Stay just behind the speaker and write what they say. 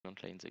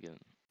lanes again.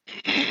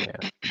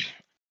 Yeah.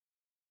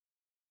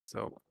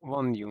 So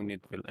 1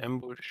 unit will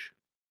ambush.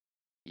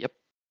 Yep.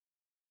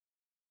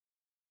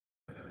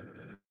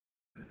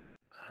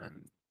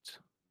 And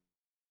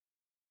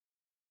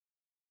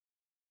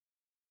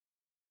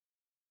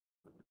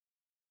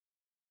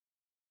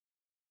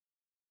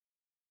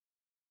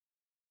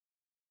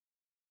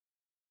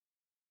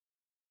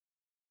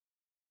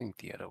I think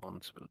the other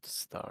ones will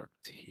start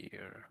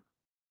here.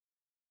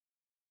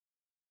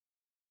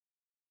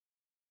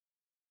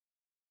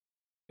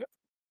 Yep.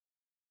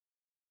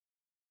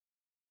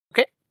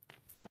 Okay.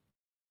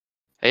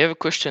 I have a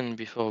question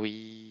before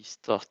we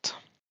start.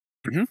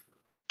 Mhm.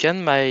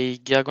 Can my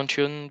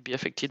Gargantuan be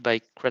affected by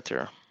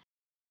Crater?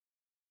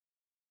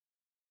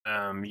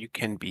 You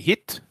can be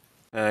hit.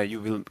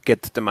 You will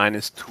get the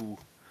 -2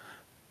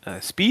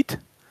 speed,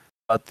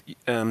 but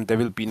there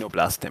will be no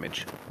blast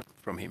damage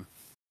from him.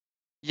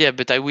 Yeah,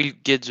 but I will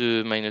get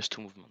the -2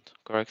 movement,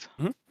 correct?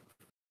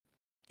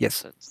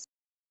 Yes. That's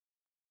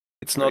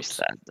It's very not.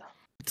 sad.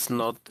 It's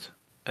not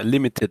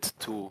limited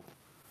to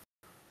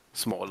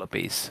smaller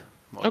base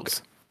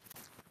models.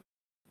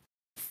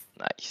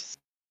 Nice.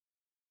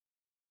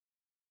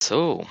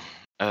 So,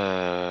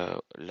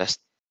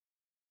 last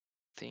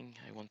thing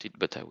I wanted,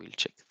 but I will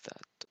check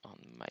that on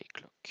my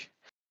clock.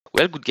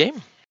 Well, good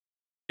game.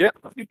 Yeah,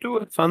 you do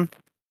have fun.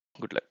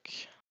 Good luck.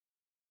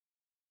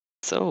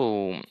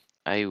 So,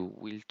 I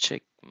will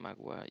check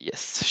Magua.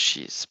 Yes,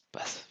 she's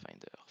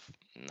Pathfinder.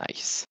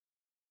 Nice.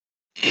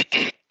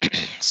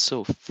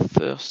 So,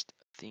 first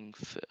thing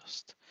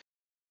first.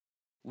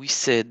 We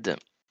said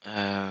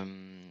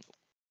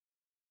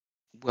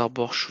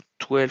Warbor shoot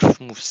 12,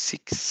 move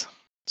 6.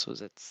 So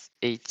that's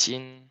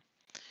 18.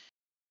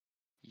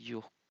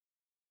 Your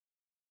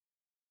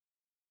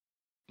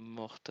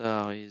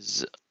mortar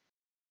is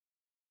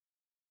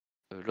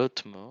a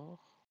lot more.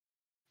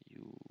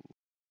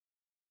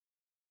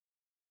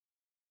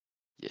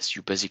 Yes,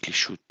 you basically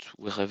shoot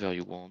wherever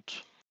you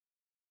want.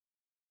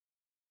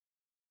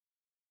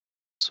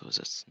 So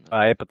that's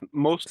not... But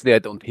mostly I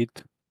don't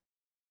hit.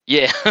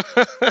 Yeah.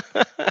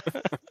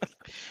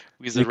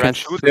 With You the can rat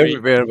shoot 3.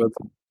 everywhere, but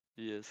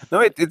Yes. no,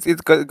 it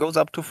goes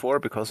up to 4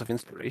 because of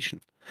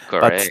inspiration.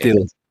 Correct. But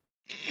still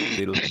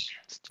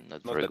Still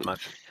not very that good.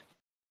 much.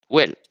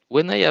 Well,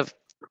 when I have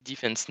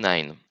defense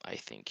 9, I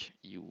think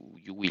you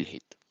will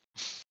hit.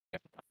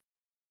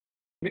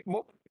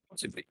 More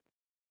possibly.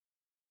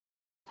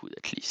 Could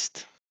at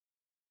least.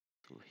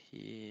 So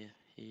here.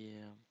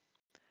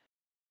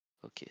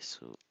 Okay,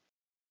 so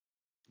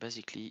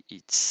basically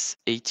it's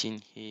 18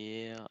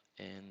 here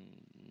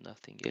and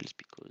nothing else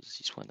because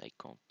this one I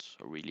can't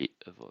really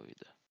avoid.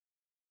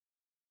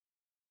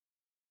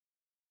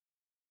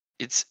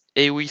 It's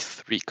AoE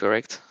 3,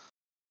 correct?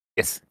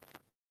 Yes.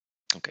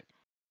 Okay.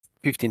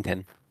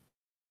 15-10.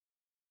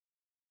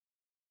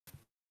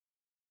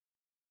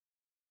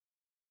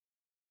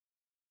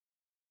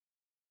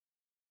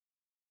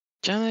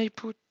 Can I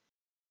put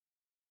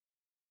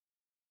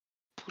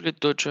Bullet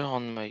Dodger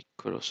on my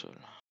Colossal?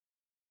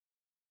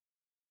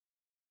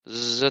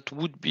 That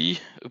would be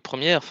a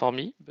premiere for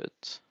me,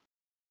 but...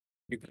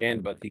 You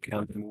can, but he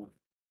can't move.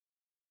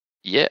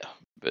 Yeah,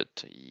 but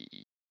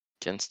he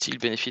can still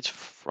benefit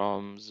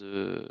from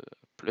the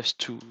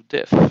 +2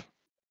 def.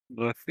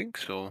 I think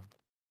so.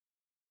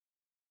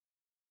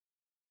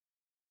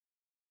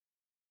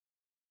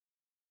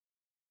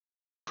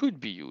 Could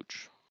be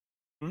huge.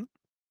 Hmm?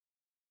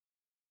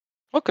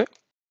 Okay.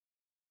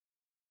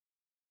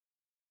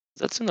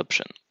 That's an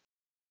option.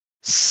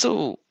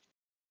 So,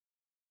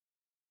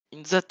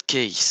 in that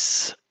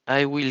case,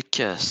 I will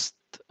cast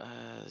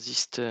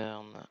this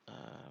turn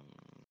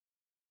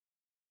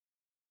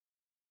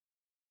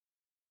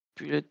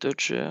Bullet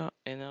Dodger,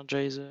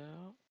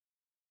 Energizer,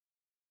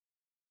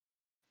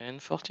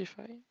 and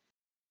Fortify.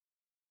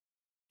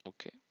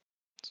 Okay,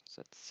 so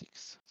that's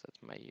 6.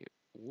 That's my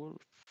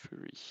Wolf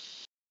Fury.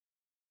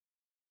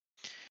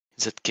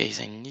 In that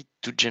case, I need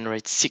to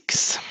generate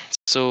 6.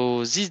 So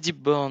this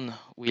Deepborn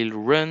will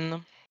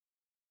run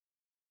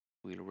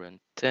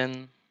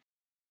 10.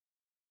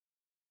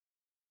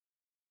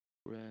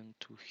 Run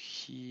to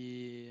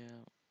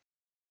here.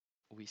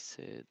 We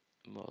said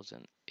more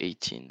than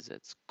 18,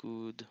 that's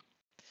good.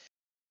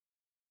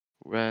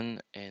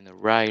 Run and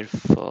rile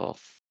for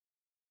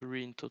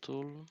 3 in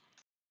total.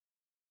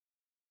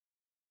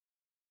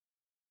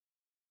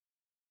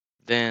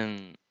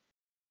 Then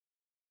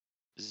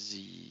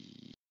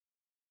the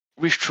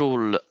Reef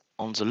Troll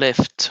on the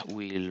left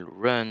will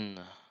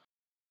run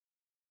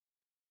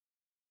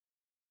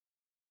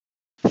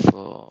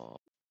for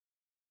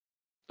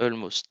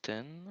almost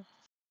 10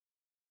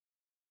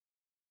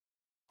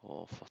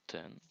 or for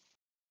 10,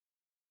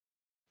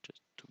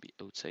 just to be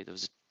outside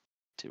of the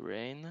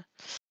terrain,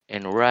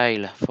 and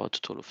rile for a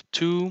total of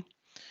 2.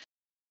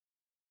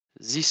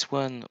 This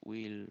one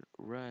will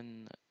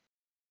run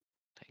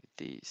like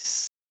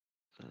this,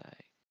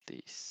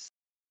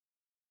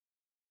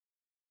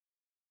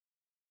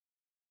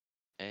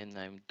 and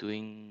I'm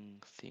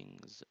doing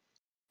things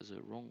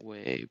the wrong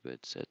way,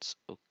 but that's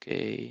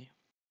okay.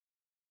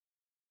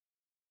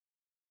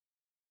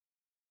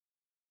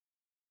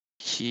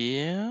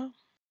 here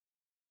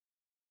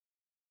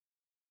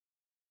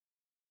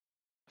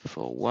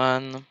for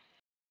 1.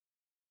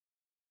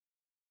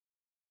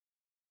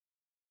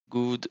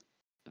 Good.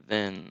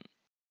 Then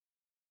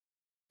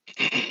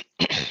did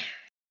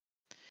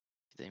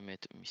I made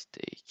a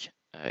mistake?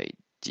 I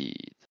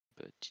did,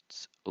 but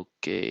it's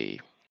okay.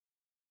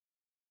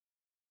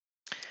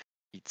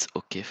 It's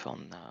okay for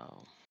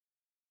now.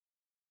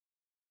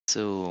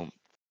 So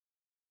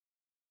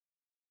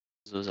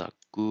those are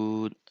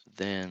good.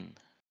 Then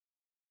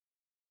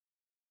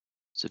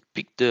the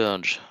Pyg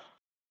Dirge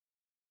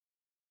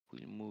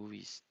will move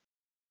his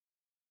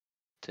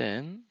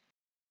 10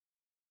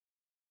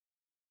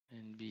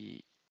 and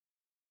be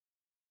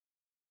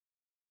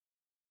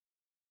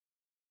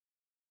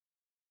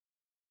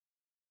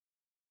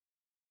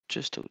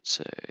just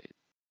outside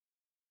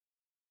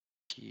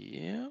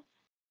here.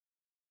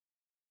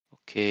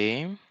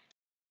 Okay.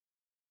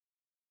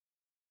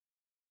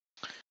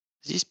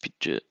 This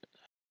picture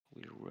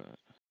will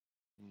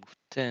move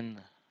 10,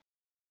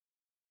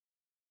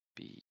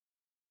 be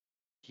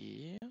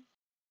here.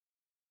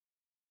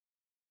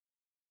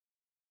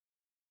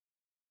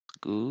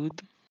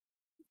 Good.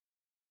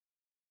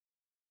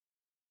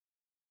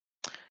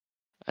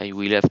 I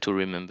will have to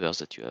remember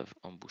that you have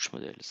ambush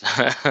models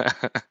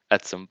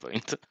at some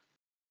point.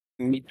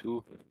 Me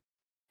too.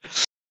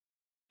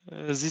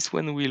 This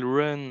one will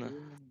run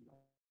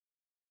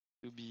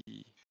to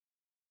be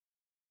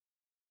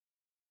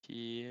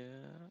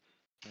here.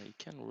 I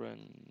can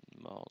run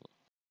more.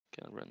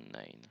 Can run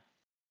 9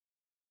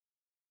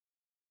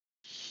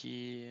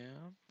 here.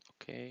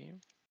 Okay.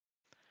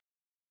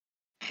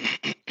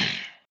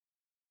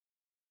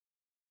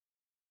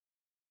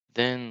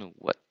 Then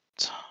what?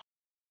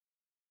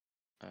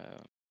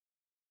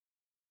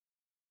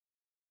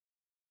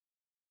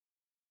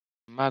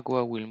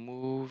 Magua will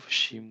move.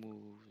 She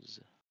moves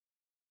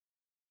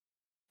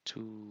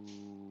to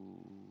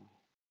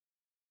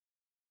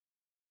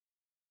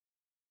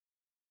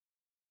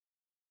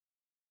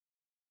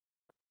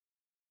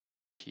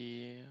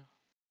here.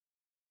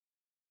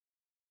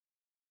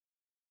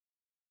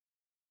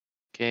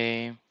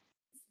 Okay.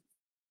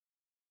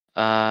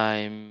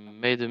 I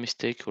made a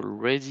mistake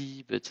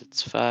already, but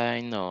it's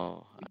fine.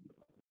 No, I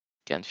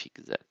can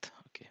fix that.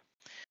 Okay.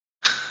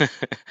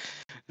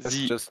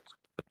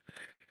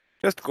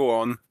 Just go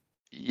on.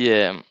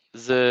 Yeah,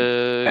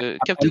 the I'm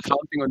Captain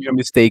counting on your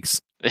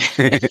mistakes.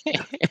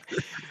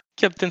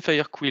 Captain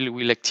Firequill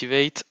will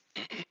activate.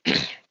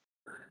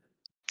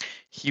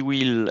 He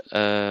will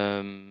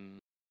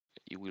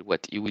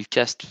what? He will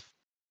cast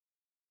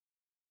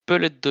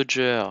Bullet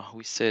Dodger,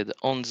 we said,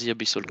 on the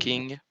Abyssal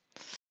King.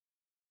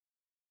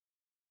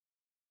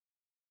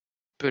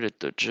 Bullet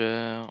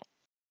Dodger.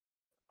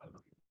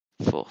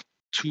 For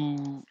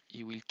 2,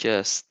 he will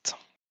cast.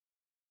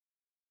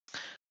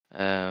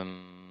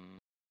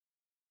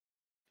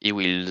 He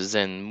will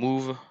then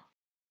move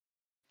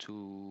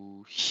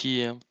to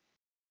here.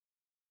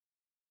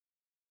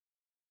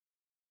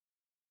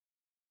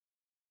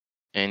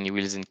 And he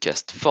will then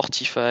cast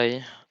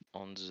Fortify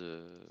on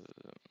the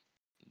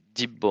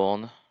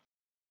Deepborn.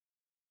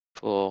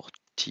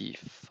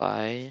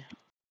 Fortify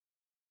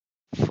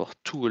for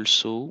 2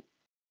 also.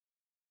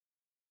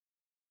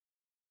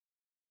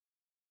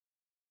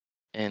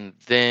 And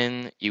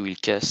then he will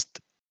cast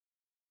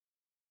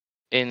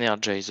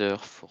Energizer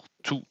for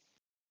 2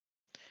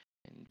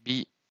 and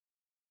be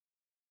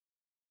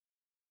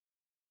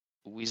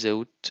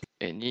without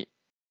any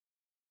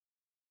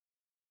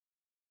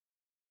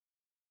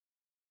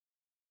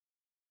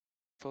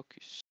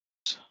focus.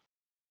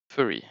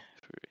 Fury.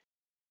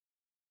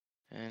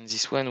 And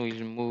this one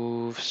will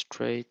move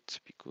straight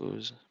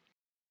because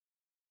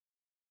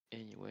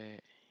anyway,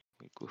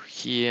 we go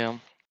here.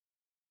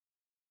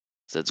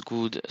 That's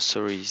good.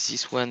 Sorry,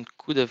 this one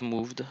could have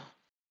moved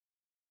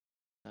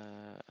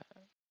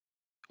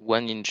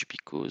 1 inch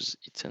because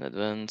it's an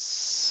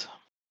advance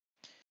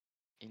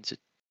in the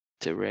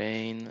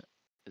terrain.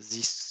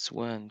 This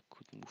one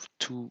could move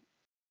 2.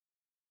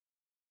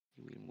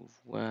 He will move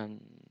 1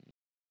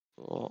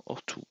 or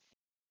 2.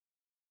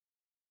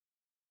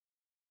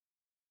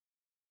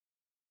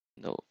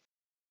 No.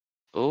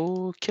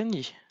 Oh, can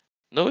he?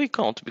 No, he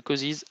can't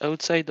because he's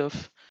outside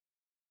of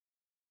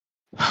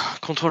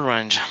control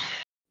range.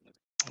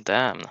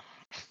 Damn.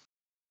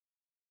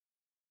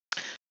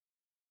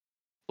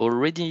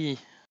 Already.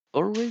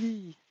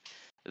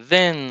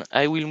 Then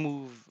I will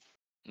move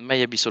my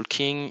Abyssal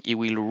King. He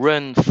will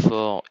run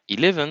for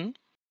 11.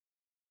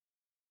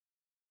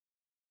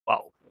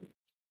 Wow.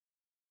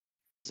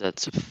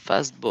 That's a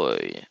fast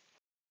boy.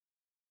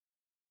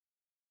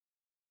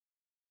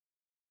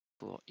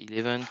 For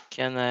 11,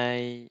 can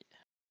I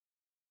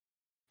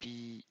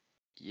be?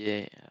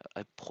 Yeah,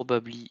 I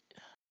probably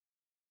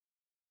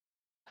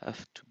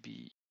have to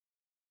be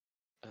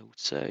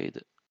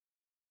outside.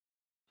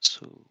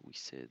 So we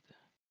said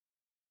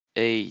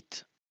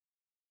 8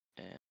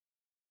 and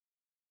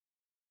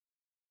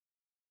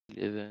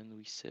 11,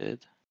 we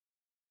said,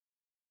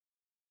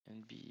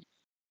 and be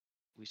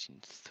within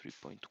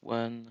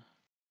 3.1.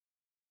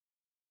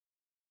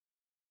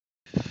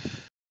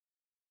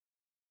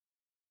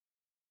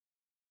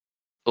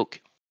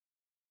 Okay.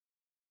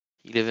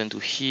 11 to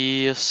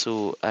here,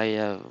 so I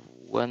have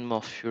one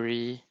more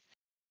fury.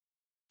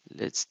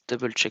 Let's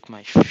double check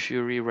my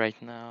fury right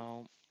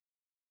now.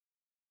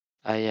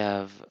 I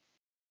have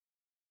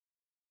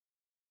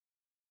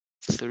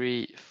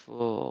 3,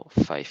 4,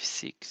 5,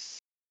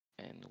 6,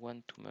 and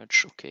 1 too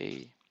much.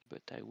 Okay,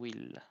 but I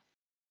will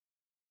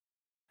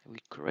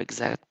correct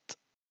that.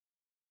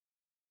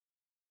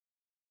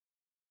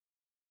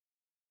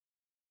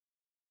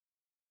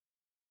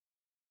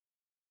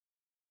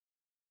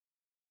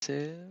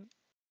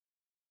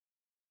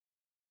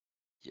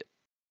 Yep.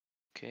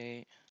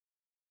 Okay.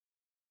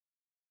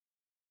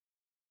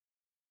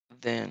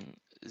 Then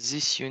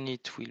this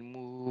unit will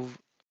move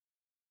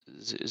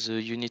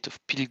the unit of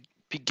Pyg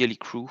Galley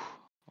Crew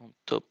on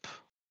top.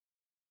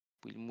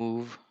 Will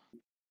move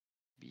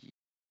be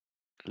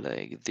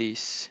like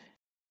this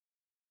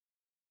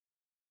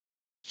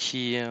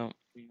here,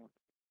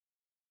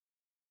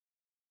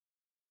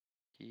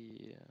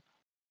 here.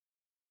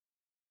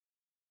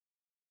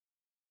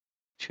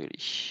 Actually,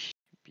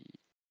 be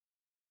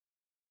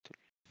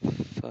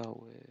far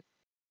away.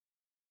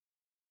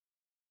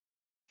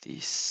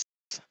 This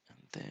and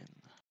then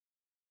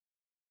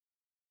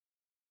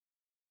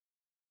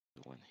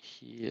one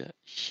here,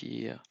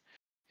 here,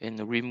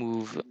 and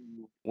remove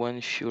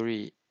one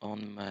fury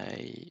on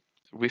my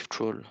Reef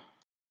Troll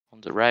on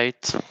the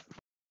right.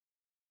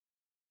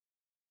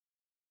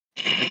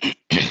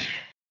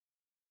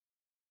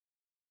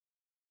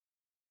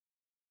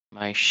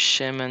 My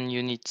shaman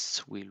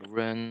units will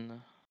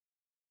run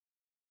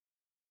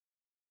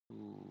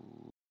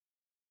to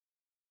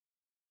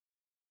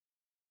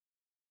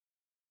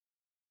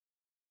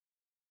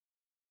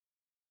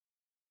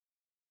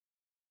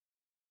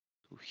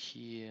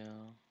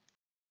here,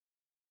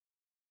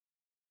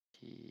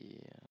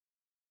 here,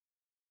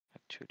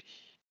 actually.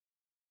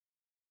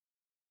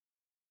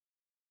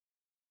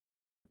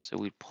 So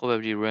we'll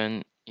probably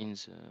run in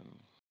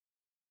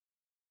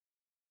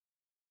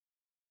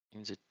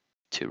the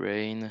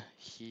terrain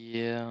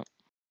here,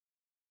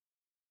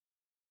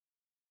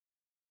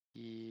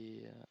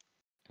 here,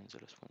 and the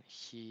last one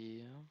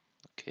here.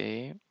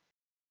 Okay.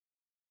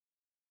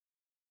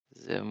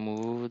 They're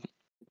moved.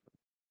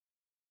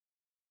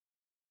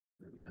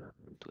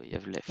 What do I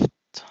have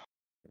left?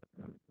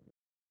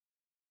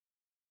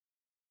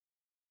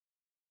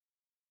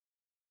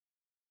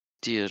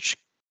 Dirge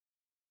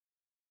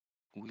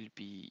will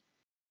be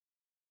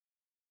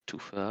too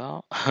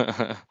far.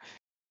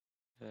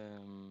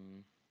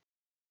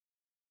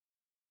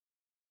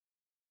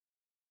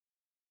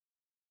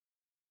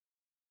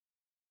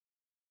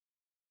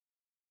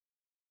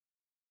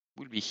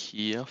 Will be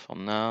here for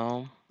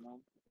now.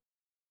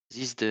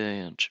 This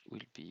Dirge will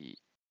be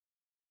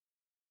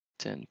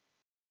 10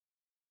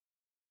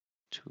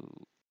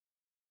 to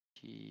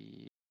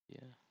here.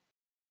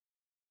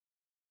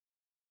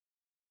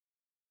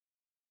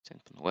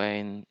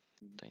 10.1.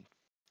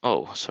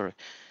 Oh, sorry.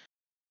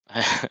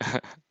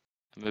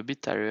 I'm a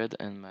bit tired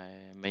and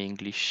my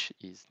English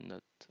is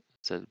not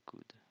that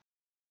good.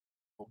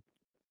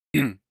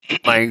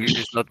 My English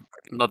is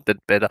not that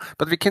better,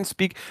 but we can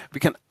speak. We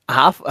can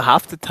half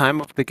the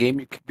time of the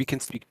game we can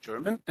speak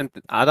German, and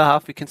the other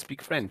half we can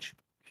speak French,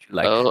 if you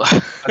like. Oh,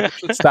 But we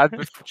should start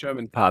with the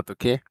German part,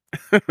 okay?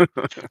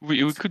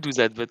 we could do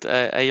that, but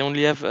I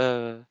only have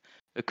a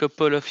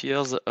couple of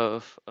years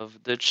of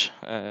Dutch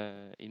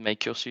in my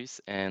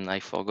cursus, and I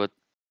forgot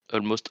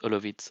almost all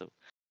of it. So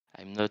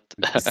I'm not.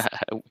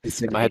 The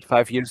same. I I, had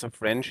 5 years of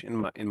French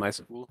in my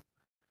school,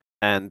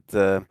 and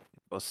it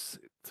was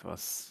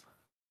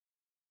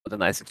not a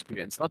nice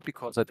experience. Not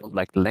because I don't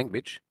like the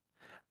language,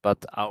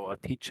 but our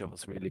teacher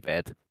was really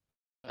bad,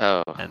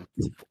 oh,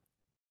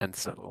 and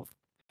so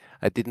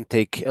I didn't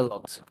take a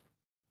lot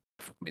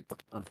from it,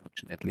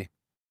 unfortunately.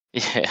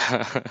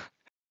 yeah.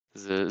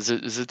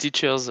 The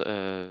teachers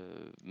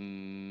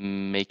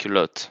make a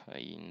lot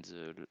in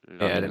the Yeah,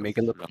 they learning of make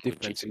a lot of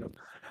difference. languages.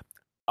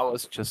 I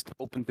was just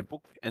opened the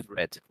book and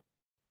read.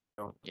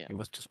 Yeah, He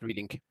was just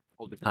reading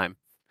all the time,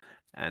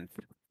 and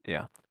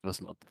yeah, it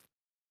was not,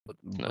 but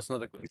no, was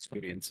not a good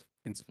experience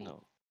in school.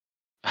 no.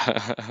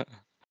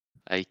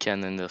 I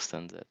can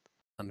understand that.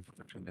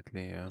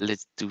 Unfortunately, yeah.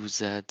 Let's do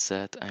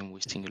that. I'm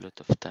wasting a lot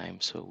of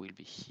time, so we'll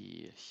be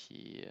here,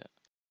 here,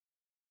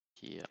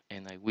 here,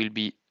 and I will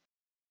be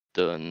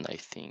done, I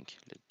think.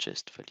 Let's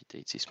just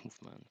validate this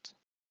movement.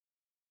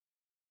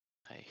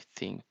 I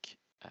think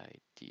I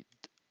did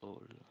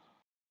all.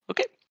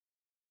 Okay.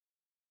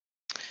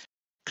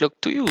 Clock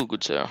to you,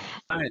 good sir.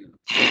 Fine,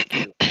 thank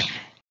you.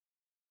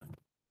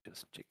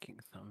 Just checking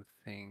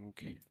something.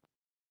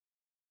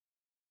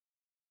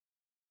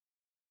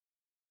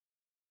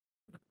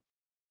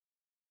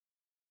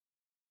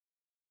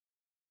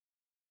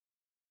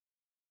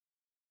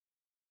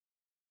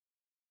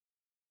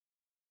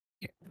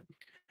 Yeah.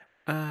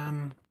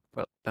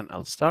 Well, then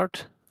I'll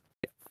start.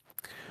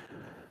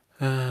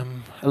 Yeah.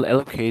 I'll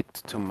allocate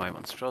to my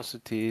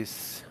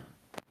monstrosities.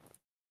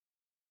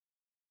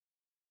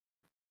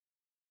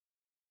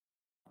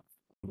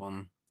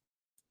 One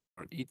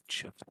for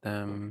each of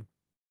them.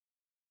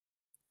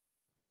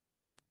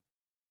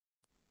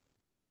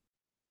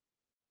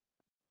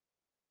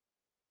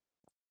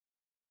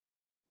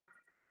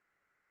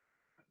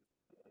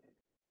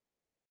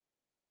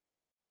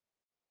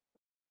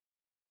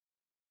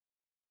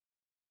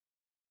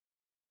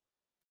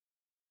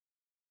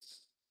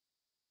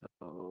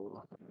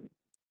 So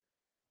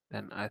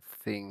then I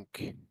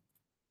think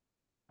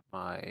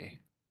my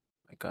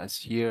guys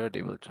here,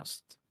 they will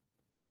just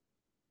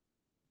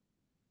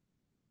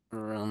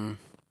run.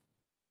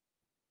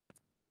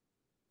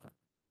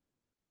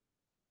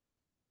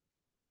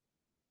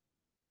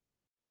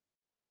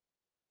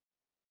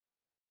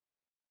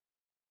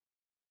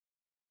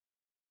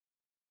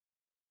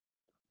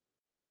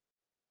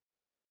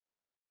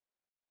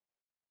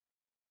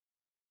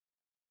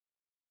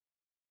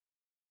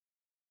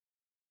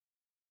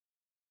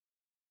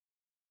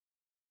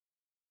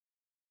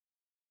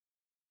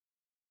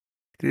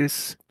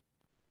 This.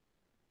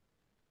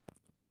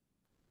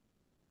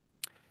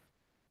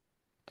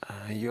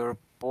 Your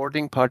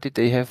boarding party,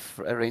 they have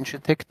a range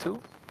attack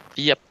too?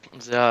 Yep,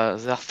 they are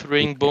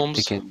throwing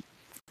bombs,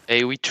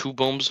 AoE 2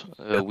 bombs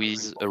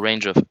with a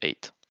range of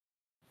 8.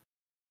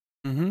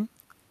 Mm-hmm.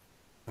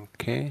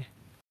 Okay.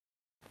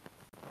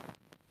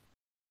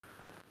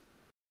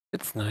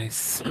 It's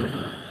nice.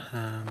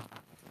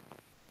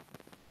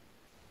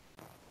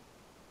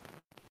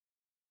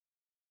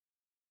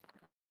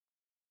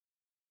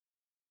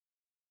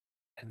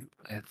 And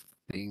I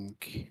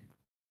think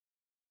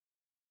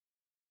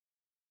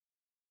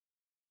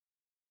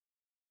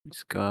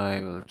this guy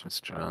will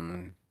just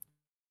run.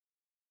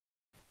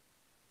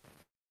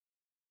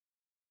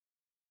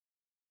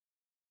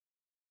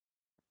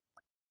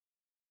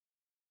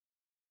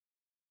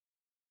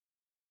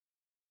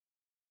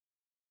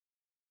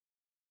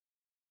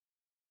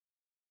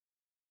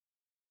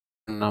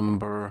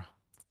 Number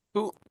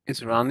 2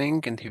 is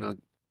running and he will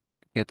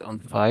get on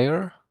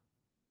fire.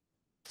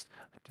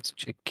 Just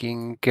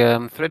checking.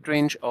 Threat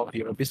range of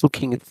your Abyssal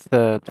King is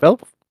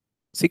 12.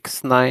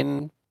 6,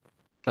 9,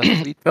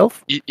 plus 3,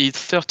 12. It's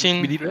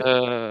 13.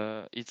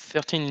 Melee It's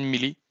 13 in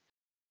melee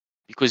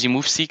because he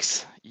moves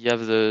 6. You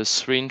have the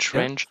syringe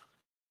range,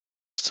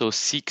 so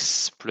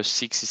 6 plus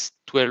 6 is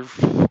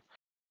 12.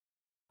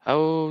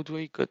 How do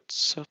I got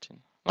 13?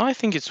 No, I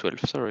think it's 12.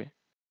 Sorry.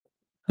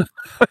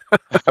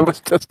 I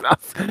was just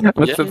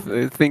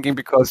thinking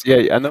because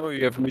I know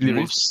you have melee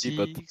Move resist,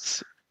 but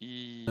 6.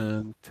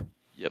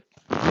 Yep.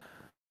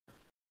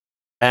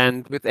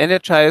 And with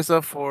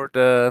Energizer for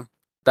the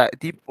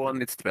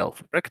Deepborn, it's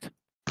 12, correct?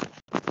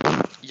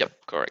 Yep,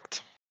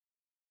 correct.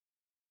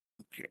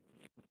 Okay.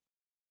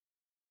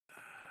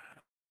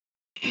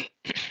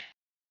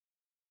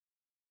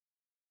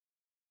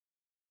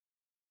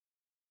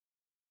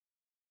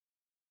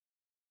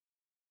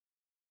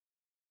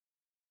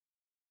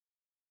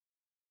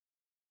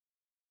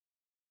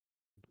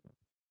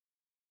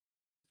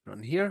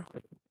 Run here.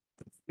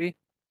 3.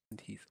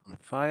 And he's on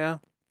fire.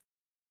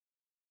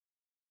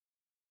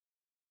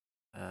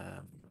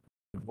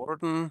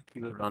 Warden, he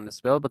will run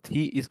as well, but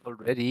he is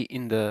already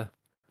in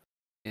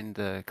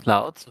the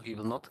cloud, so he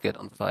will not get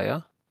on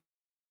fire.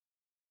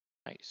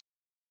 Nice.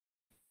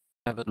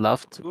 I would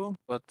love to,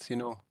 but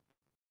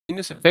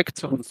minus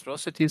effects of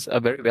monstrosities are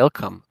very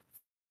welcome.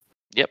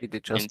 Yep, they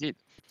just indeed.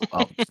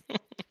 out.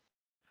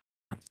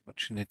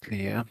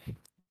 Unfortunately, yeah.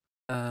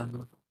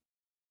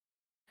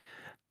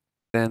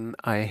 Then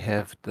I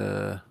have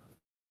the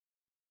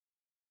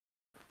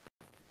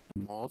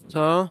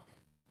mortar.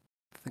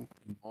 I think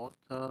the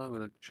mortar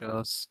will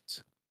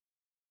just.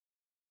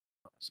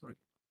 Oh, sorry.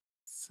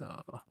 So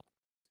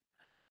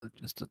I'll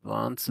just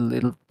advance a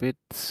little bit.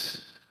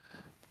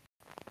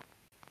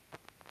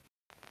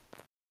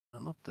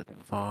 Not that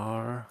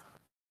far.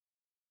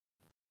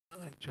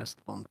 I just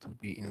want to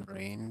be in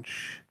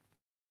range.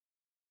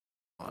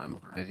 Oh, I'm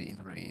already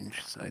in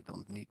range, so I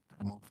don't need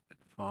to move that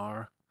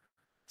far.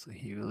 So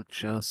he will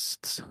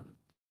just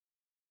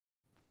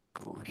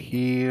go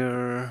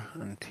here,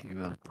 and he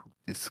will put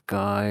this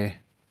guy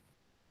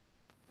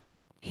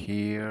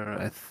here,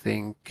 I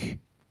think.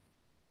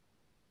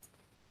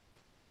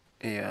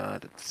 Yeah,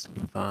 that's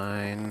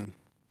fine.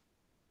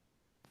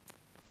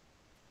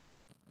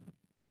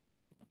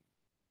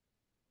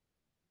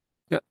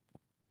 Yeah.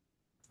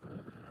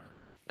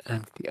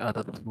 And the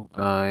other 2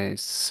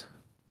 guys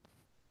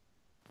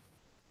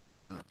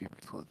will be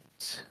put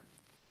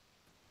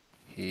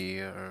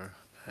here,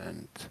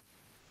 and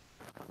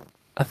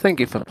I think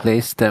if I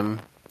place them,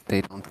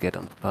 they don't get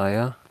on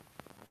fire.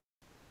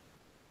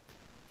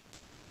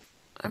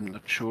 I'm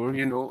not sure.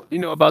 You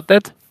know about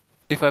that?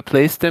 If I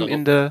place them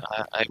in the.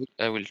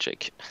 I will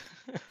check.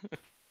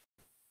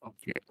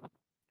 Okay.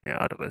 Yeah,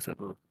 otherwise I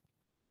will.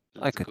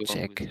 I could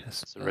check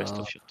the rest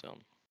of your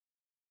turn.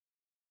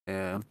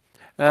 Yeah.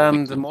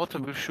 The mortar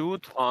will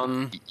shoot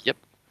on. Yep.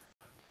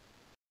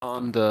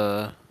 On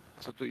the.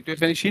 So do you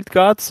have any shield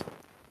guards?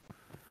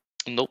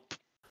 Nope,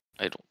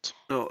 I don't.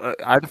 No.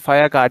 Are the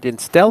Fire Guardian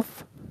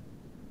stealth?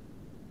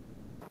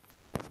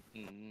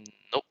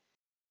 Nope.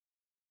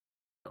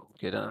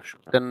 Okay,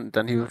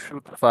 then he will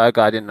shoot Fire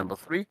Guardian number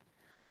 3.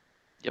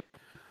 Yep.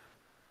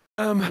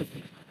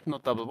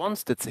 Not double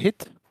ones. That's a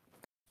hit.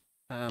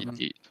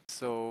 Indeed.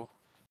 So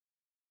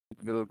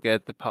it will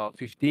get the power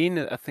 15.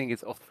 I think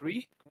it's off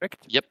 3,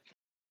 correct? Yep.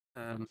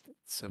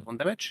 It's 1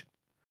 damage.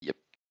 Yep.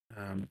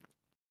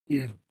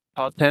 Yeah.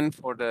 Power 10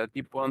 for the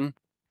deep one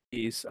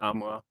is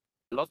armor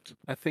lot,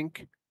 I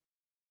think. Or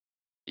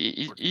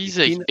He's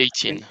 18, I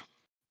 18. think.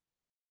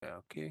 Yeah,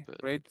 okay,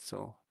 But- great.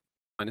 So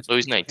minus Oh, 2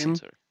 he's for 19, him.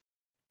 sorry.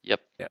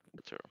 Yep. Yeah.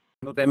 Better.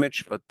 No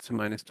damage, but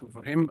minus 2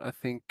 for him. I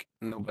think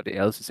nobody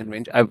else is in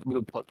range. I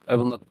will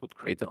not put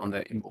Crater on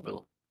the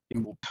immobile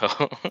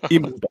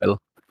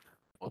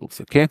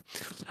models, okay?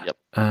 Yep.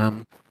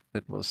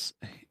 That was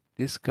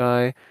this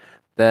guy.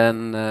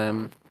 Then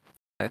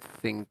I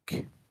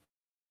think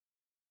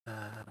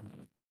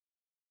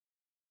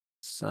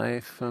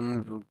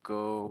Cyphon will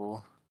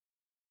go.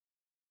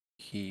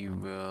 He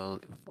will,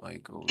 if I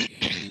go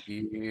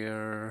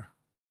here,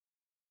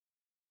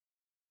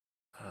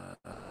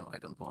 I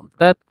don't want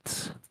that.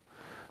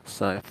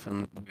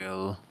 Cyphon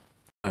will.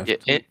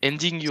 Yeah,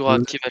 ending your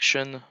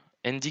activation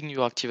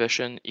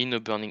in a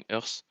burning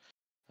earth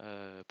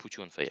put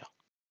you on fire.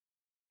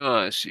 Oh,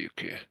 I see.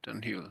 Okay,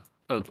 then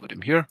I'll put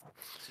him here.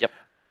 Yep.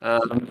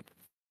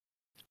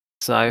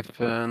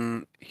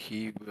 Cyphon,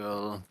 he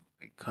will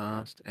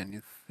cast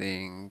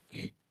anything.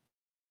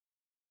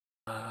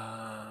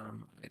 I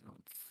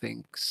don't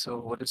think so.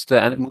 What is the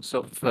animals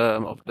of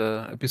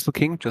the Abyssal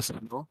King? Just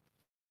to know.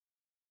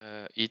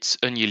 It's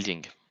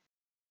unyielding.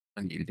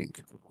 Unyielding.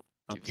 Gives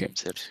Okay.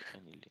 themselves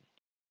unyielding.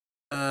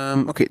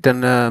 Okay,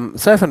 then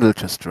Cyphon will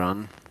just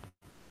run.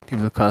 He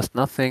will cast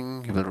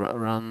nothing. He will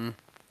run.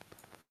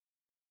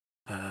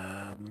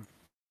 I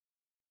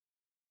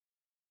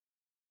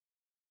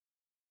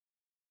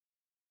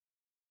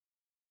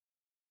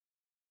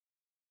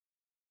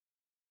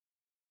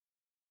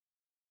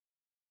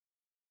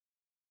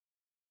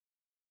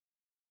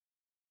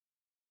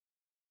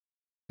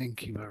think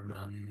he will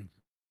run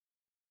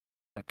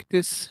like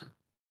this.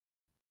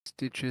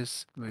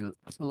 Stitches will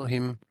follow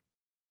him.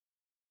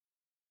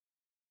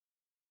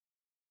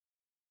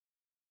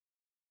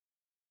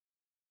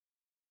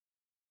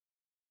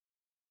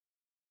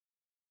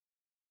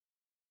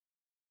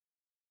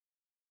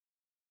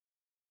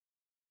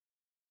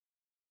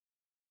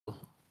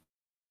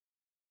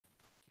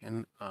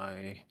 Can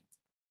I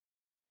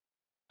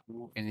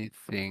do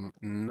anything?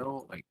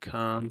 No, I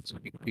can't. So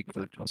Pyg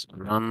will just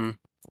run.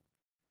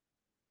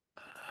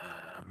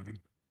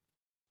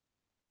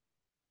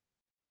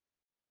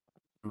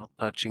 Not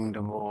touching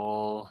the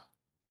wall.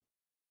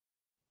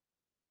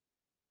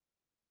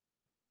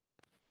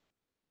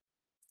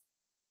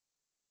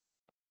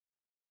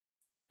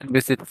 And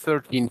visit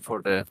 13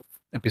 for the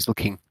Abyssal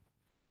King.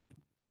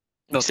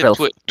 No, Except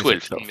 12.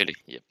 12 in melee.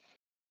 Yep.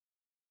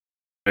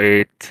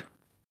 Great.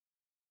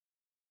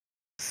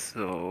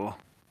 So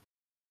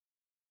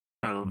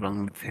I'll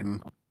run with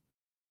him.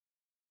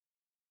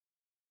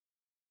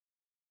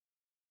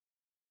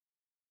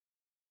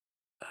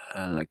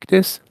 Like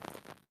this.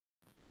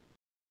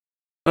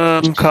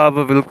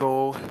 Carver will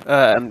go,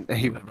 and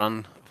he will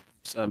run.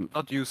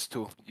 Not used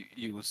to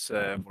use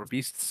more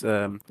beasts. He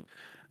will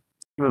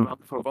run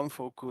for one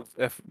focus,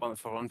 F1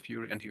 for one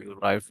fury, and he will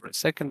arrive for a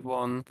second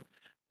one.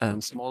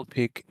 Small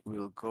pig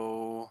will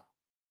go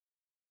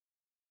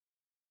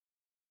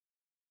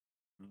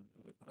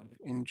 5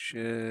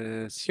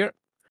 inches here,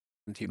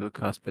 and he will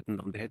cast Batten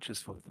on the Hedges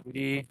for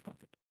 3.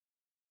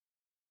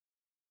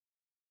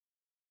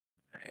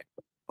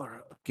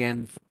 Or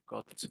again,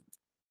 forgot.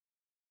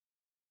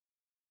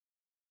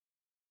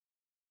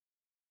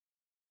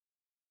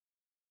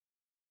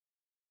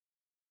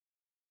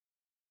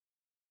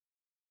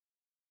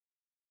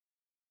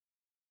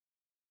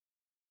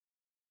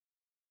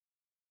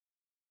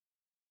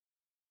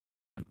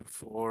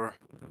 Before,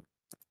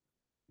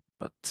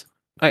 but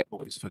I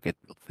always forget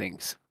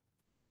things.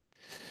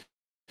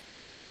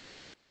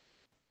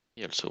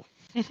 Yeah, also.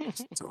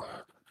 So,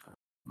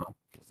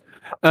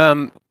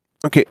 no.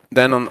 Okay,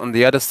 then on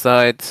the other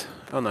side,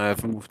 oh no,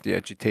 I've moved the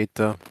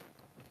agitator.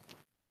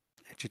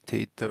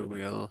 Agitator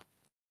will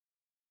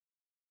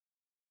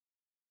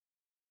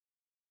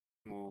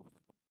move.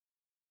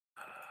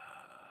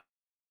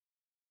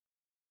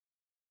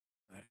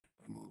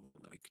 Move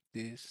like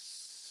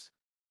this.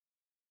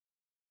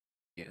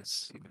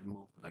 Yes, he will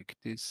move like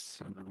this.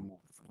 He will move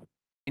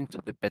into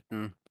the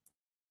baton.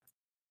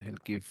 He'll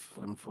give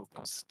one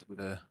focus to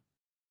the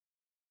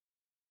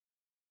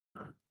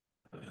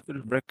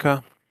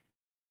wrecker.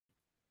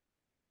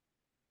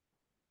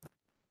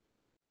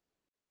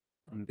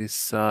 On this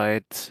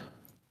side,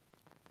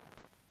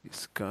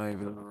 this guy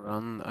will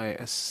run. I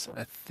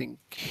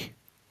think.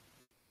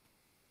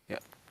 Yeah.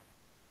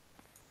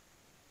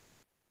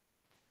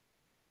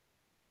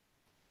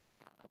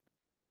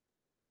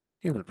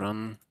 He will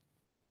run.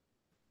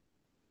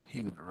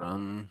 He will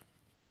run.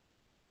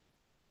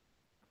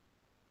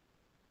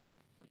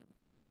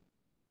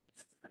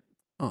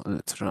 Oh,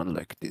 let's run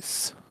like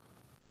this.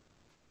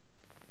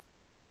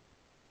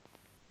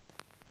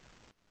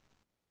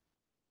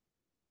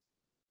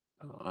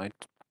 All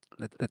right.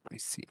 Let me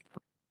see.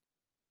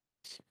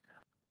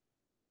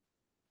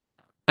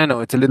 I know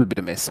it's a little bit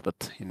a mess,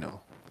 but you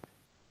know.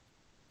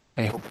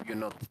 I hope you're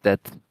not that.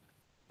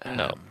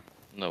 No,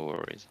 no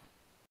worries.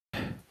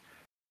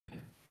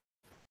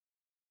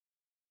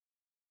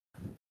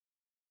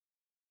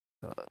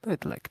 Do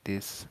it like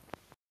this.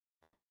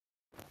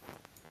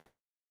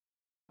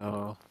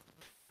 So,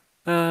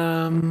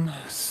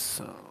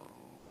 so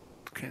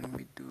what can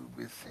we do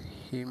with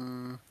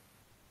him?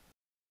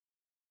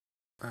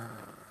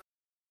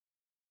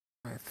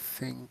 I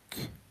think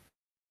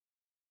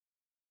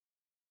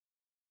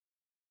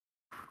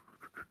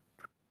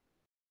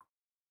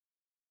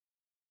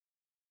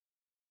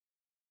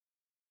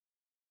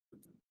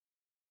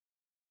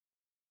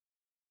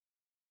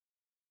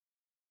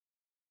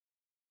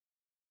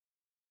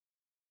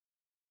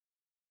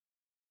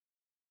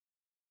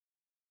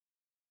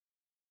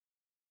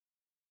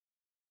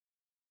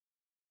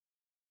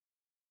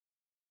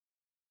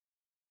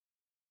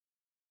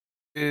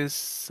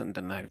this, and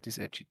then I have this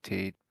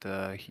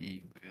agitator.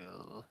 He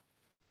will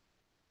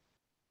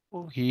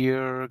go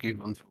here, give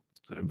one focus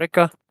to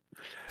Rebecca,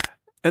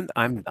 and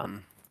I'm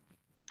done.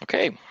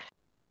 Okay.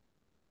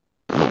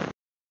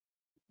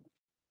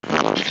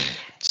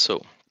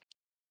 So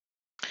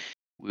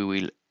we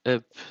will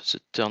up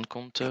the turn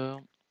counter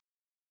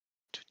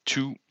to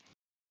 2,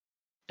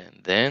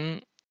 and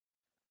then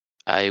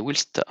I will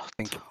start.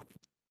 Thank you.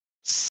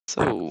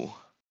 So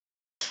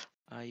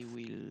I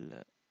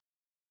will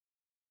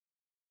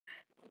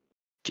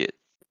get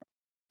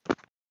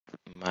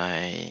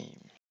my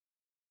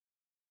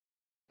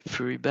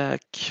Fury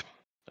back.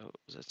 Oh,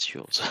 that's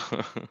yours.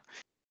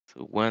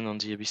 So 1 on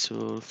the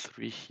Abyssal,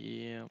 3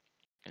 here,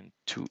 and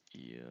 2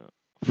 here,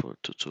 for a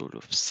total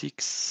of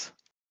 6.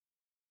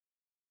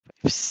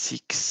 5,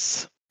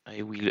 6.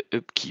 I will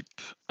upkeep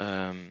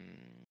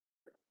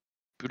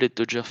Bullet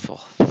Dodger for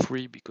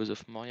 3 because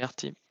of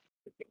Moriarty.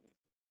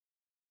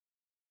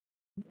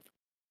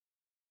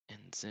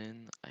 And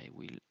then I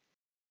will.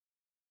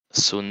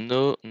 So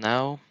no,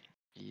 now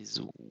is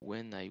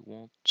when I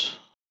want.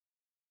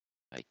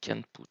 I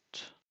can put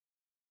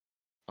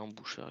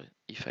Ambusher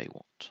if I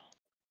want.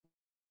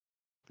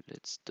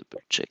 Let's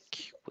double check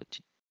what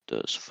it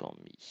does for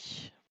me.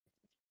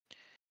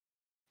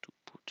 To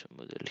put a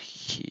model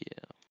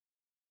here.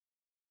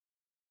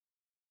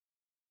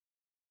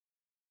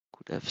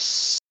 Could have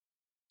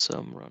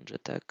some range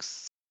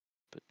attacks,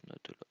 but not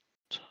a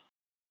lot.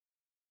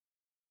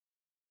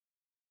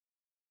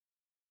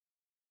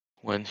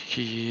 One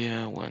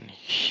here, one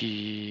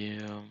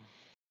here.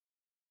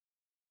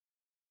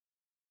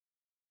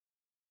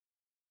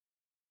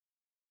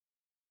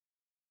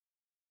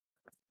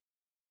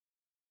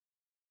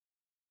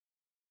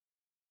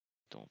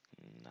 Don't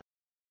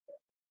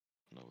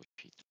know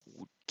if it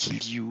would kill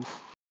you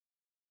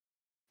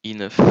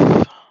enough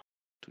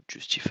to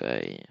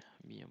justify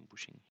me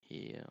ambushing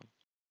here.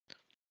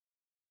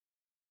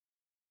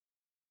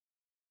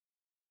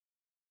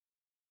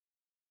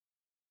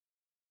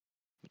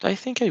 But I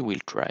think I will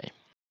try.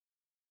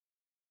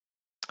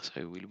 So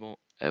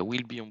I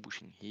will be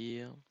ambushing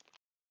here.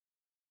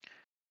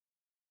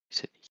 We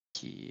said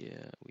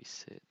here, we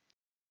said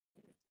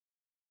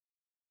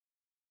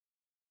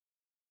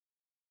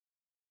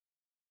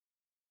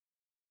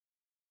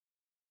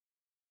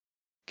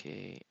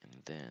okay,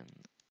 and then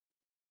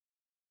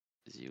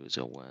the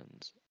other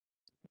ones,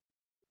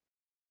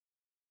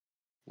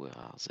 where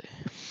are they?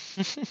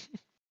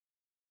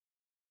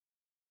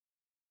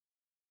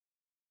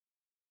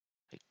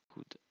 I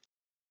could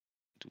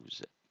do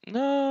that.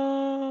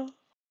 No,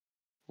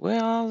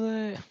 where are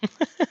they?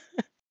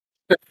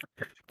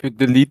 You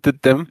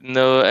deleted them?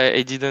 No,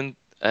 I didn't.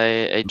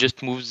 I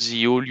just moved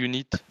the whole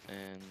unit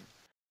and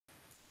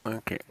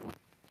Okay.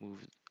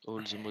 moved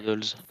all the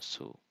models.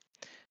 So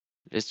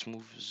let's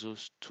move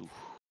those two.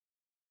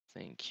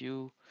 Thank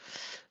you.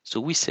 So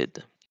we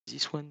said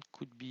this one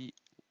could be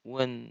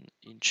 1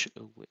 inch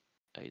away.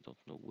 I don't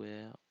know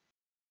where.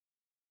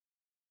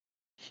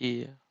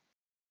 Here.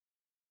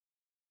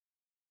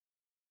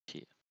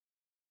 Here.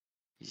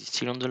 Is he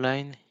still on the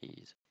line? He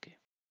is. Okay.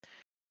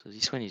 So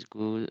this one is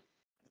good.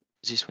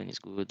 This one is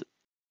good.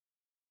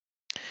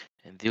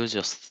 And the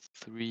other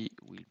 3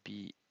 will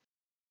be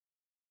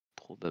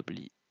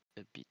probably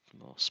a bit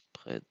more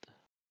spread.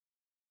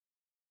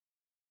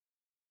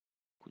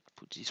 Could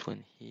put this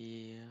one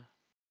here.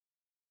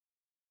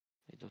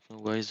 I don't know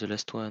where is the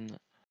last one.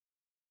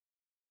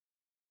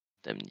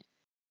 Damn it.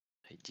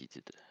 I did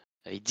it.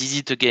 I did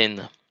it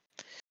again.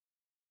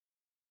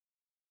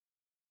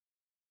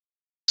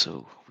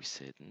 So we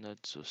said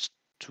not those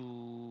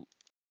 2.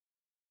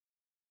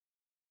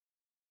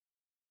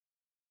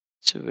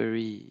 It's a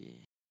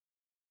very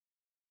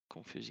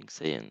confusing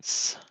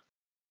science.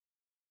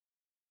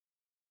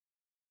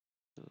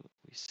 So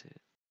we said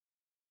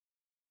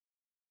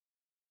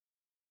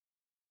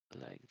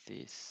like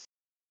this.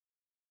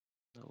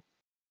 No.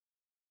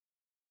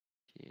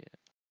 Here.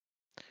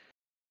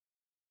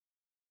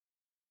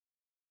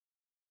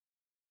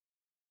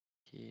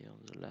 Here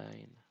on the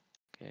line.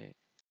 Okay.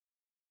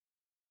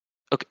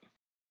 Okay.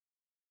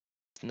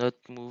 Not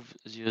move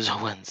the other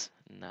ones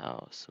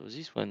now. So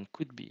this one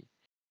could be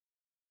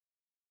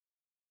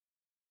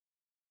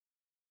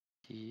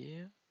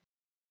here.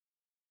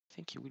 I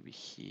think it will be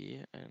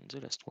here, and the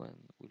last one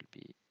will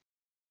be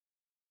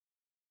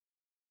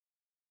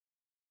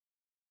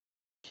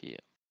here.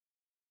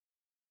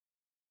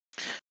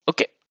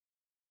 Okay.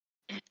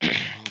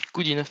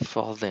 good enough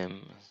for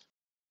them.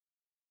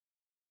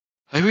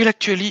 I will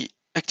actually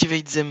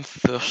activate them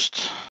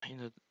first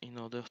in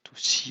order to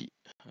see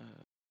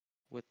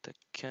what I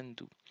can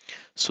do.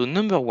 So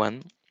number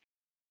one,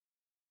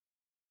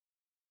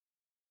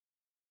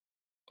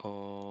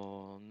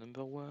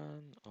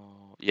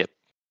 yep.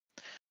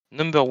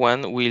 Number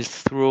one will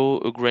throw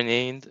a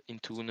grenade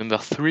into number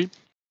 3.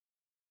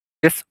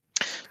 Yes.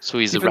 So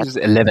is Even is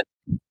 11.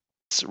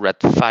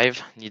 rat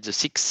 5 needs a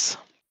 6.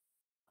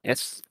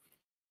 Yes.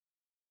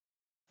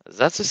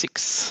 That's a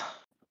 6.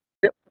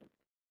 Yep.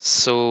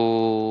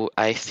 So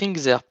I think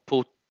they're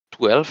pot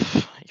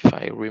 12, if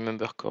I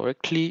remember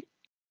correctly.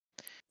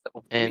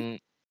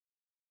 And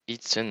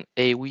it's an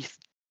A with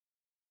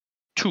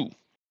 2.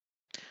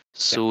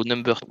 So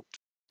number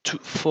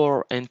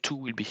 4 and 2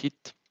 will be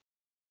hit.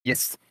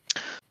 Yes.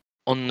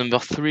 On number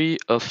 3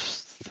 of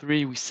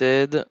 3, we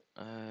said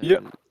Yeah.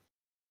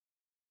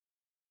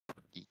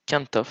 he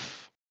can't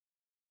off.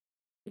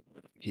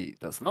 He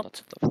does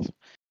not.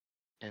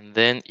 And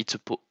then it's a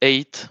pot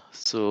 8,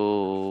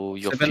 so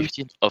you're 7.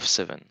 15 of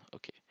 7.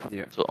 Okay.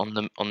 Yeah. So on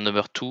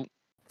number 2.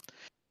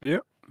 Yeah.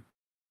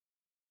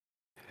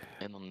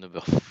 And on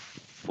number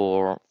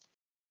 4.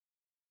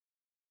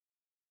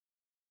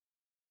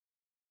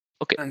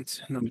 Okay.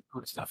 And number 2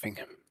 is nothing.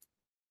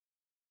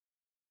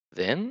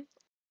 Then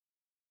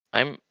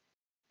I'm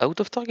out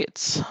of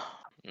targets.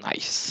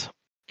 Nice.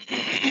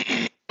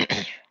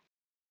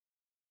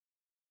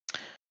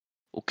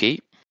 Okay.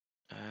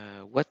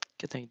 What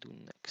can I do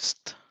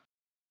next?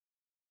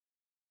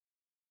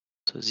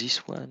 So this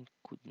one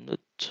could not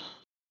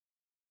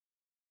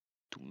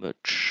do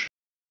much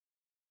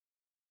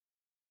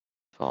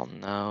for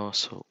now,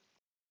 so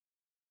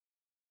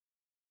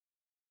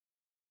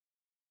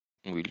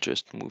we'll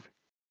just move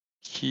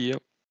here.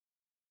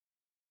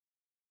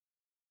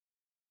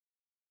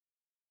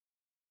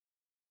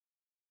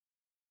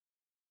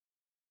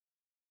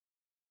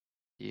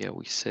 Here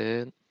we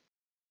said,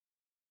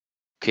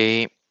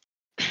 okay,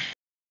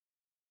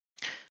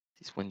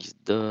 this one is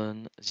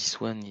done.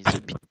 This one is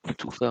a bit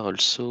too far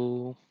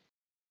also.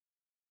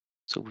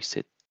 So we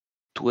said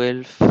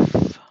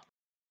 12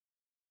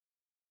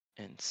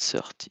 and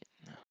 13.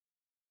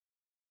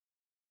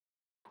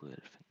 12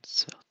 and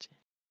 13.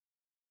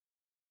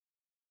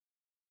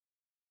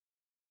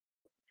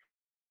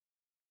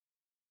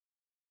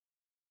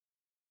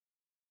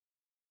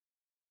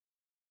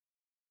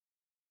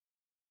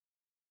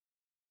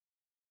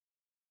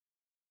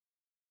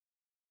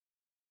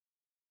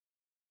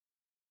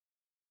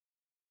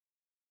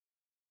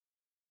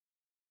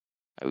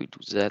 I will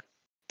do that.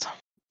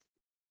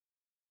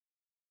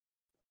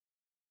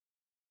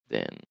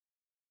 Then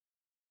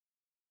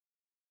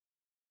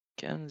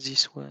can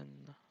this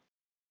one?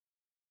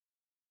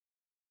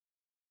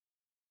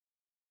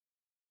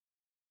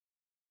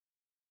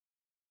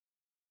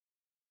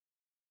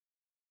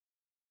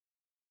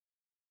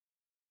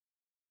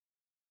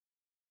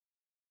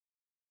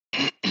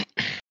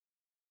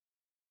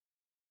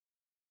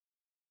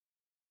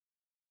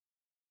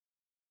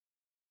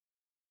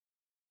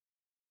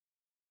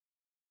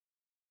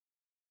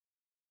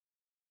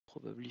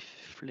 Probably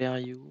flare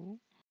you.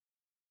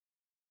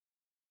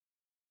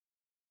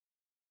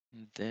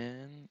 And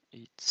then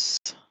it's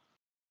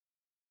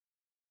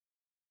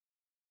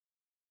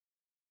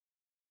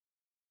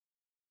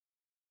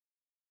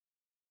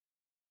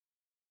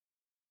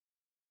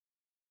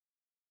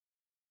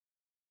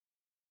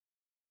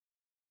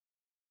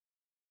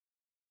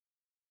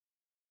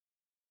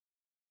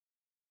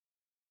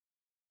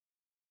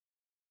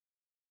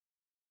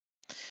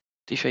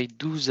if I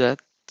do that,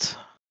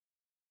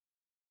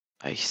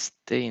 I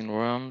stay in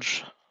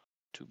range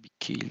to be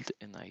killed,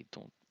 and I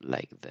don't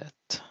like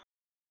that.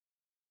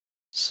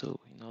 So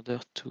in order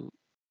to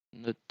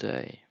not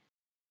die,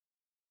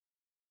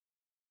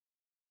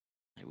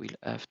 I will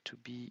have to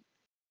be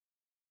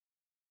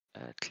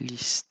at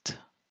least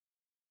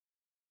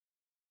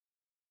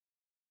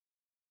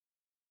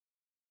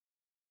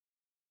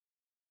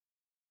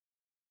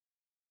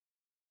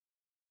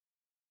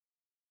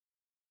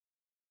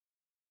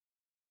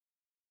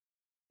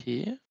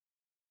here,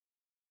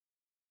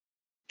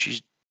 which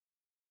is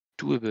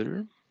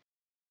doable.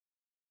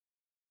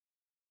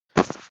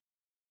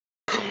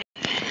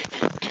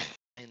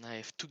 And I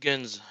have 2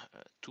 guns,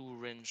 2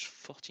 range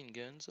 14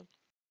 guns.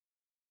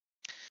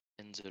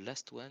 And the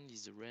last one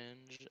is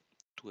range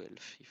 12,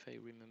 if I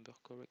remember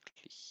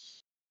correctly.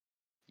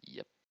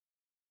 Yep.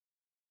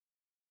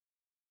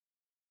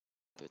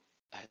 But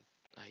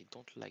I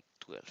don't like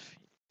 12.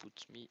 It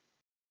puts me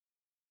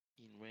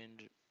in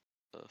range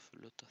of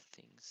a lot of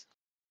things.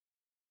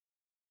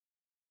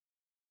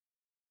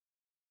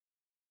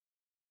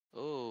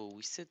 Oh,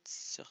 we said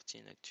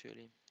 13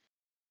 actually.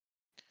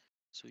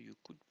 So you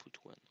could put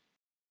 1.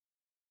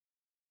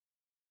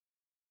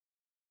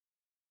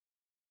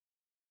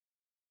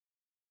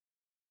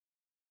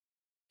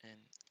 And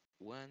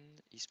 1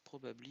 is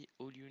probably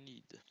all you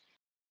need.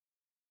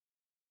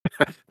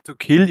 To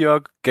kill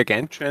your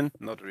Gargantuan?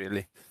 Not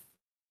really.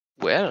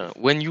 Well,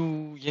 when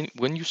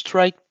you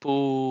strike a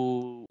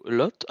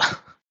lot,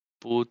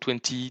 Po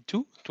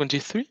 22,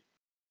 23?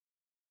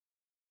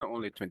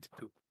 Only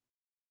 22.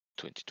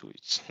 22,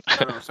 it's...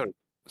 No,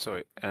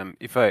 sorry.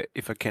 If I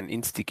can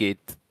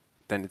instigate,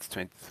 then it's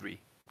 23.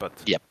 But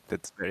Yep.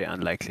 that's very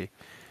unlikely.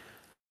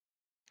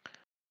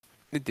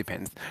 It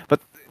depends.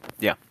 But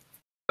yeah.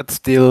 But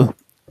still,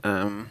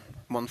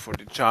 one for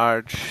the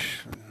charge,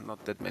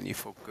 not that many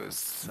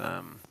focus.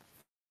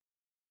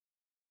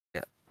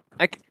 Yeah,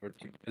 I can hurt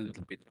you a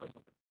little bit.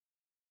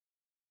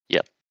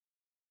 Yep.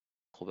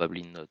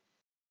 Probably not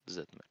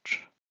that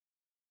much.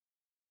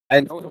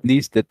 I know at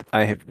least that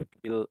I have to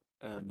kill.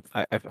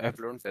 I've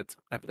learned that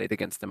I played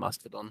against the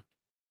Mastodon.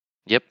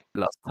 Yep.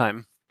 Last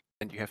time,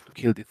 and you have to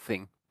kill this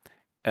thing.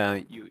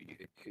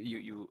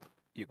 You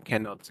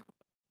cannot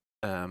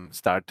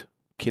start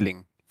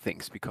killing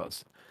things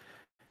because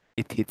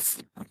it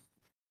hits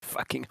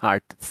fucking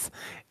hard. It's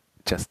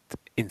just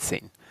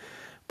insane.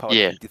 Power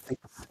Yeah.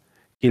 26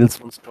 kills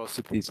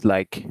monstrosities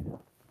like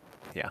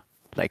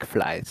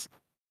flies.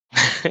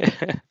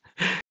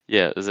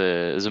 Yeah,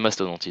 the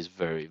mastodon is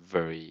very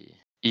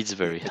it's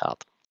very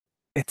hard.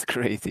 It's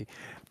crazy.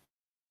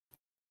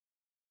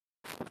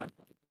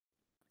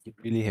 You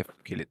really have to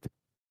kill it.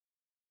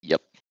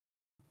 Yep.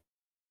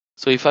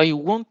 So if I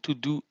want to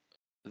do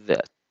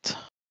that,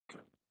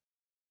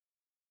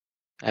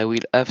 I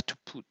will have to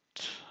put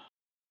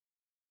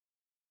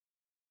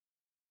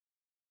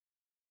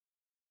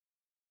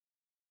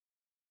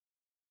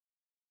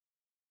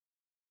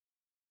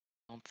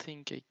I don't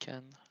think I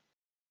can.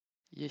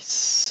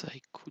 Yes, I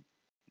could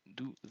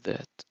do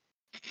that.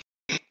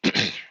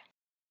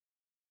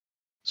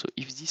 So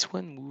if this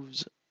one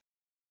moves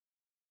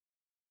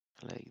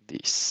like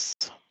this,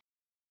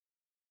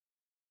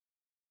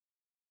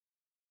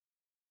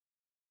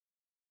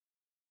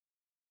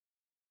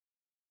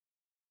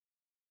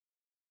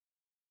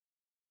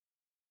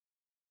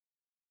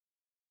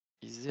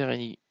 is there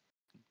any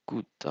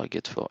good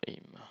target for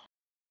him?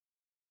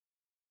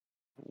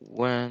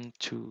 1,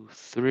 2,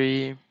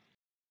 3.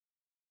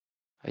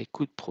 I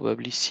could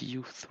probably see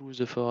you through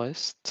the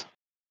forest.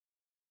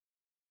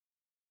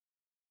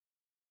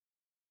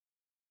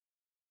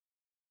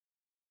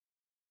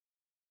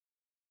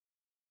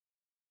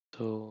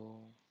 So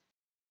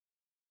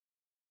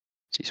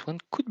this one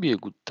could be a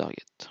good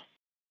target.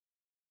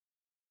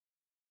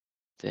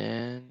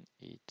 Then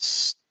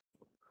it's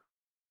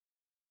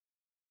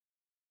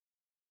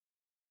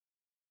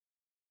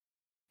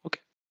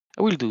okay.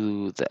 I will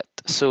do that.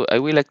 So I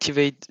will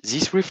activate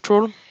this Reef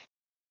Troll.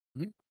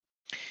 Mhm.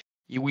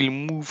 He will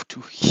move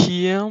to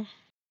here.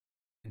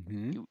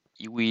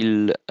 He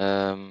will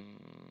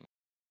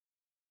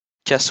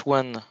cast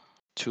one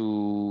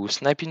to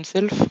snipe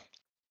himself.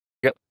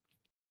 Yep.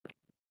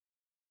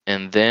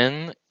 And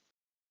then,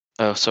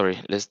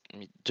 sorry, let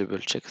me double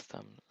check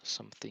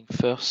something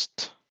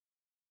first.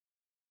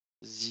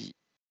 The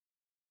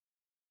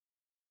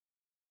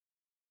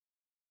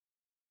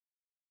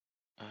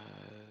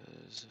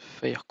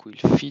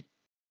Firequill fit.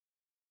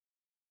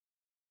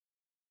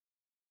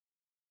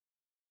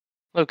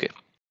 Okay,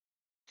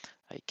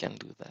 I can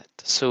do that.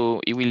 So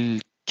he will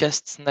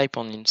cast snipe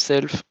on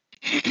himself.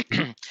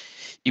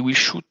 He will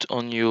shoot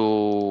on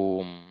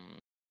your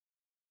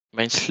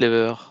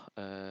Mindslaver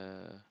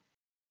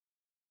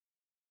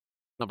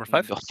Number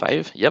number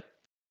 5. Yep.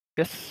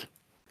 Yes.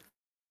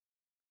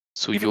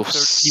 So Even you're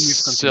 13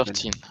 with concealment.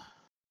 13.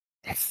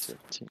 Yes.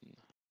 13.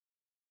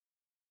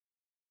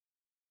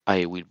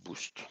 I will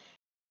boost.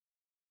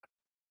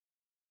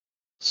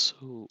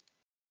 So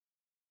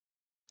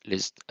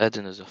let's add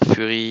another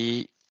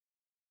Fury.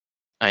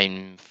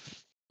 I'm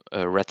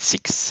rat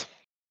 6.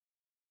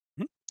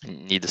 I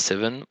need a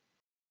 7.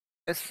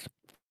 Yes.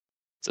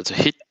 That's a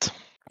hit.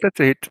 That's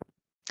a hit.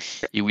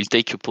 He will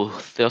take you for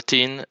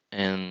 13,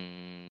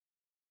 and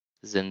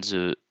then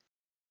the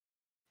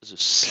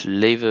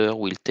slaver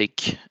will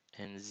take,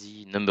 and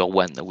the number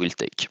 1 will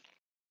take.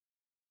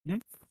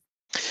 Mhm.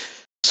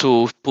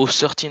 So for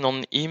 13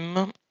 on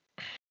him.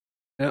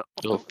 Yeah.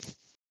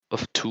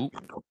 Of 2.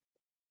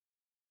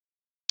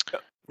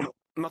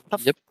 Not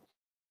tough. Yep.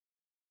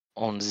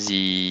 On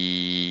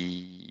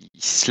the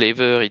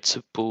slaver, it's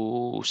a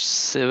po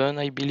 7,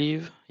 I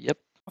believe. Yep.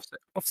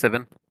 Of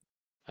 7.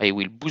 I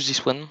will boost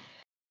this one.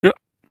 Yeah.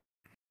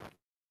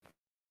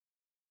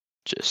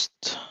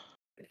 Just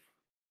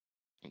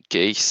in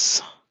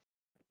case.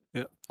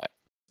 Yeah.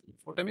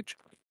 4 damage.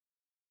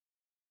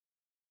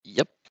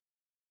 Yep.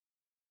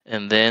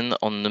 And then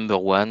on number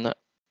 1,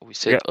 we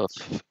set Yeah. of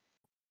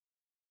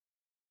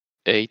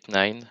 8,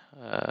 9.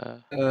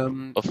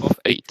 Of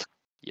 8.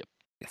 Yep.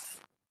 Yes.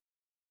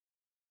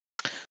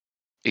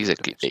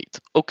 Exactly 8.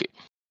 Okay.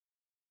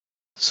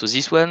 So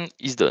this one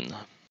is done.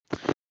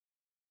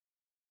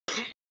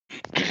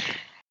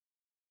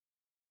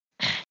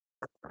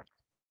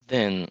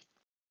 Then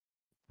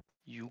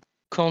you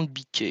can't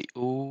be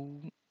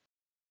KO.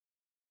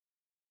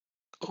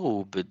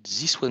 Oh, but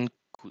this one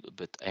could,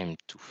 but I'm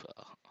too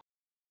far.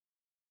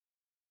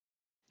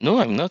 No,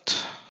 I'm not.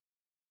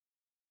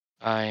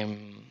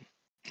 I'm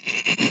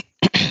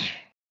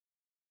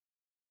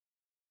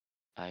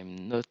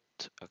I'm not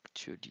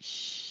actually.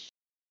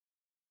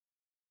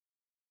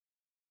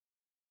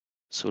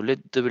 So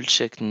let's double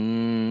check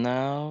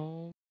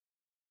now.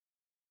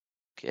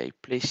 Okay, I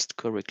placed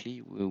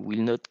correctly. We will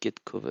not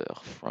get cover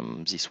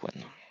from this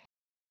one.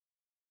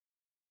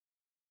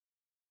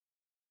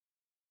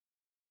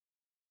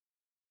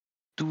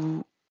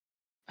 Do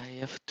I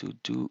have to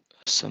do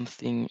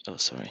something? Oh,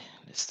 sorry.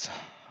 Let's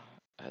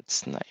add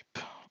snipe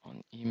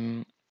on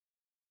him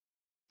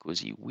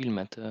because he will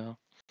matter.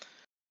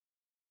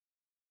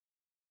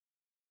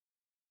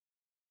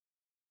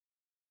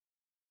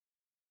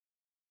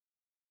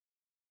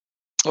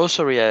 Oh,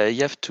 sorry. I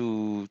have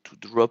to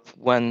drop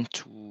one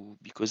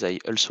because I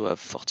also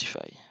have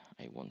Fortify.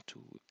 I want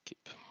to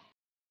keep.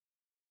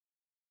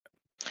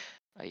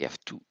 I have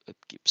two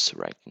upkeeps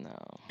right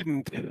now.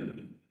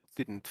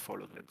 Didn't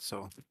follow that,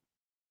 so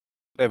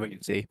whatever you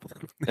say.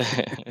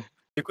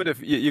 you could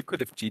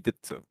have cheated,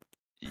 so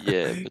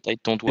Yeah, but I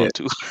don't yeah, want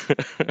to.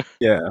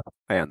 yeah,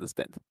 I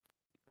understand.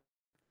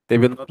 They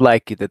will not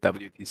like it at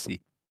WTC.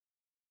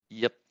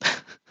 Yep.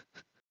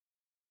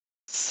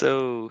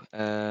 So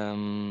I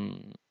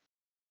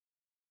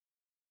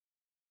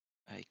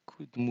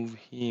could move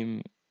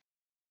him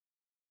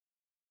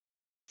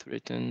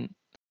Triton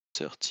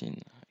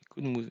 13. I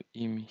could move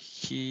him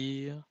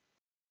here.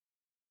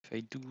 If I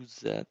do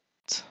that,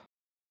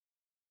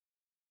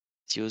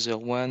 the other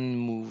one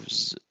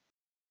moves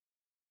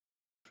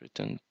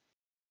Triton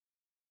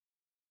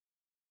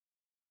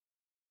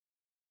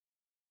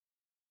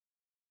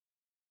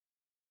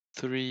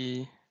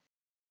 3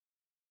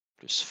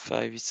 plus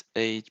 5 is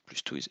 8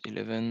 plus 2 is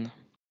 11.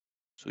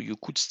 So you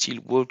could still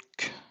walk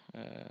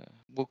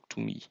to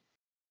me.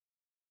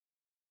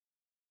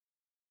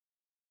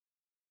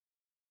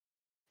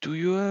 Do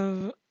you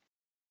have?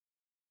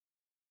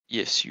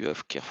 Yes, you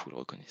have careful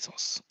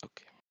reconnaissance.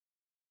 Okay.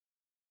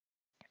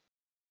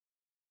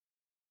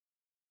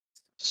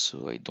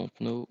 So I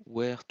don't know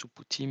where to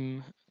put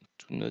him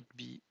to not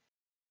be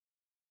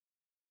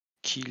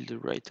killed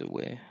right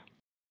away.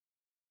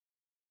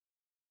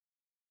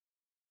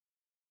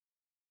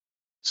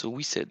 So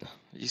we said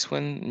this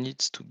one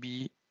needs to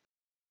be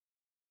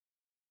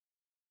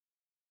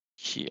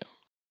here.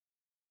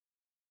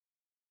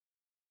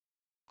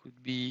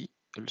 Could be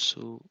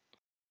also,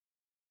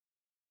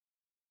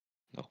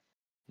 no,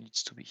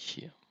 needs to be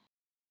here.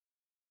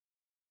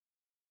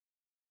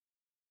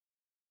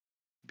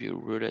 Be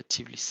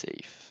relatively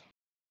safe.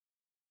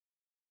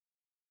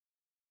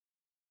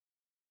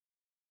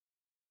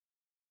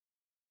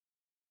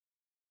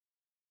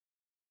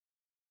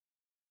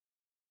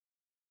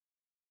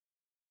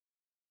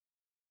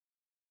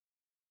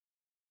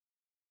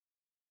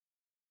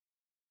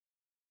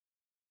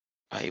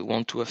 I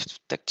want to have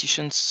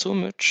tacticians so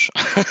much.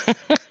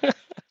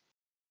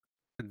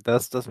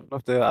 Does one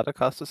of the other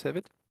casters have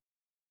it?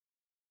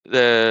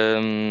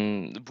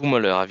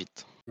 Boomeler have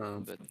it,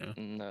 but Yeah.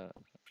 no,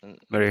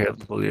 Very not.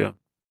 helpful, yeah.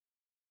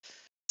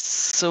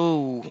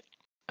 So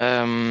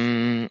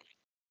I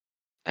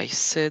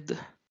said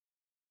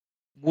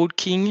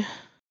walking,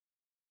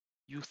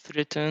 you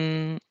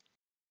threaten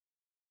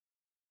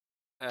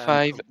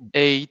 5,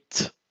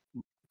 8,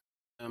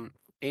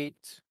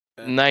 8,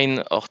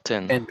 9 or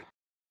 10.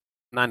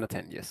 9 or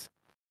 10, yes.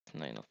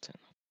 9 or 10.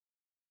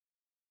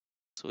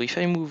 So if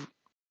I move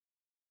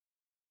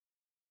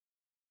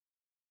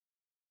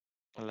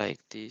like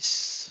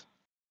this,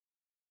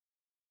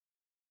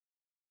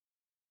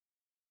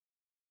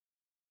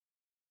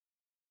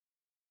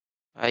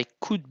 I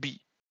could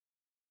be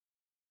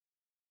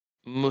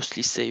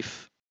mostly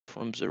safe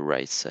from the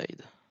right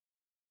side.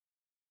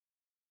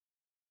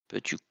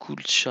 But you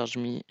could charge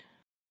me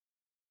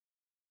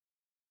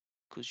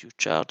because you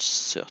charge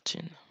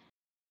 13.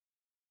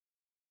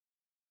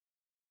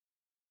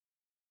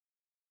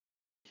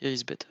 Here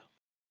is better.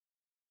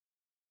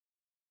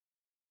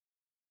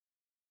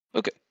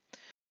 Okay.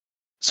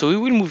 So we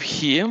will move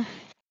here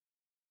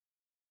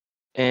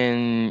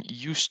and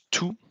use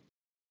 2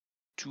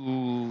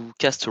 to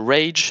cast a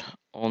rage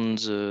on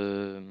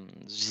the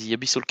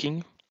Abyssal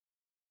King.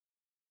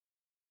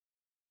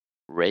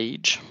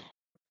 Rage.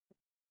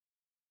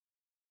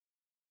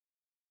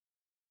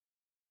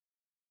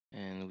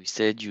 And we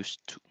said use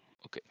 2.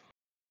 Okay.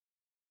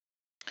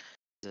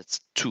 That's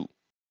 2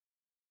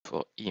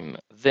 for him.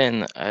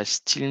 Then I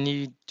still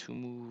need to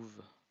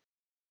move,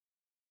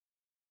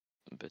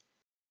 but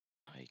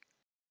I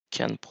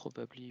can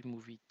probably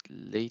move it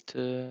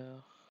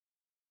later.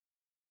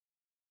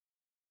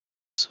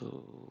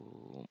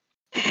 So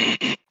what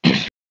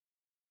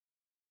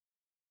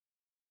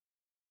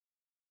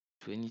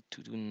do I need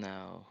to do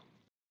now?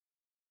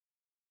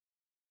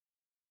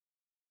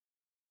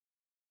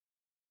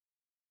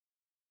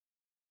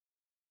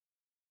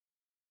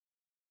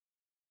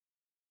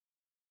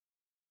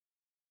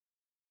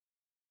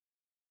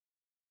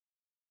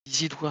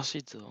 Is it worth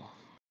it though?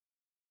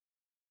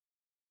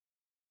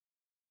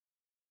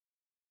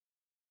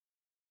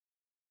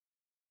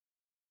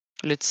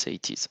 Let's say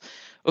it is.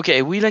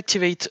 Okay, we'll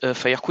activate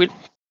Firequill.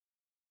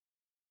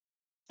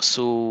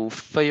 So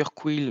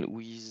Firequill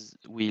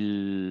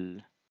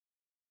will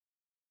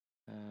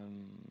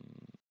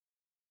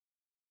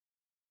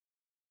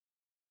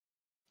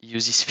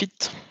use his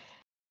feet.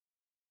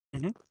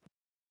 Mhm.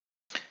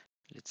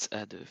 Let's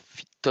add a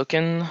feet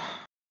token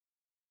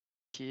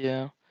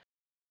here,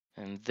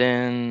 and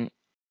then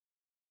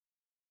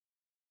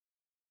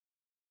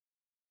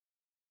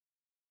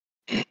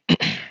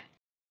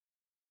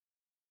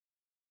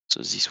so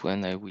this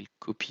one I will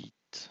copy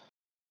it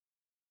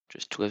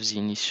just to have the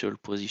initial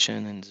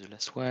position and the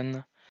last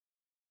one.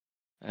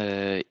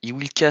 He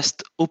will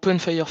cast Open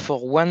Fire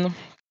for 1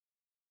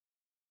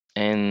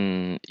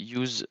 and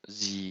use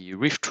the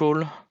Reef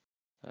Troll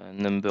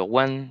number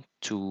 1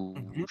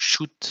 to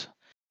shoot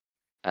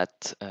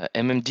at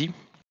MMD.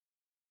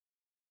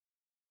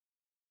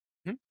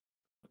 Mhm.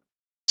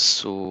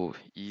 So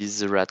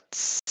he's at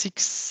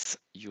 6,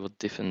 your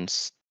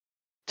defense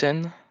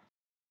 10.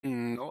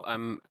 No,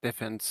 I'm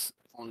defense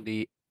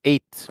only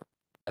 8,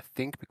 I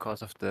think,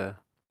 because of the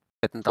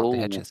battened down the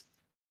Oh, hedges.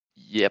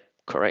 yep,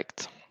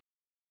 correct.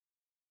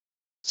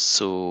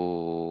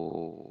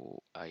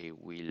 So I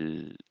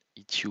will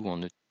hit you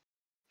on a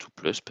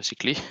 2+,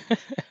 basically.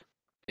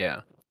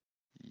 Yeah.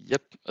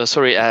 Yep.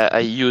 Sorry, I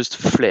used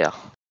flare.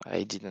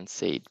 I didn't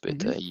say it, but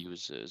Mhm. I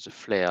use the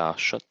flare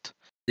shot.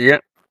 Yeah.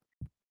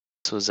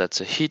 So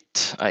that's a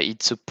hit. I hit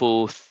the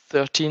PO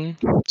 13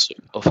 so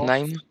of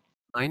 9.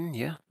 9,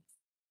 yeah.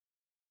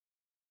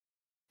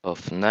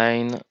 Of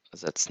 9.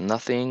 That's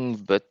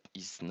nothing, but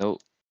is no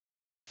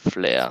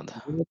flared.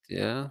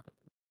 Yeah.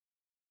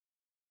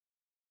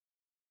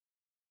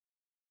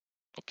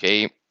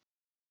 Okay.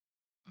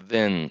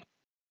 Then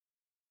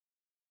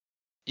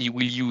he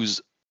will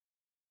use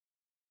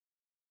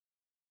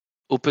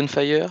Open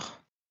Fire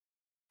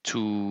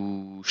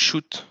to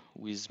shoot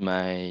with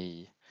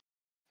my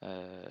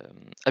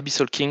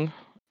Abyssal King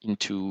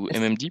into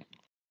Yes. MMD.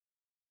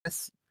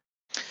 Yes.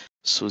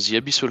 So the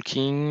Abyssal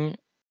King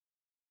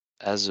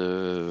has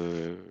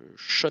a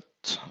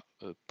shot,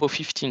 a PO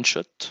 15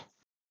 shot.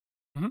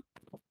 Mhm.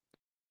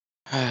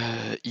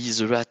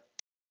 He's rat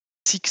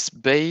 6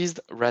 based,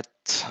 rat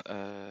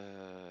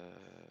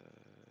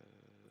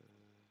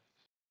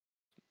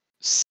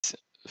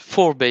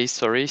 4 base,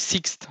 sorry,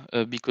 6th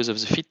because of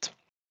the fit.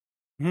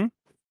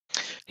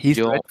 He's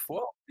Your red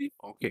 4?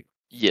 Okay.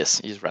 yes,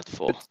 he's rat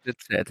 4.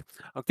 That's it.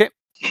 Okay.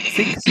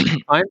 6,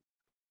 fine.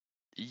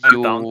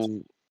 I'm down.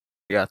 Your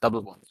Yeah,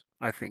 double ones,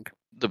 I think.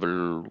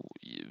 double,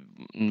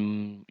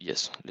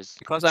 yes, let's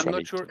Because I'm try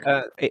not it. sure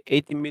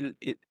 80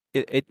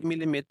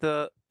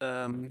 millimeter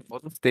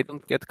models, they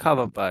don't get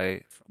covered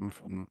by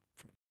from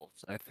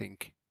bolts, I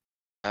think.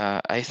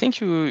 I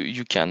think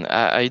you can.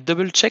 I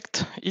double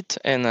checked it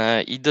and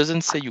it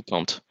doesn't say you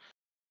can't.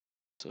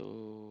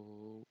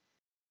 So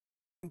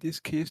In this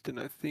case, then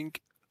I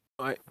think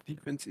my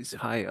defense is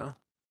higher.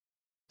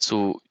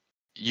 so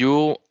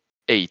you're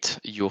 8,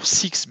 you're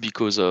 6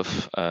 because of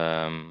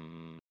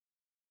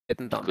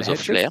Getting down the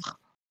flare. hedges.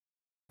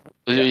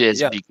 Yes,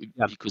 Yeah.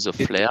 because of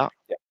It, flare.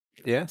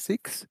 yeah,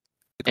 6.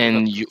 It goes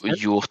And up to 10.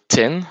 you're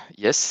 10,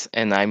 yes,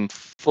 and I'm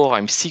 4,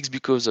 I'm 6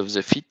 because of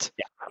the fit.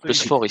 Yeah. So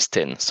Plus you 4 hit. is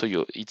 10, so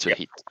it's a Yeah.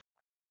 hit.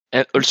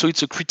 And also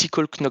it's a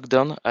critical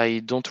knockdown. I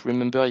don't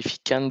remember if he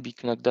can be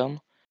knocked down.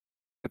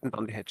 Getting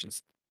down the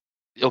hedges.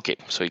 Okay,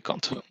 so he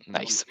can't.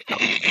 Nice. No.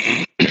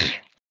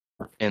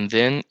 And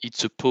then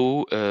it's a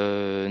PO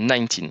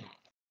 19.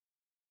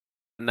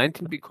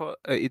 19 because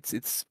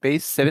it's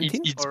base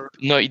 17 or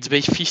No, it's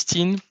base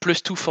 15,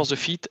 plus 2 for the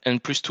fit,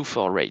 and plus 2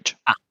 for rage.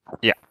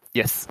 yeah,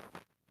 yes.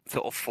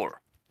 So of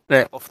 4.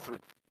 Of 3.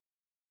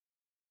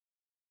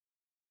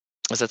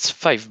 That's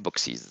 5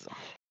 boxes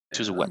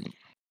to the 1.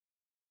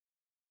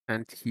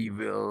 And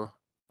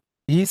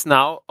he's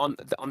now on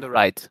the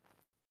right.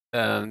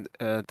 And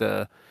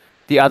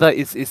the other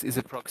is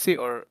a proxy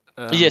or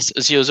Yes,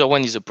 the other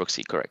one is a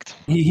proxy, correct.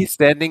 he's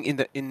standing in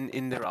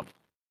the rub.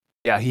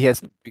 Yeah, he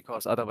has,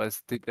 because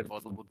otherwise the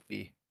model would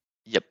be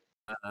Yep.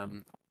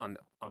 on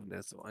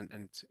there. So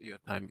and your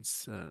time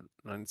is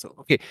running. So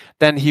okay,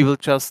 then he will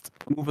just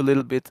move a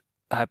little bit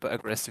hyper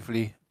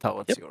aggressively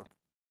towards your.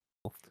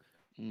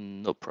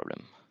 No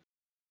problem.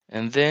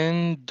 And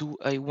then do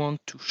I want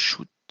to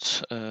shoot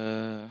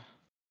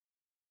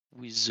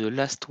with the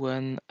last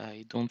one?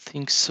 I don't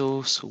think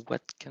so. So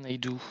what can I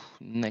do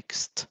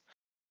next?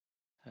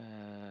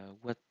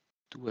 What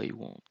do I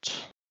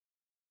want?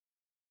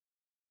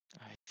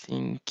 I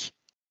think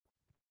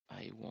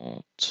I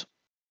want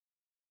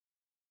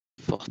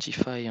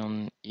Fortify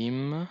on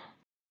him.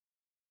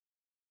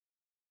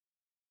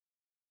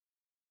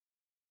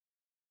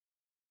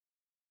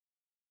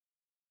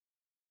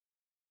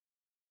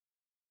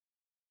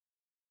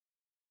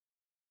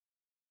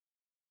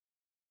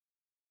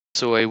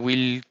 So I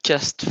will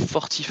cast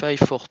Fortify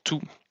for 2.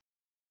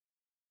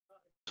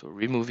 So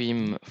remove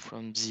him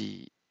from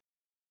the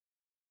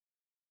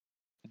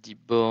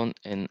Deepborn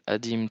and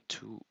add him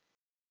to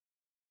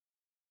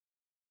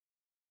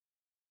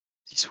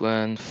this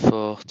one.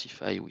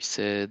 Fortify, we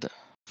said.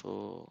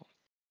 Fortify,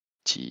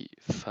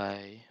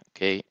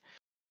 okay.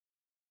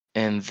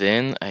 And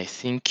then I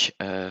think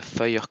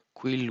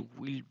Firequill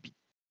will be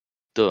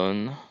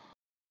done.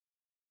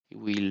 He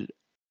will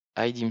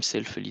hide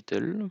himself a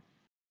little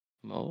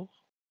more.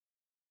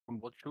 From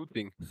what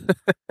shooting?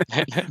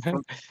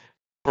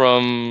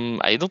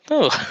 From I don't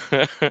know.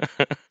 The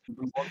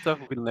monster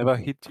who will never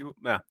hit you.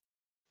 Nah,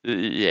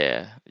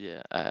 Yeah,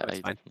 that's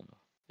I fine. don't know.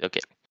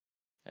 Okay,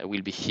 I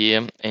will be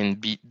here and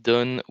be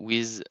done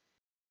with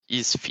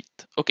his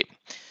feet. Okay,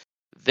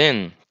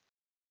 then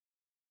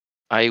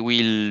I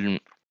will.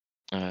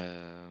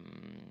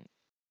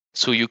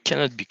 So you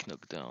cannot be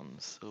knocked down.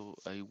 So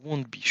I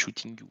won't be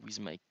shooting you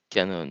with my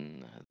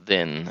cannon.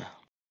 Then,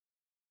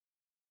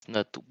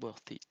 not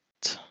worth it.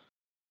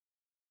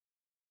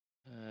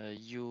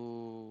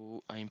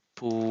 I'm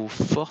po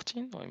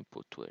 14 or I'm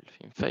po 12?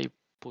 If I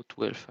po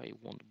 12, I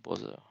won't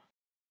bother.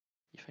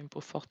 If I'm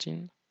po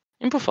 14,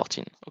 I'm po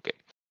 14. Okay,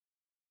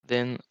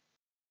 then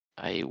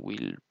I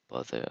will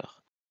bother.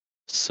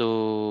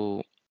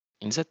 So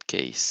in that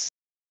case,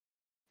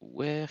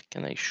 where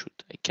can I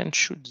shoot? I can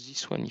shoot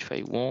this one if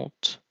I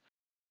want.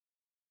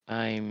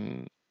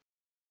 I'm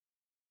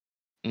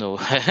no,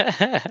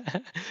 I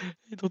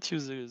don't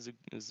use the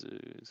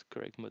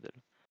correct model.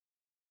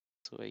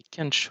 So I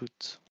can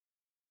shoot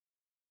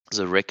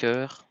the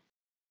wrecker,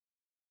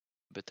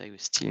 but I will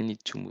still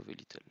need to move a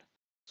little.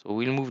 So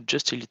we'll move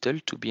just a little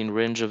to be in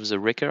range of the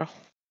wrecker.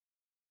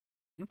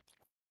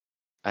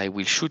 I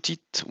will shoot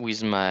it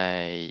with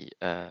my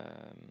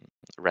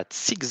Rat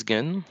 6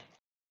 gun.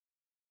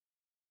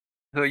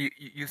 So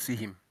you see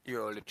him.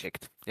 You already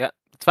checked. Yeah,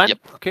 it's fine.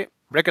 Yep. Okay,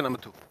 record number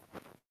 2. Yep.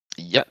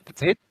 Yeah,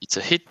 that's it. It's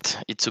a hit.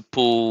 It's a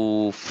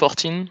po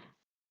 14.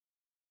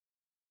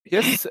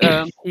 Yes,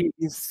 he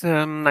is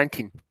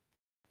 19.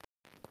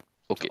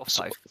 Okay,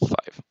 So so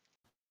 5.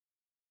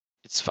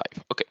 It's 5.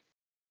 Okay.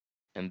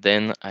 And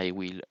then I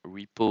will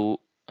repo.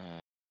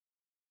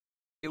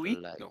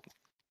 AoE? Like... No.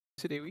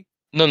 Is it AoE?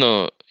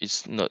 No,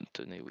 it's not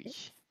an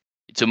AoE.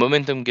 It's a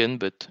momentum gun,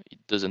 but it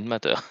doesn't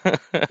matter.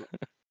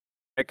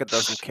 Record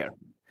doesn't care.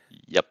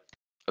 Yep.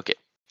 Okay.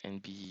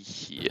 And be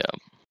here.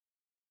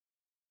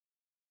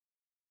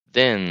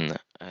 Then,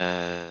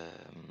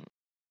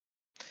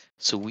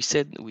 so we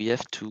said we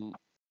have to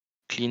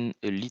clean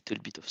a little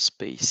bit of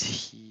space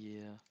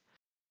here.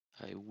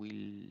 I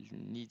will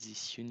need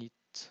this unit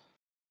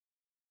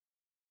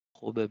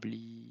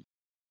probably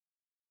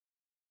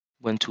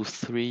 1, 2,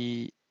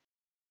 3,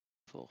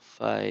 4,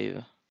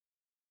 5.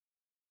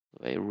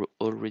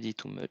 Already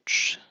too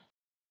much.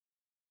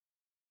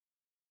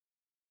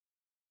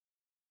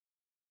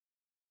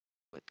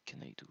 What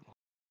can I do?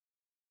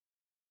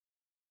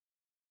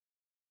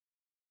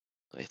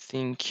 I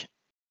think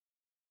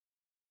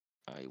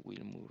I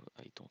will move.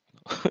 I don't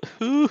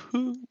know.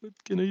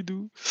 What can I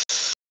do?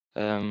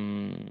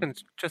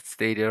 And just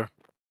stay there.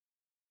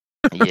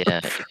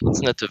 Yeah,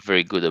 it's not a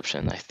very good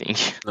option, I think.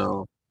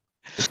 No,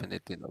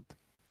 definitely not.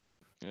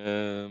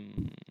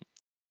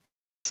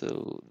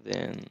 So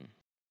then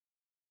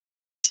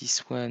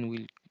this one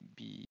will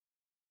be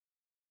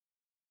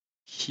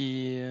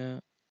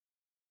here.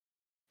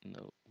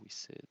 No, we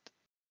said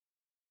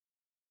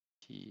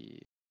here.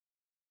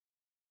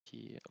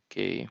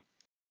 Okay.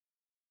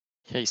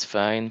 Here is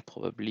fine,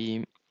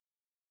 probably.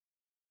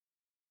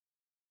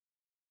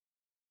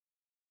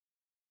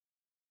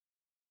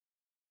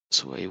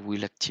 So I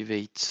will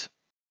activate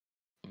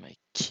my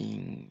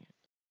king.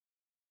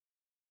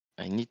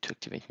 I need to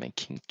activate my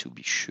king to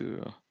be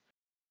sure.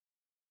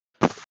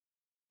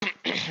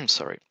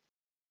 Sorry.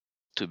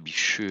 To be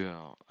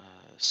sure.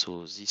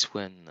 So this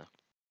one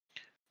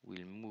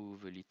will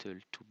move a little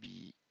to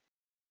be.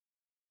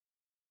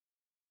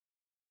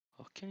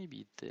 Or can he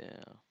be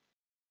there?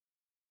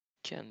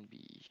 Can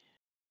be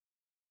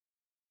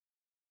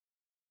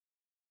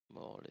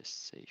more or less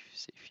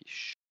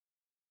safe-ish.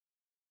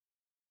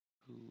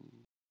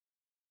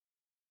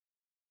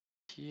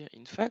 Here,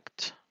 in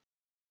fact,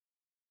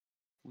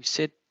 we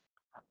said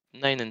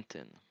 9 and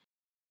 10.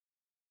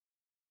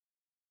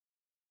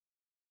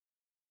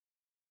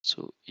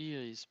 So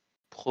here is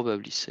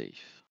probably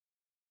safe.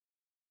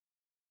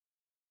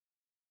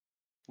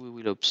 We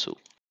will hope so.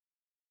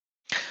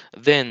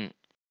 Then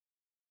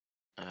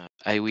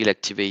I will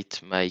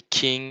activate my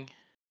king.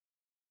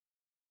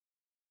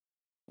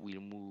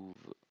 We'll move,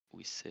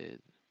 we said,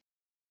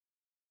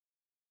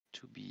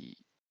 to be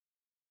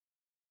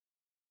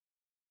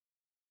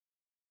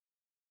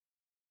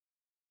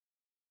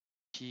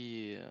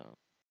here.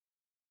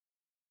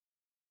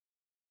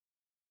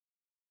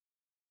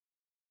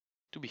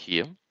 To be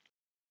here.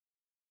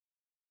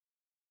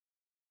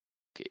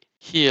 Okay,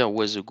 here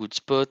was a good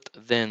spot.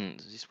 Then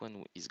this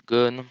one is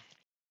gone.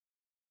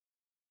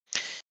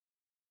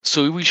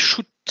 So we will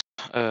shoot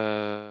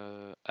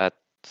at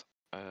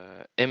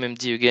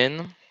MMD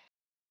again.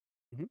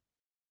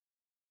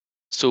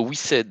 So we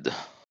said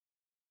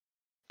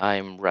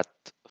I'm rat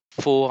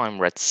 4, I'm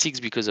rat 6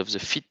 because of the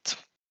fit.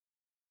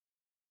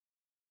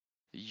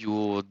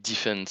 Your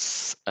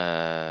defense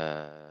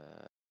and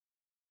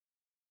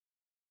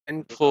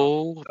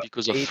 4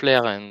 because of 8.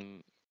 flare,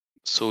 and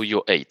so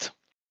you're 8.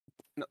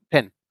 No,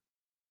 10.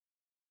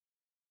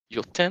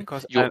 You're 10.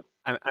 Because you're...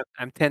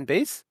 I'm 10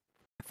 base.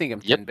 I think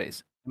I'm 10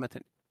 base. I'm at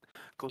 10.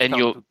 Goes And down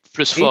you're to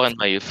 +4 8. and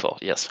my 4.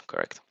 Yes,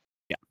 correct.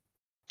 Yeah.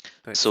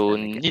 So it's So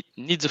dead again.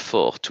 need the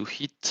 4 to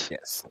hit.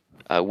 Yes.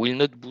 I will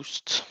not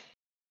boost.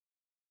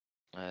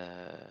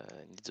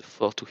 Need the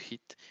 4 to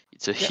hit.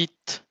 It's a Yeah.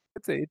 hit.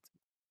 That's it.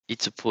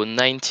 It's upon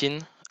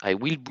 19. I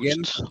will Again,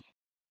 boost.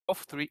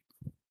 off 3.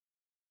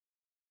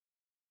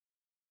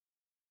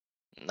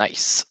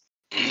 Nice.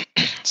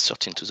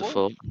 13 to the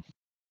 4.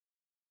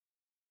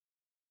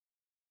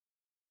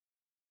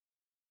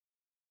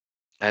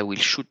 I will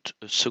shoot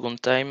a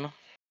second time.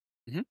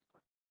 Mhm.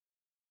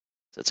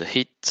 That's a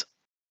hit.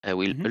 I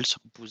will also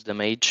boost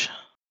damage.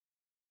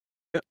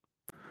 Yeah.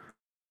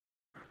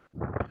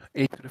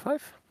 8 to the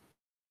 5.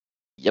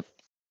 Yep.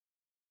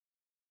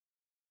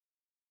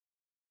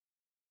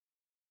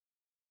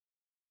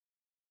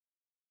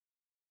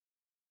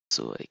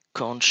 So I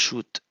can't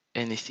shoot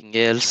anything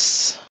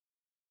else.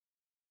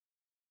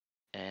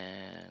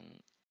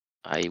 And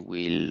I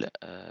will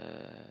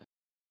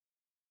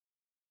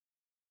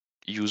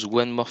use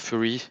one more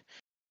fury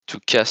to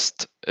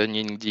cast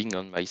Unyielding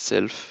on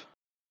myself.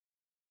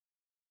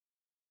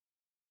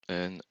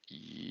 And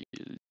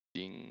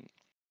yielding.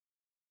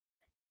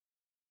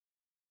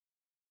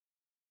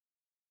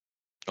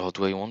 Or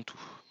do I want to?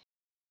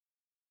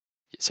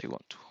 Yes, I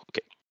want to.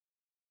 Okay.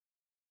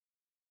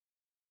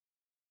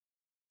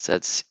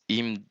 That's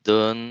him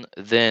done.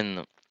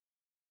 Then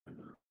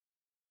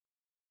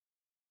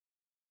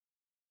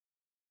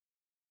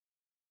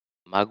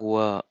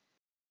Magua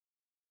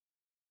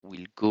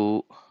will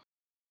go.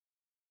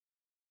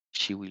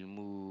 She will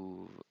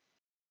move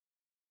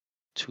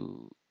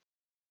to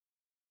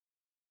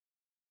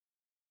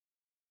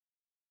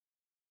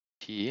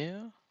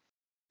here,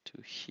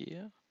 to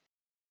here,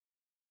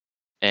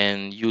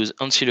 and use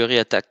ancillary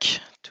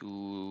attack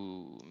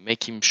to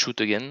make him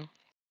shoot again.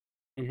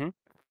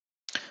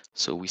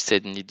 So we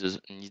said need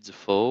the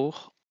 4.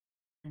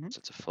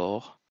 That's a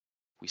 4.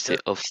 We say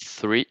off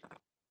 3.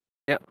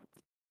 Yeah.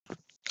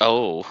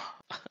 Oh,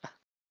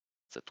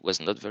 that was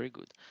not very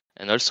good.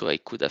 And also I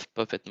could have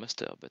Puppet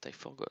Master, but I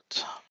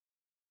forgot.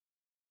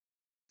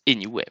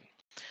 Anyway,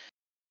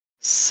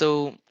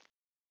 so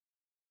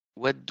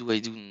what do I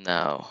do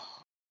now?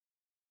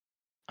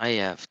 I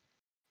have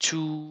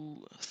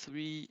 2,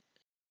 3,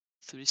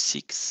 3,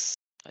 6.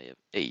 I have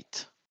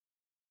 8.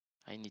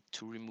 I need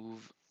to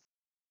remove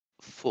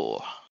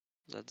 4.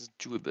 That's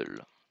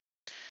doable.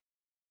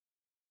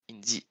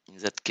 In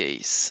that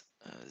case,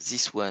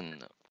 this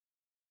one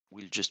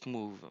will just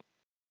move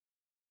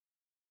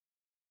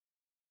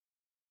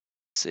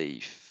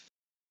safe-ish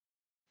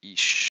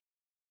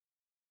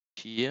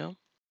here.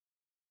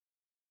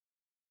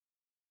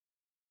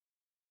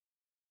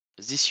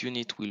 This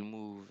unit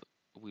will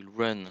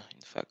run,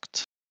 in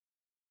fact,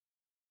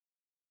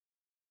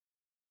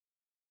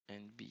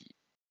 and be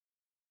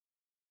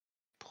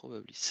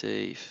probably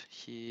safe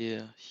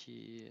here,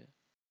 here,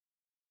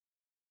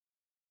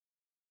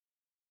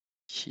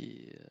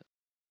 here,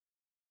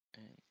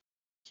 and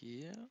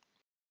here.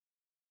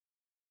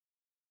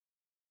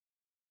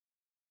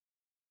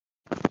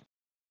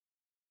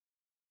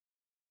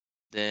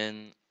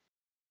 Then,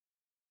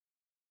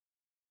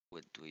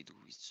 what do I do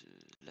with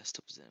the last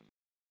of them?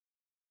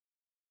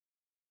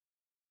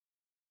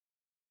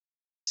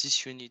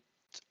 This unit,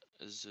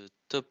 the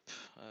top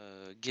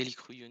Galley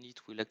Crew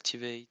unit will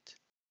activate,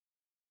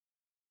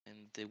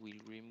 and they will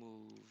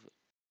remove,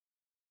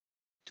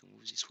 to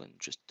move this one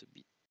just a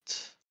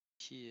bit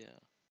here,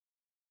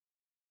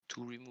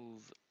 to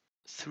remove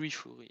 3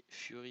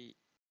 fury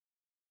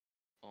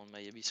on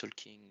my Abyssal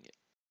King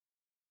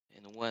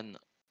and 1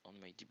 on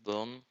my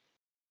Deepborn.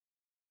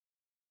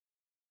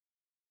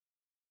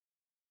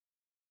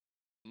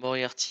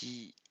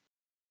 Moriarty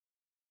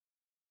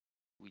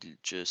will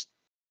just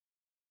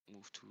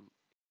move to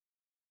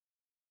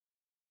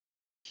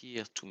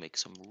here to make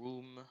some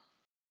room,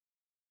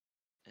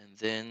 and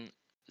then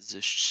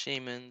the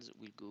shamans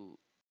will go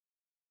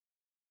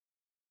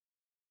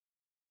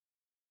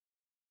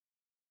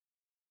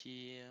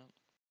here,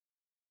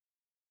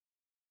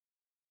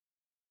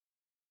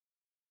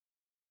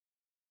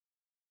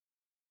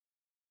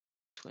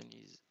 no,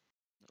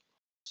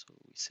 so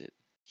we said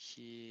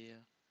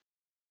here,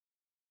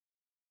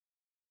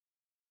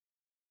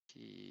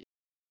 here,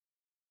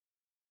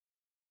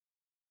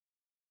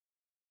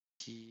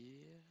 here.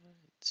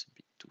 It's a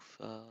bit too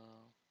far.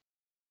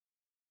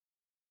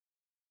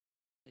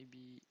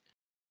 Maybe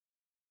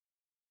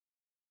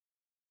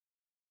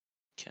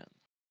can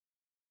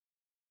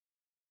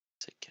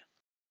second.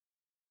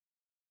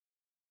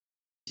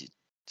 Is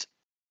it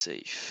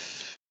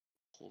safe?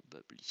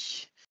 Probably.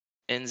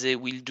 And they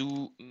will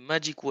do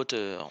magic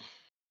water.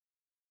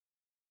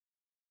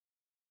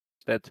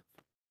 Dead.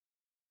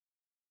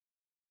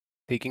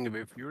 Taking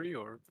away fury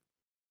or?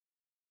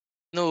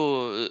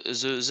 No,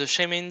 the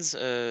shamans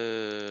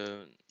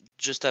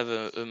just have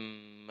a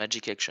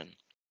magic action.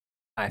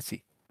 I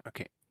see.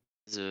 Okay.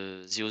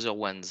 The other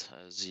ones,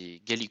 the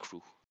Galley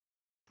Crew,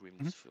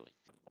 removes fury.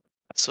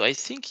 So I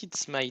think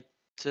it's my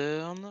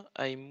turn.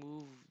 I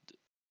moved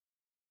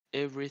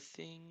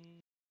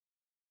everything.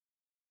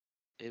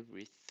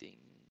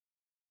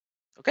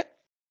 Okay.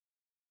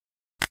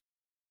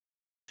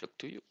 Talk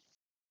to you.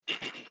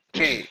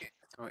 Okay,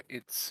 so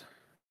it's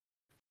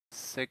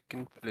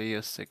second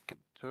player, second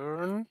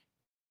turn.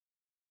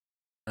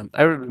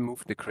 I will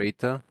remove the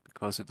crater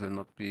because it will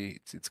not be.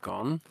 It's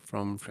gone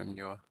from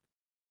your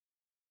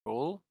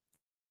roll.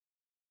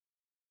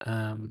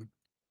 Batten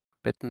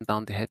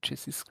down the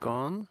hatches is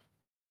gone.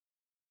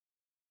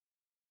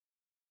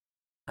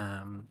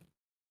 I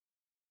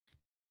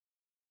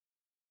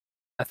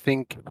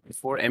think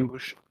before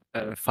ambush,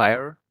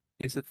 fire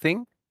is a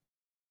thing.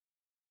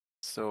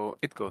 So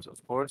it goes,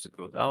 of course, it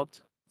goes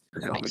out.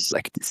 I always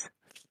like this.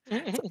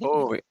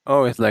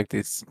 Always like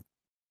this.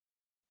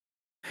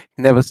 It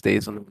never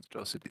stays on the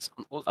monstrosities.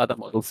 On all other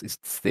models, it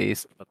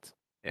stays, but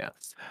yeah.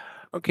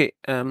 Okay,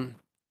 then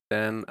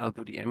I'll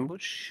do the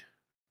ambush.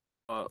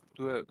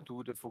 Do I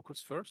do the focus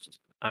first?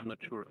 I'm not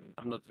sure.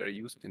 I'm not very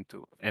used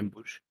into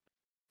ambush.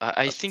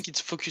 I But- think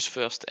it's focus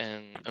first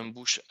and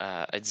ambush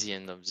at the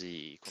end of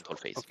the control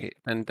phase. Okay,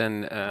 and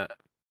then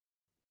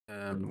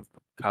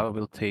Kava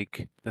will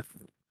take the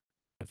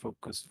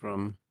focus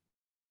from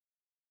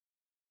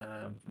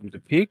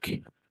the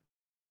pig.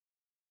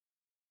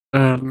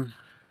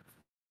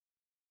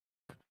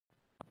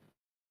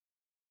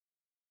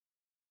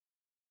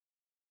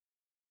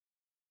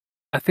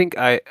 I think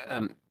I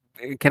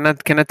can I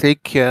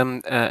take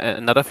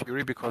another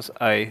fury because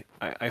I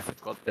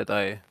forgot that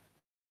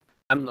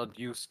I'm not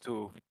used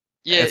to,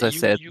 Yeah, as I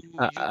said. you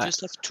just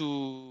have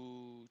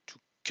to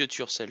cut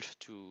yourself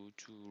to.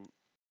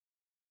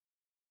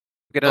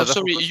 Get Oh, another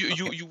sorry, focus.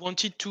 you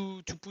wanted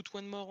to put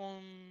one more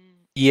on.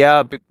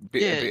 Yeah, Yeah,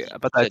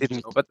 but do I that,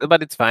 didn't know.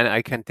 But it's fine.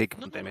 I can take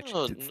No, some no, no, damage.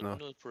 no, It's no.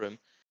 no problem.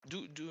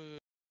 Do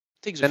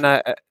take the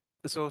Then fury.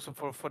 so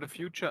for the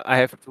future I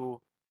have to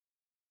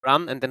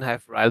run and then I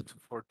have Rile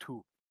for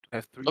 2 to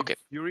have 3 Okay.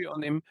 fury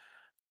on him.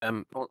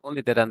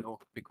 Only that I know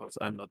because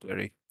I'm not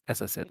very,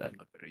 as I said, I'm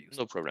not very used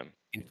No problem.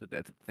 into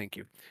that. Thank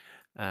you.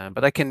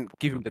 But I can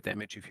give him the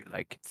damage if you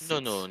like. No.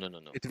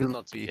 It will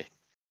not It's be okay.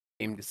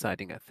 game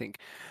deciding, I think.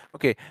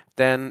 Okay,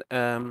 then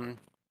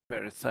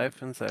where is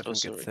Cyphon? Oh, Cyphon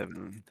gets sorry.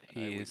 7. I He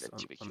will is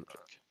activate your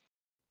clock.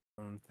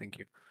 thank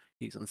you.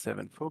 He's on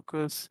 7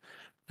 focus.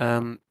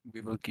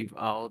 We will give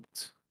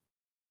out.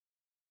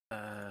 We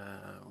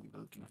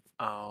will give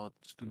out.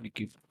 Do we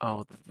give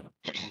out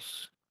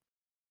those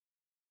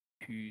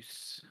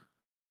who's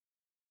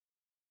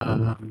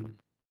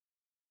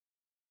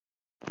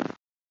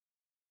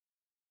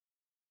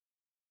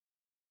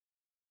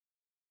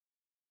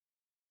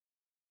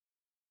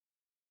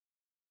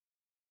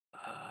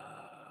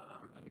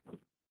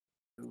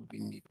do we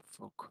need to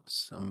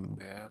focus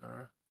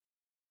somewhere?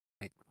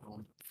 I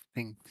don't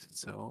think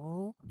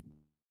so.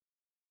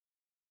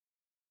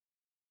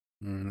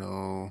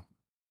 No.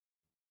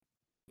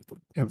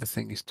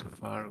 Everything is too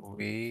far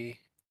away.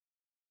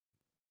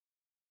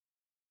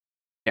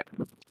 Yeah.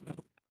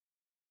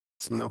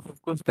 So no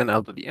focus. Then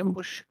I'll do the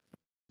ambush.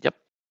 Yep.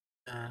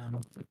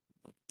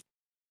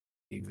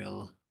 We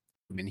will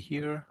come in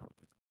here.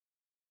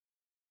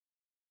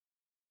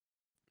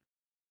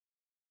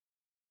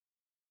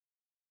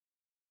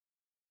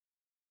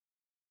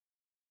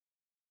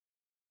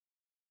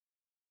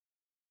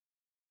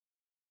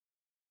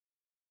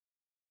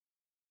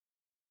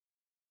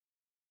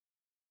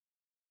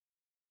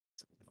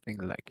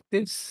 Something like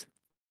this.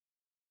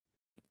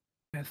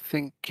 I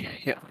think,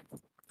 yeah,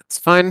 that's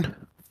fine.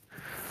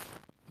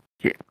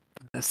 Yeah,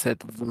 I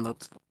said we will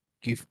not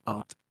give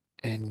out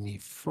any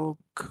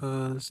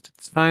focus.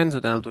 It's fine. So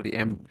then I'll do the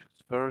ambush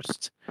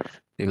first.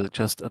 They will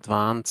just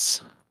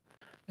advance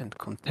and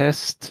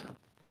contest.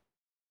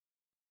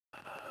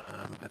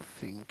 I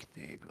think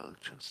they will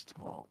just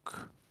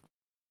walk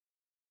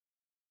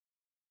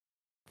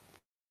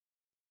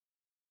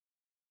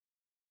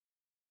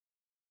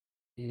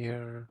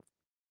here,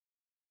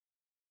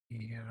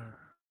 here,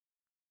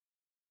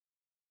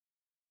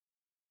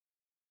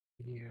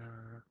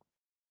 here.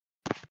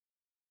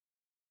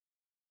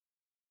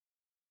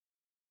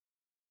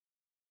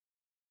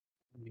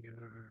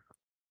 Here,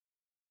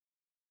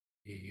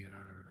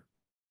 here,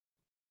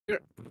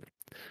 here,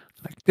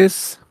 like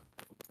this.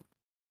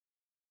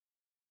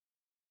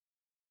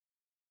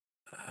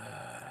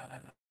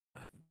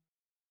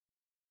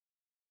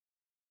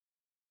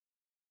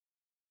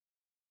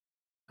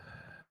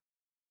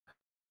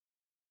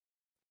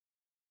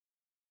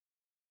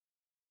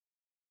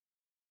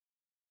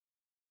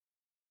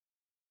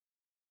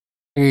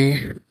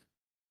 Okay.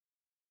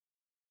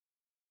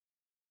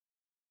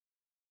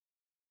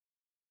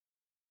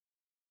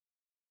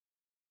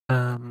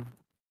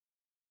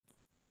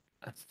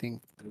 I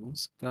think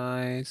those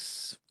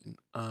guys, when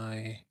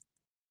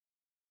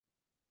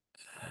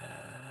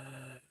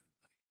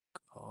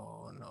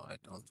oh no, I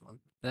don't want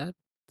that.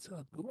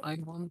 So do I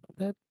want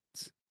that?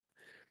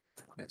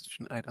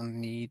 Question I don't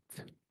need.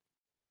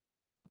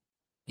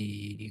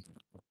 The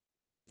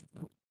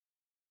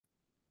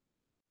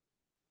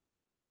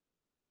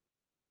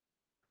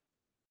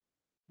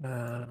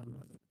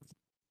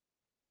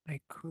I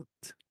could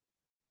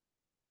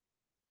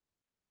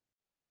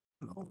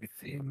go with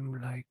him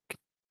like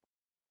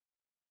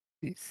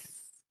this.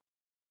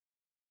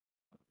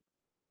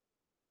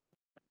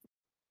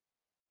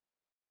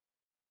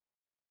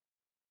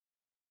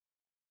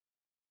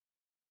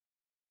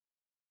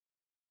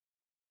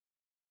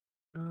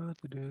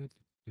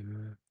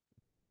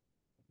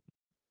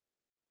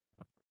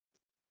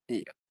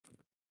 Yeah,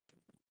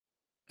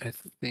 I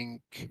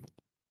think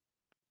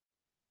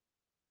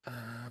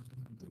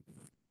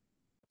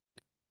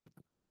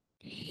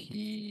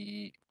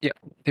he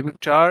will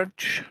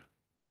charge.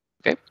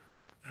 Okay.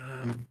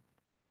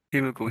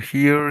 He will go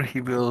here.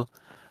 He will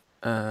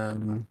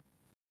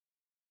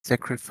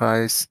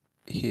sacrifice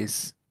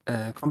his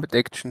combat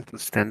action to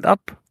stand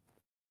up.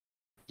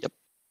 Yep.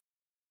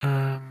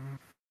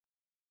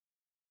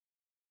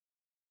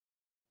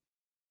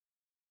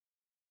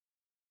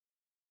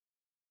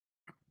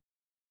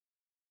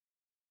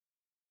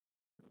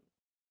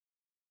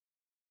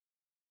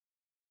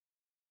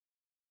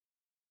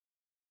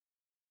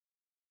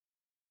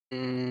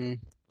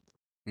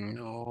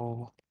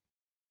 No.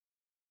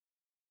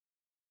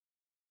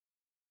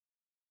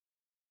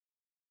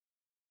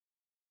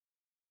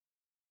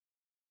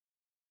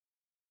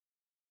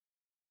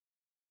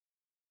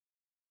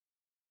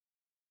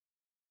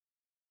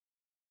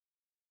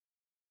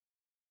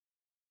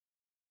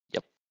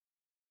 Yep.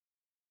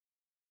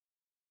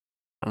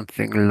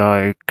 Something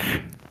like.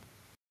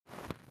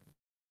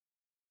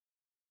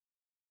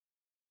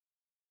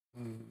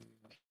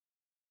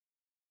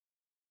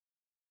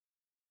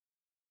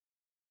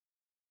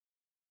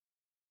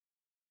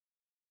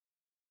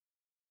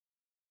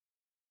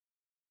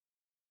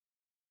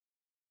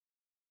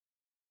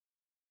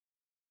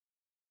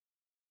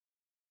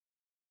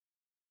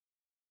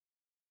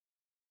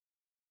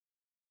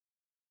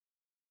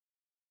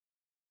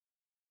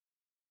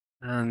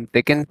 And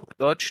they can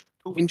dodge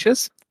 2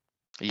 inches.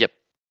 Yep.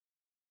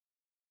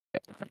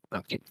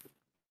 Okay.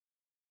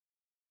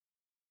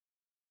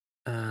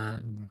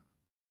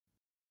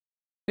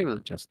 They will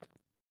just.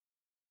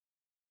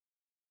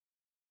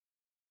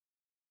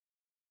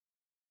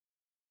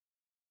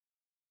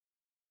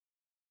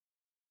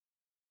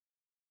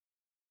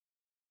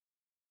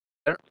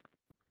 There.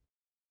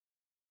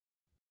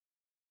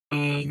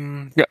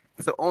 Yeah.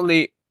 So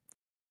only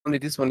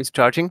this one is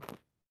charging.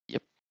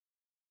 Yep.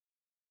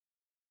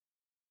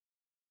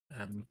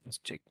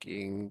 Just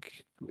checking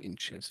 2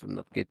 inches will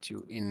not get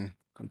you in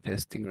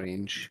contesting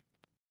range.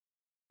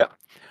 Yeah.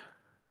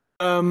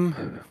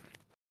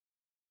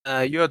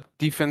 Your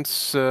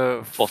defense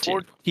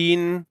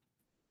 14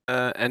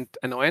 and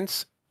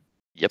annoyance.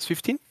 Yep. It's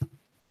 15.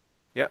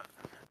 Yeah.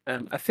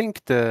 I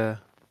think the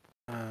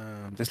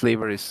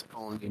slaver is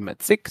only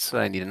mat 6, so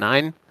I need a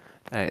 9.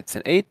 It's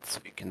an 8, so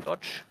you can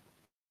dodge.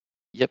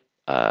 Yep.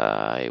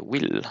 I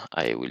will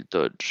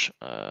dodge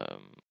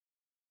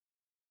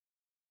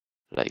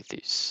like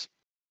this.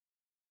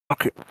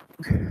 Okay.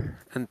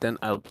 And then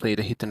I'll play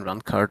the hit and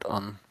run card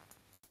on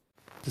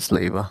the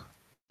slaver.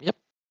 Yep.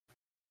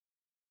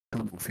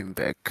 And move him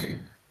back.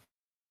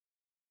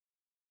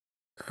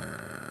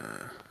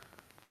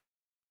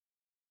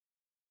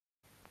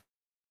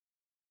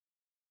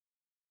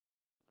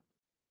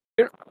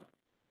 Here.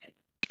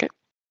 Okay.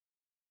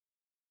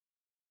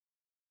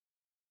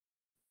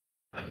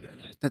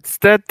 That's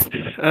that.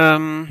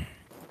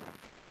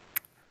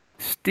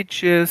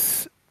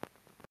 Stitches.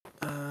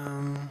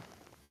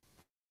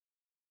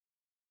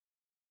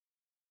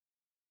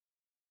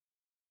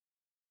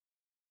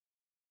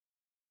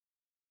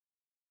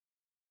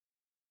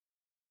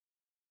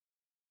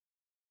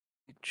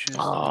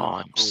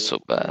 Oh, I'm so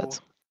bad.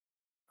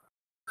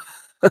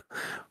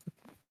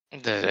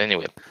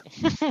 Anyway.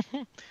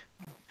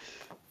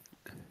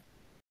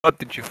 What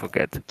did you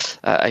forget?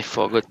 I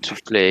forgot to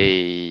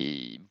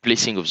play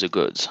Blessing of the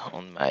Gods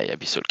on my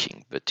Abyssal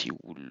King, but he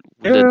would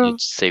have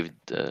not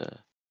saved.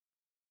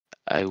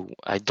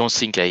 I don't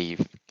think I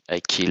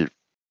killed.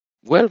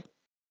 Well,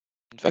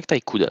 in fact, I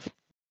could have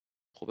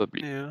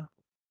probably. Yeah.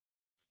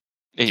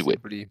 Anyway.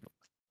 Possibly.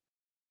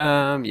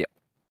 Yeah.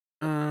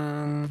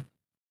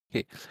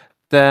 Okay.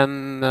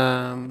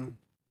 Then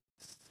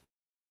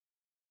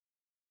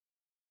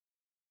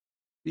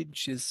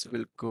Stitches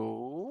will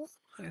go,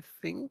 I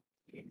think.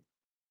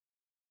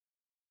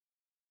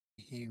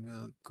 He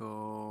will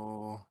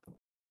go.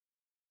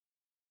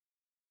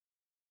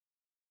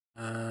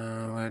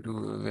 Where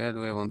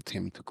do I want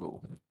him to go?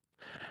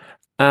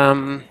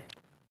 I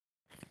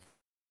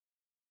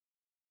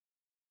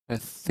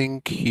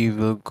think he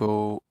will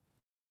go.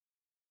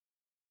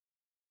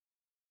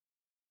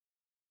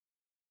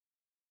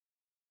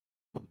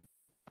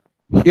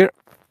 Here.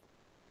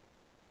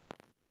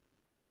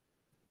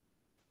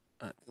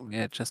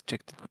 Yeah, just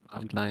check the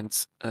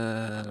outlines.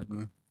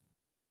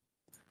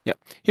 Yeah,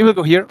 he will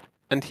go here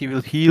and he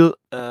will heal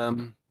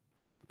the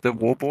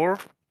Warboar.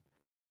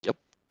 Yep.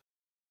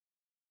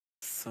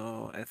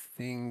 So I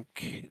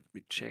think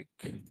we check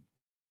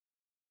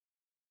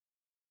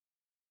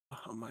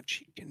how much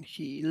he can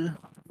heal.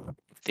 I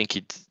think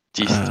it's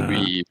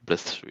D3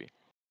 plus 3.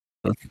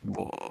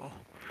 Whoa.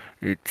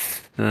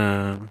 It's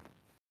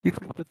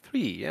equal to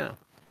 3, yeah.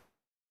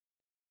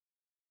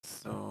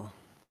 So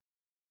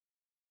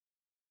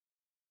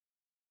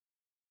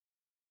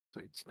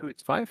it's 2,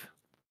 it's 5.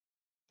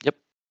 Yep.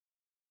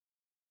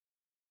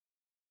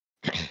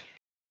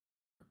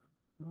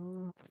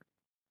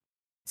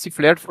 Is he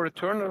flared for a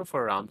turn or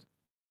for a round?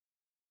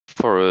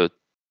 For a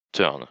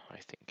turn, I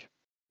think.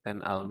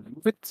 Then I'll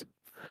move it.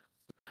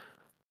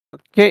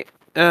 Okay.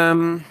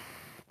 Then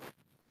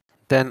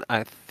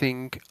I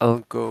think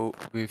I'll go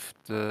with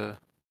the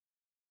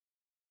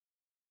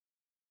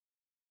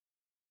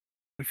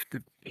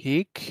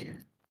pig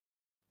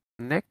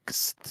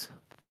next.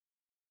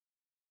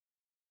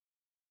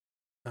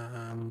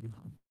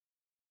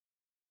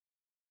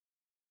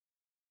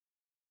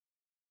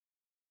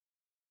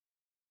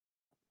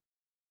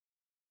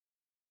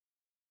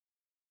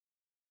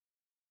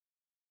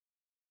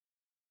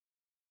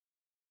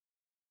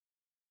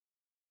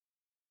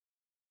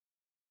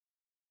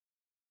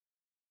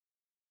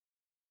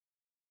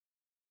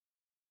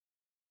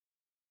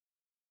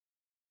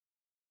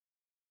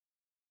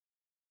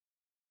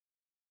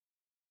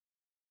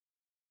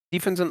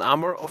 Defense and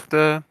armor of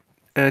the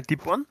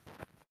Deepborn?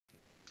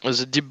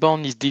 The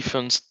Deepborn is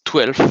defense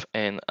 12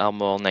 and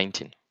armor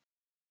 19.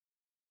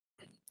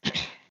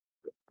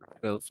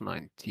 12,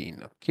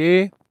 19,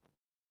 okay.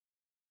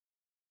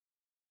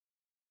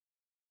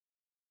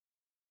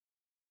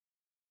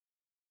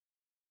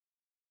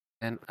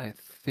 And I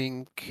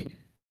think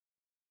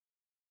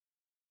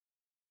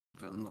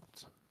will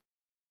not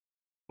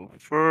go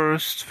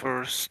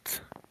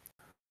first.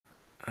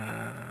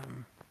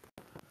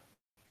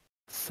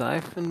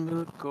 Cyphon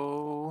will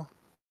go.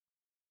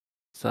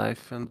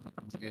 Cyphon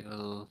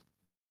will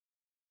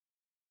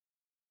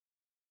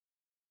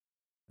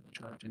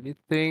charge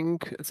anything.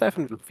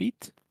 Cyphon will feed.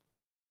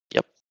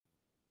 Yep.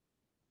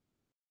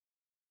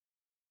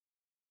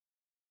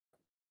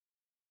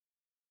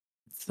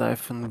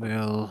 Cyphon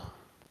will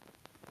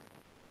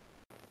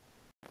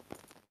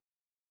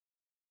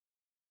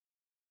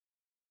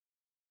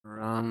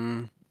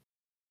run.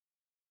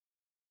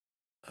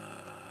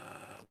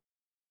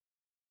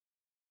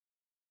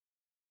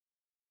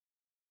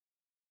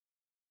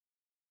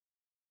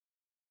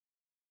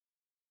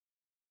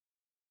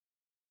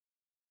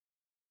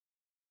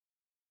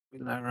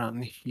 Will I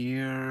run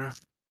here?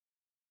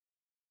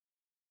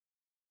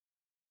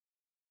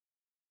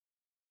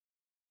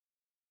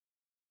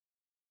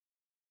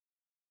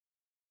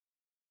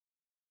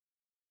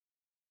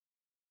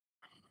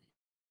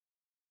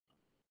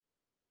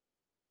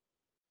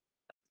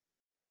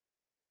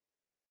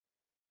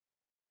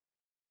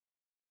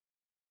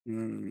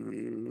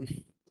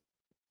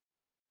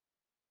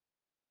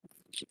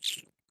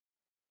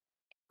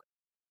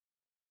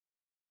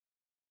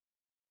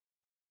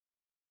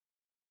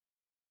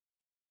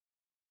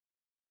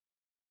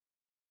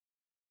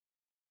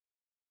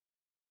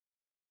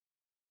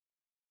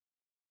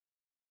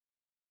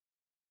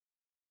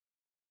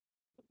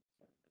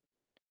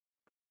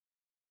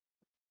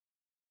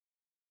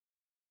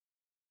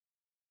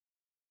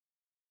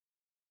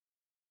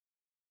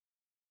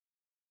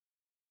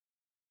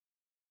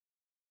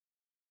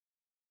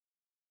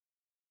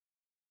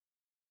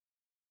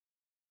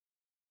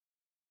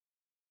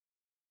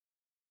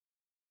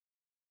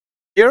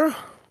 Here.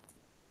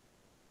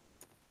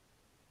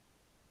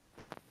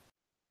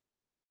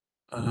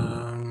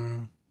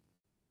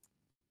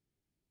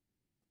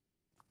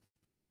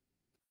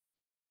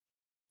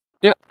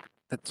 Yeah,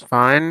 that's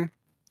fine.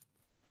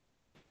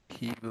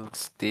 He will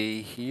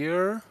stay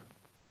here.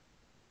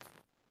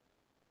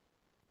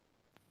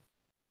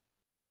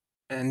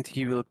 And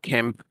he will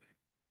camp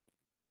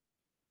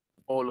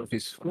all of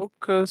his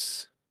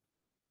focus.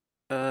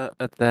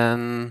 And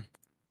then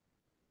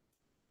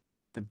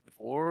the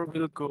boar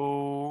will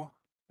go.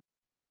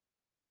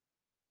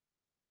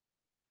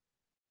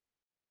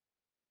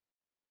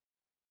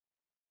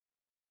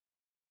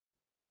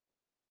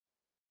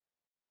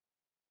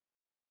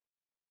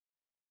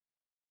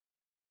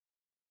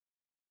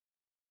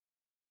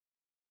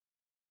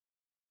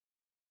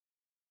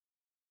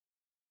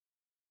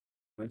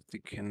 But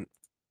it can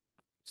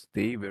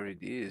stay where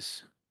it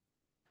is.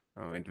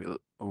 Oh, it will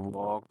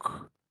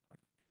walk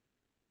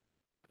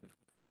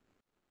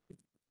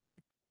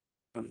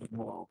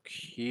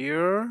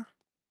here.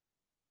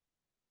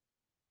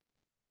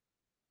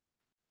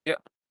 Yeah.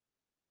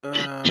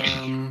 Yeah,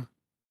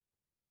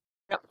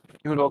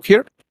 he will walk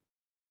here.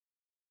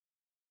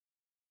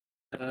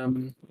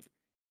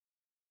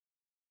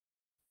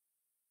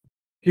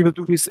 He will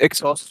do his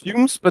exhaust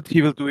fumes, but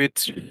he will do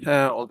it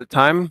all the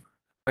time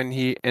when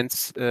he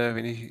ends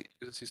when he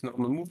uses his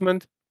normal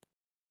movement.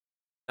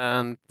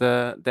 And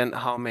then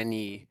how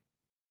many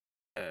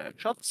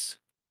shots?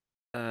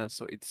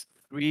 So it's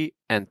 3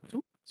 and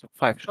 2, so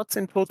 5 shots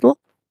in total.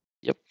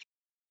 Yep.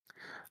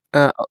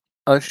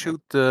 I'll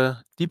shoot the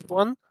deep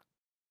one.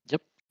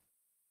 Yep.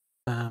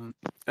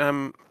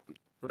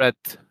 Red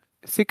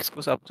 6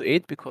 goes up to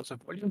 8 because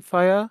of volume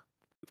fire.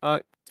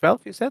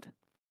 12, you said?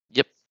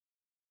 Yep.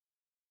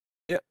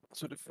 Yeah.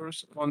 So the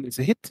first one is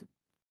a hit.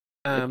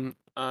 Yep.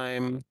 I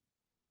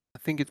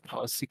think it's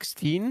power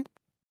 16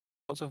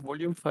 because of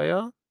volume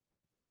fire.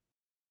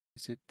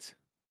 Is it?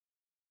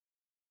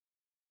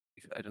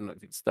 I don't know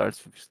if it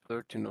starts with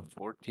 13 or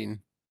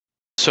 14.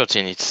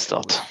 13 it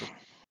starts.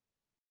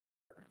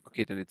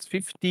 Okay, then it's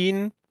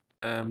 15.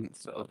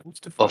 So I'll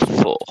boost the Of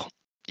first 4.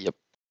 Yep.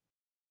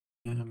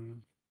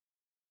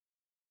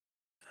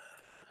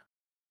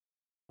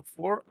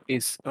 4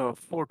 is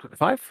 4 to the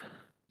 5.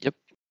 Yep.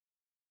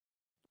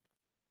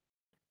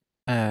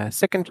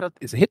 Second shot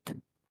is a hit.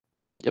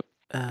 Yep.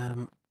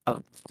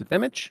 The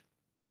damage.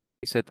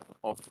 He said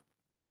of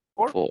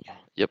 4. 4.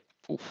 Yep.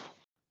 Oof.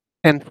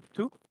 10 for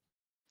 2.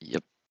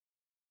 Yep.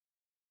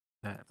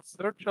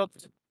 Third shot.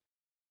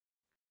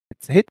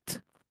 It's a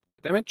hit.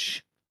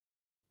 Damage.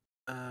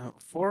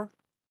 4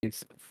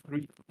 is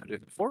 3 to the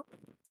 4.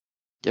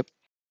 Yep.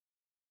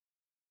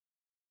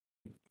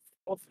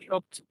 Fourth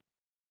shot.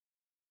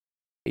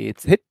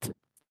 It's a hit.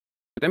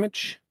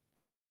 Damage.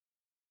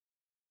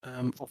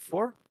 Of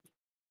 4.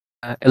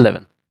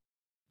 11.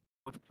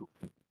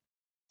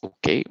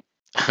 Okay.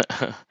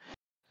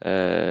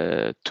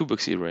 2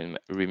 boxes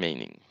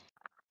remaining.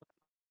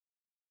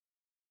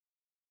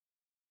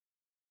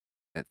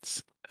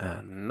 That's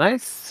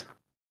nice.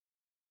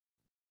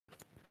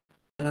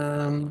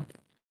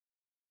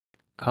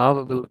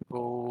 Carver will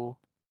go.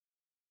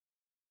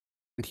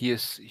 And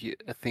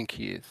I think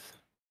he is.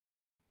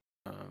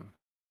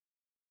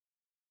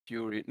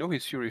 Fury. No,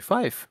 he's Fury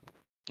 5.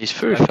 He's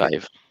Fury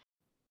 5.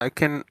 I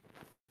can.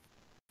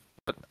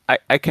 But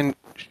I can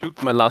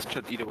shoot my last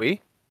shot either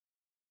way.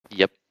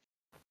 Yep.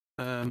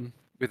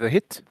 With a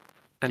hit.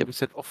 And Yep. we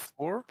set off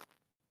 4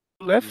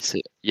 left.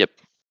 Yep.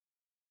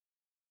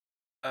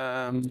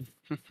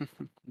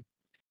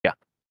 Yeah.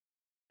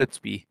 Let's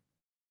be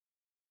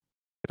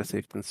better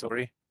safe than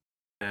sorry.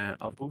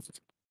 I'll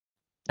boost.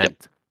 And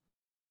Yep.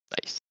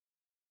 Nice.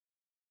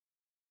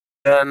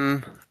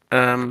 then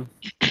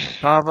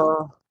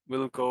Carver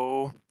will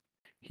go.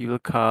 He will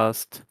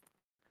cast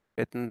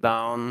Batten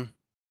Down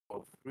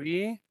for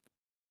 3.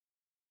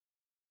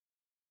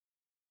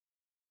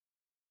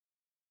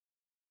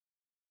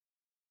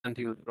 And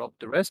he will drop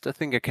the rest. I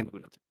think I can do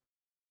that.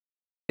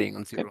 Staying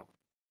on 0. Okay.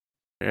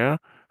 Yeah,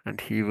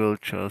 and he will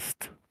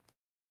just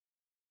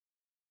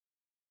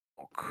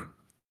walk.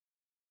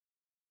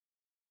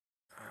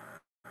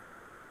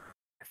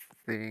 I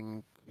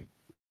think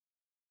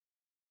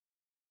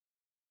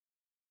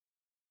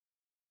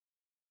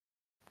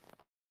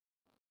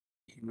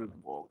he will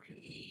walk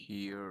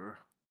here.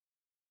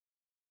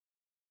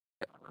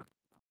 Yeah.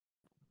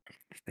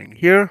 Staying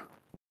here.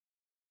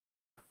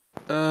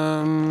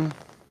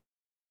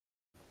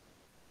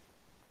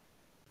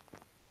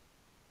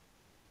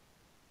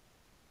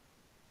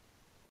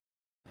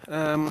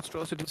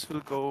 Monstrosities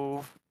will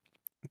go.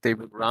 They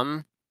will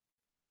run.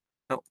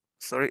 No,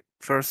 sorry.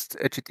 First,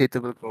 Agitator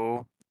will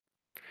go.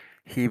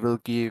 He will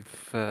give.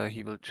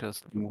 He will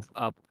just move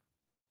up.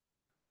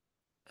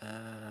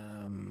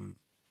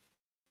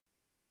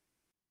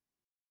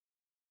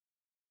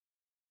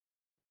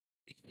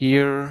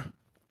 Here.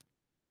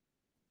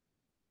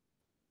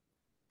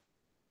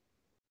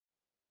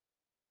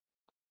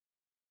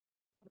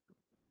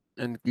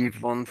 And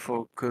give 1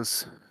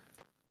 focus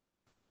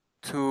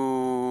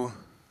to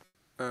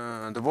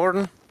the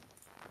Warden.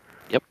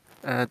 Yep.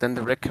 Then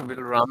the Wrecker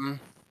will run.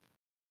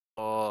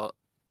 Or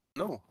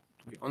no,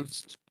 to be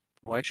honest,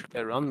 why should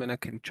I run when I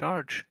can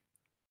charge?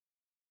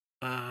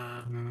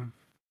 Yeah.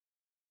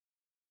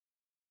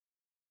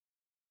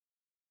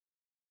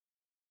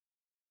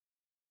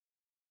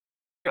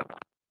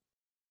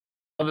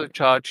 I will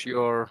charge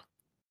your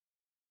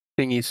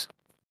thingies.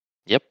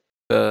 Yep.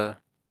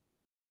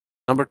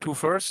 Number 2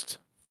 first.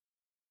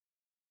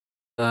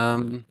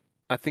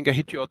 I think I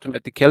hit you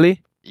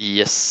automatically.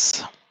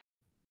 Yes.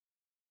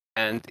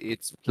 And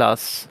it's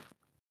plus.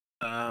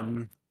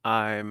 I'm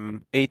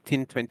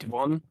 18,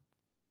 21.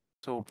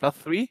 So plus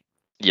 3.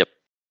 Yep.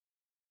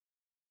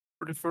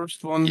 For the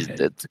first one, He's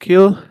dead. it's a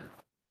kill.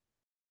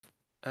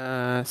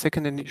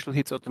 Second initial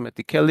hits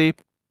automatically,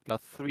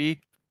 plus 3.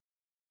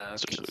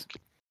 Kills.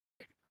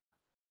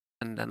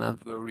 And then I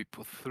will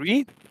re-put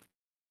 3.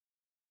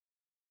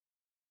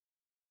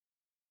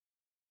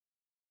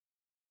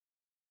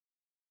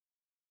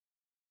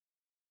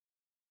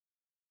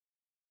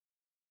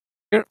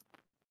 Here,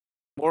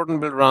 Warden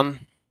will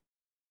run.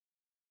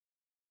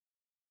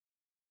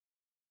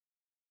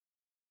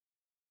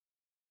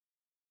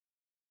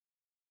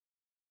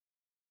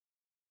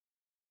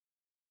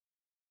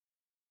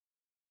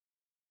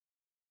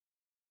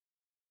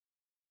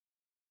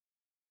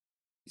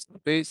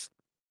 Base.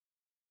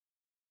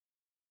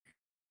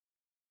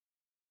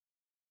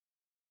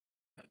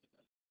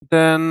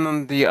 Then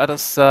on the other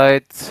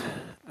side,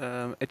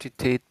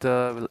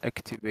 Agitator will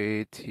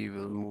activate. He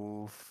will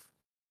move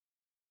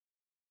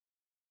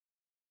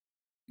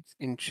 6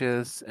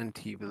 inches and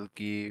he will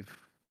give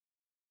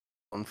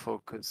 1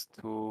 focus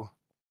to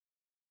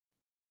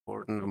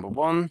Warden number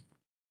 1.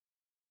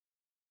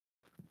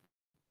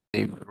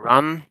 They will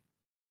run.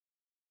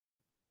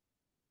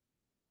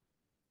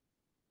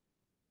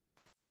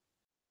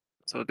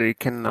 So they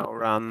can now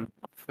run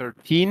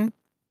 13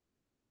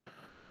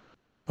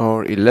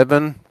 or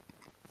 11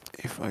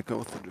 if I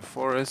go through the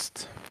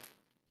forest.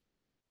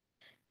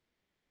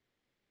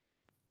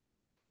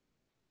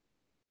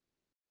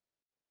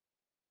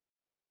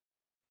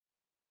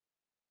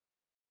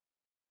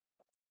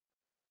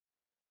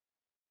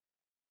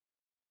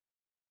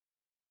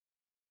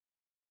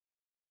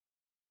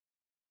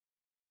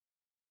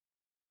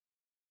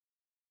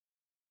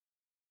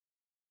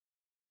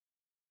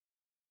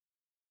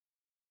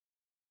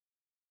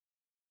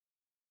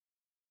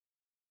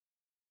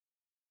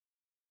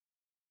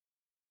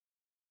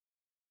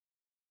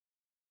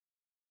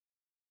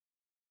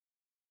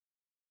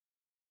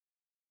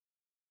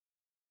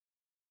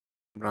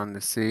 run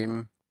the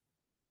same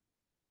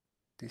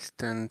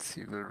distance.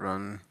 He will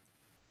run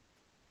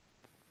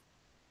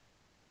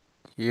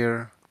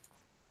here,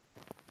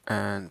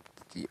 and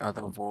the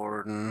other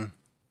warden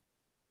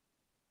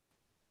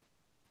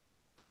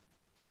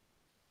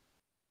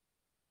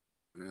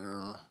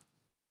will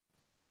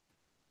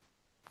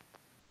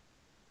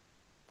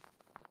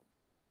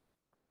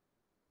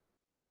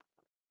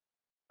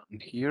run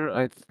here,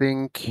 I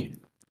think.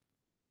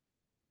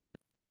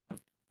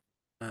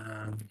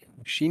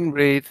 Machine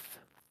Wraith.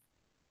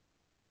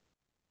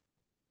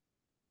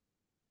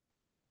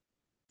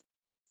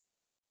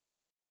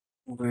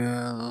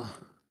 Will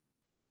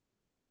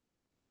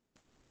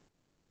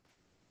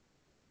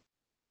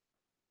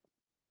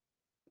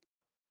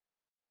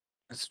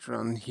just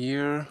run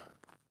here.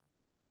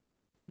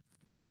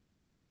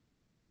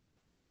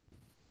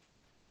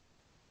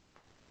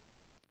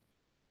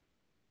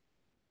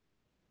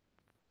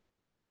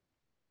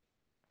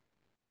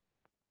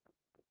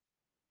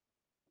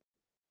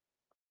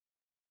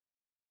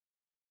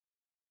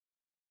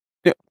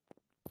 Yeah,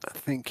 I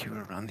think he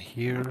will run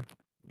here.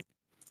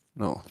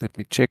 No, let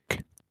me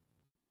check.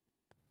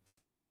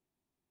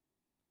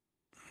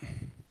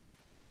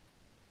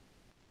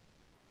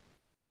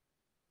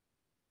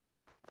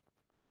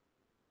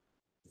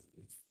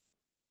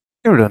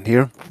 He will run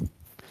here.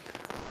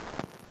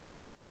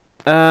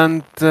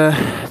 And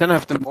then I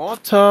have the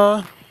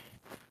mortar.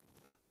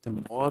 The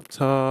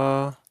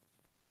mortar.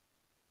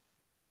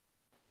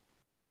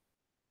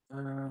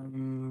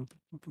 Who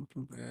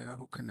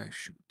can I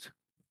shoot?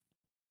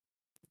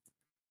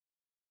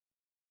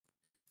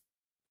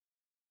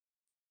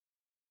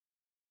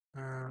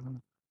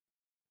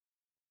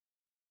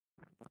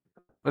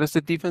 What is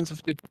the defense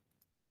of the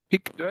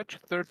Pyg Dirge?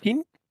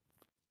 13?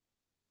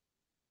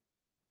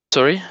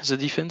 Sorry, the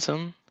defense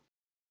on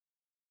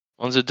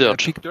the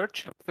Dirge. Pyg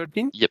Dirge?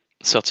 13? Yep,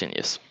 13,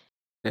 yes.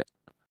 Yeah.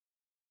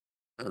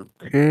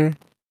 Okay.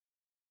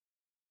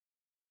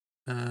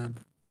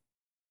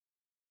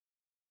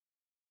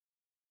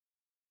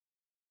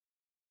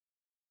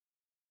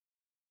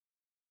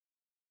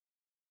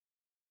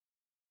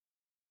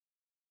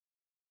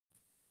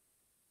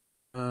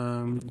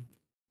 Um,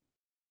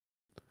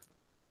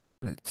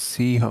 let's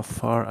see how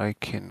far I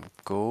can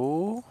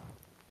go.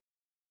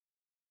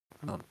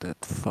 Not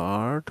that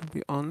far, to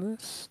be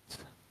honest.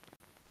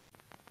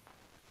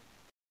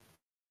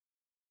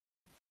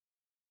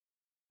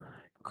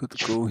 Could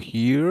go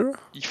here.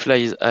 He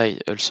flies high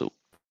also.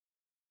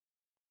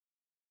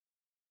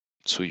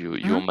 So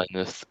you're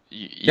minus.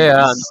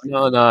 Yeah,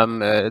 no,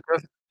 I'm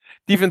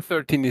even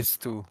 13 is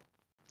too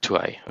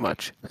high. Okay.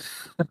 much.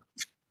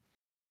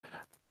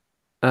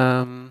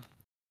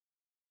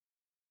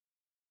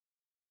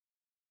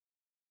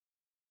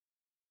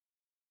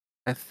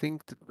 I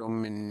think the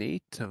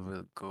Dominator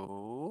will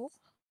go.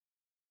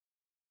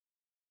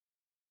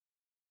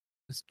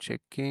 Just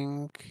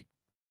checking.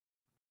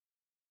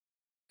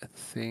 I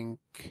think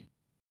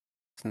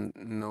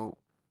no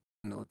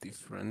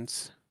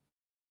difference.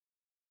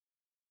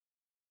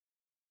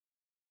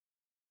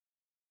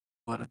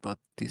 What about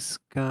this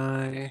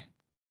guy?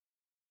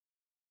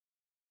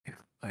 If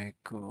I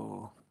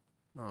go,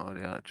 oh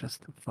yeah,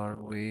 just too far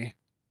away.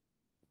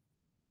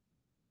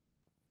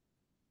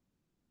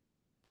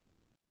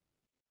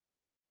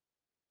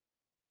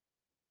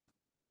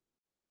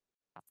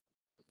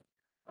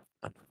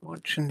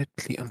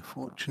 Unfortunately,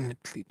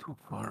 too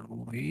far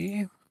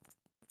away.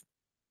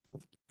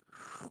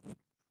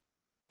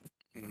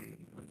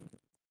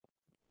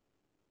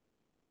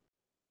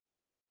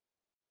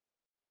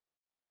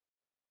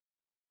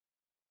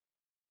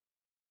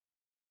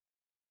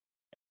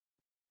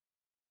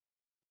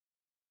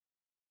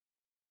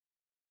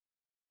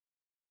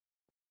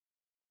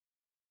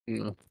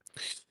 No.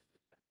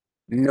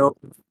 No.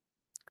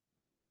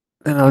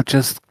 Then I'll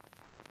just.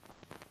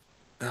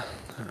 I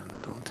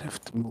don't have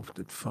to move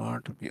that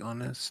far, to be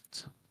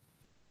honest.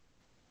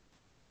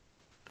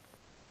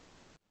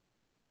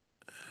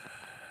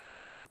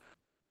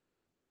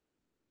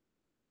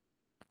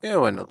 Yeah,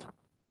 why not?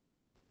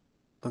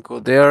 I'll go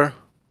there.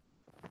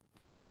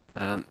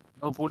 And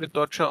no bullet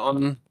dodger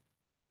on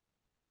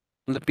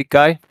the big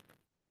guy.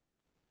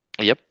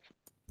 Yep.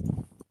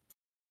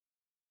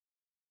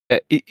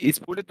 Is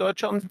bullet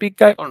dodger on the big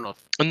guy or not?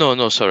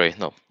 No, sorry,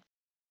 no.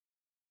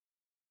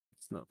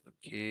 It's not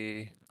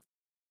okay.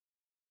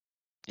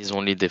 He's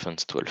only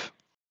defense 12.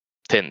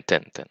 10.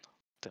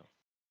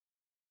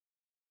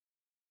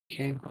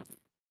 Okay.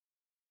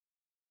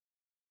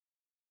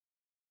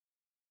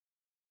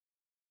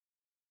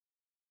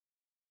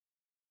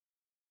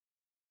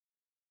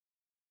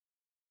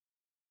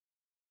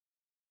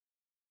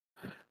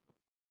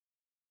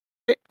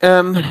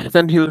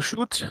 Then he'll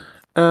shoot.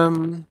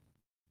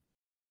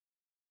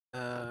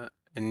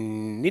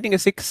 Needing a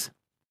 6.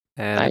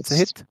 And it's a Nice.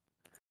 hit.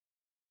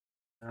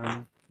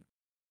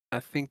 I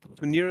think the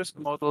two nearest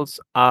models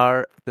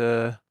are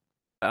the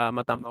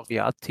Madame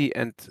Moriarty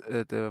and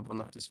the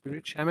one of the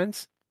spirit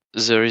shamans.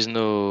 There is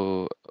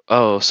no.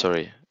 Oh,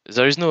 sorry.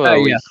 There is no Yeah.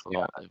 AoE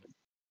for.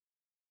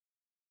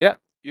 Yeah,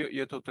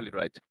 you're totally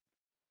right.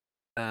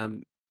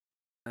 Um,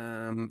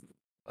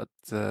 but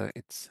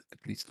it's at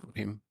least for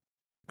him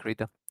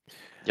greater.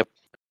 Yep.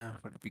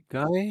 For the big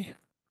guy.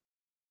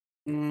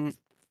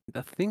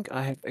 I think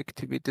I have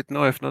activated.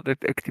 No, I've not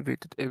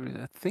activated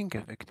everything. I think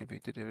I've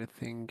activated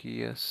everything.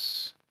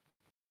 Yes.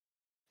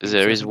 There So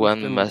I is can move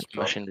one them as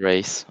well. machine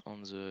race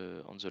on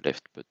the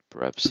left, but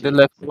perhaps The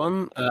left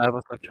one, I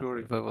was not sure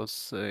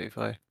if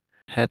I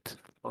had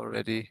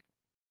already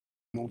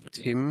moved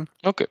him,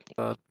 okay.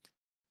 but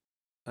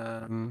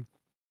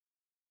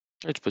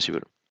It's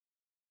possible.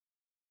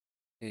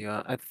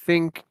 yeah, I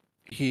think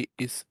he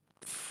is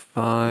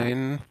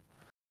fine.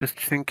 Just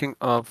thinking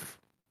of,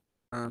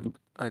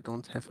 I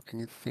don't have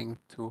anything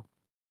to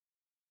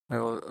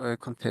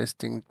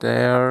contesting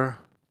there.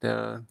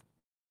 There.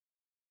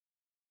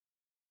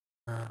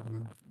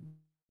 Um,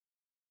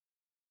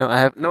 no,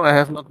 I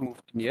have not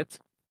moved him yet.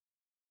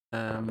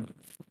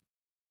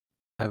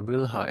 I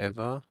will,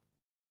 however,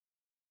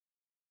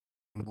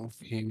 move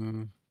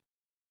him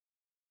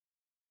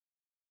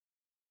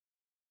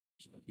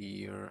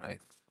here, I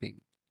think,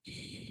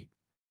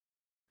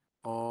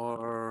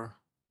 or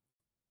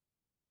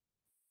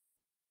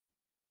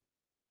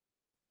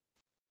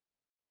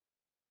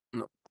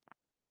no,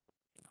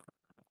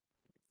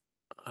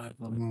 I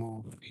will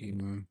move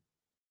him.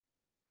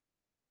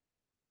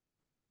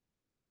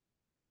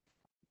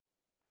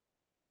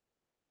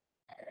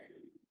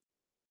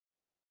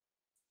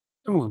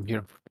 I'll move him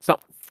here. So,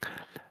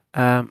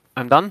 I'm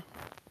done.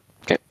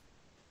 Okay.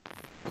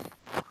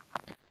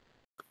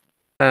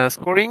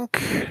 Scoring.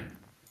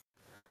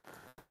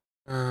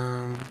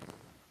 Um,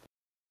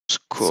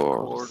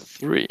 Score score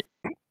 3.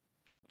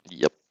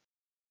 Yep.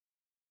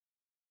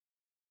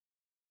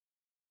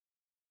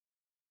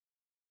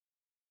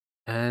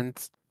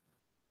 and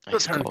I your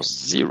turn. score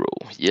 0.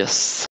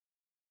 Yes.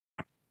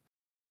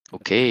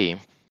 Okay.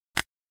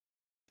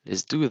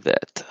 Let's do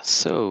that.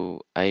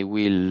 So I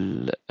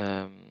will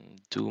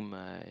do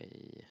my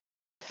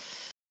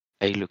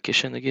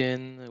allocation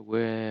again.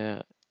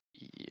 Where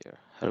here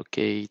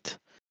allocate.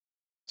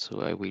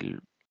 So I will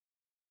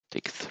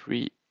take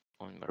 3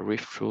 on my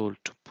Reef Troll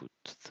to put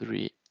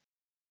 3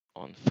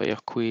 on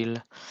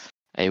Firequill.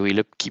 I will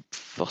upkeep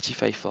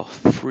Fortify for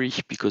 3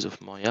 because of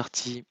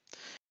Moriarty.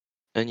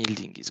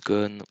 Unyielding is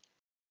gone.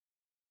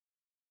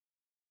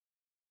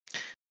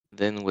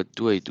 Then what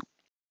do I do?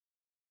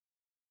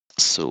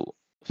 So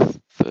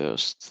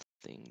first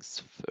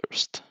things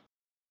first.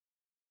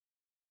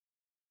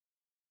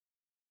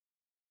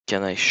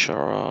 Can I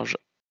charge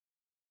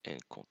and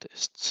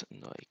contest?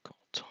 No, I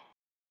can't.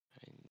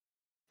 I need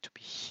to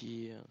be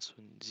here, so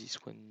this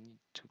one need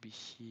to be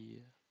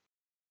here.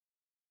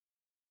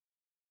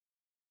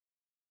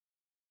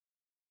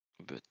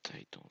 But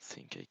I don't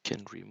think I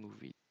can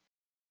remove it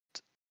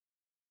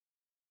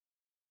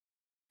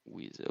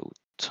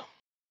without.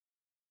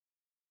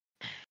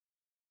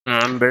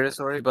 I'm very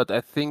sorry, but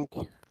I think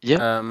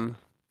Yeah,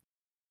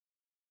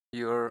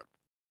 you're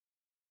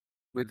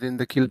within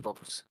the kill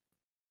box.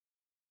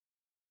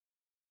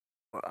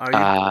 Are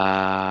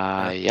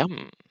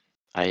you?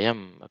 I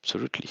am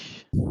absolutely.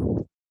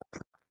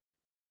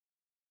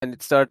 And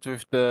it starts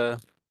with the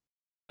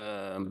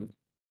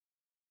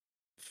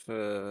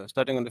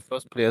starting on the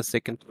first player's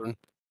second turn.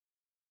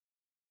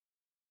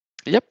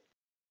 Yep.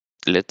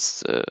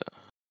 Let's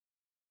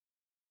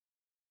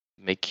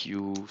make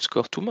you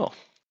score 2 more.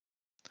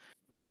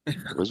 It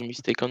was a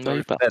mistake on my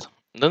Sorry for part.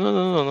 that.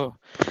 No.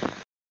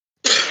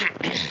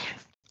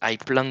 I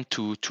plan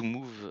to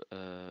move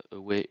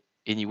away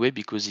anyway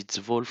because it's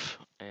Wolf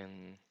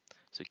and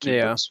the kill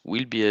Yeah, box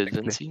will be exactly.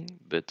 advancing,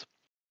 but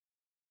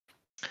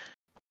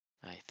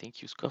I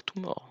think you score 2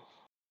 more.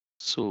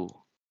 So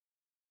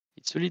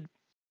it's a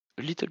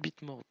little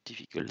bit more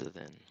difficult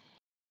then.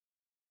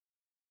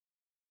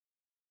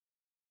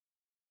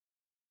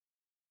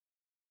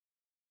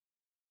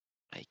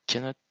 I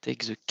cannot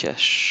take the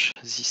cash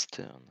this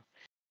turn.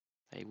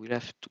 I will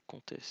have to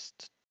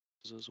contest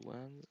those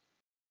ones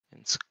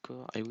and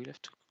score. I will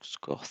have to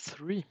score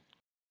 3.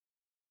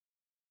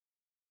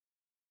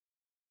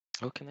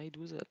 How can I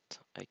do that?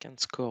 I can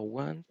score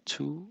 1,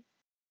 2.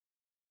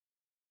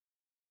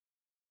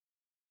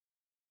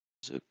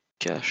 The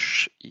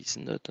cash is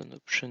not an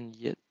option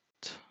yet.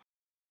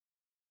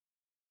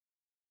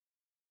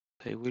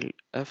 I will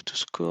have to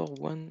score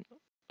one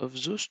of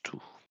those 2,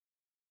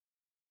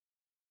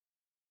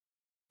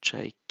 which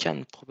I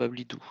can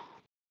probably do.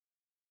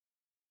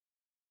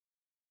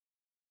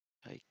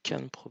 I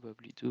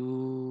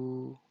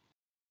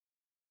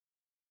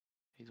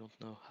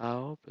don't know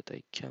how, but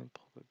I can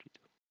probably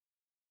do.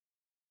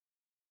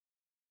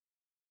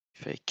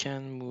 If I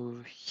can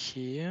move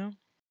here.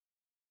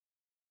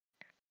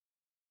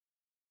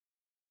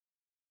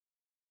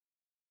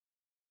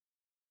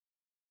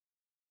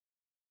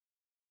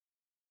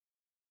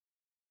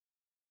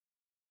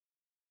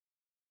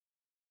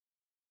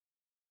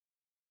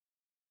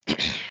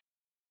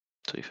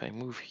 So if I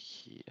move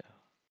here,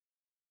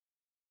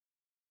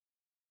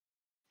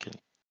 I can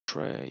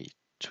try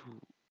to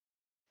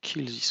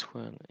kill this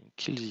one and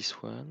kill this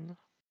one.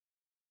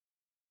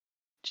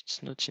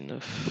 It's not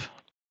enough.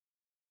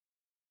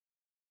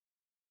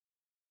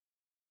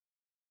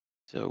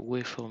 there a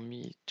way for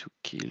me to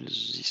kill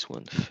this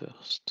one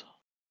first?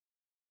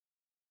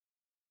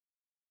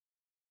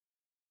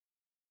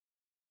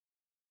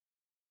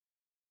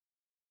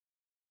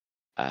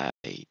 I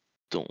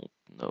don't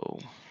know.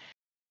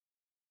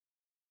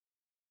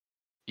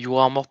 You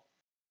are more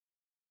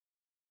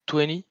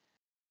 20?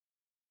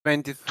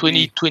 20,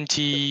 23.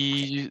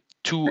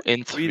 22,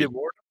 and 3 the 3.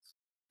 Wardens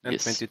and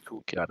Yes. 22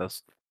 Okay. the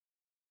others.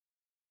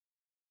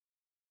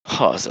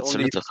 Oh, It's that's a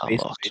only lot of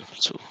base armor. rate.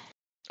 So,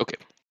 okay.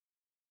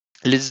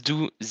 Let's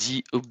do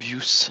the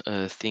obvious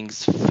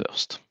things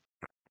first.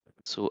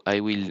 So I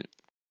will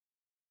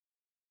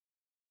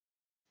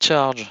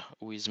charge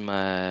with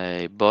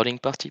my boarding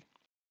party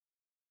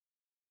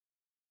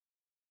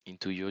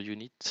into your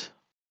unit.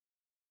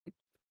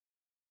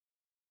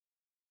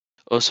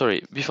 Oh,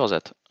 sorry, before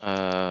that,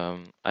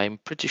 I'm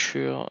pretty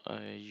sure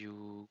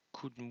you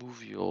could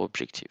move your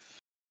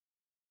objective.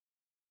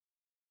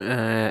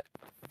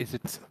 Is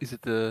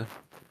it the?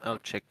 I'll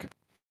check.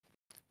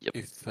 Yep.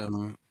 If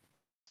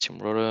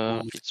Steamroller,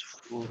 rules- it's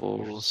rules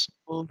false.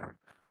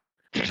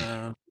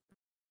 possible.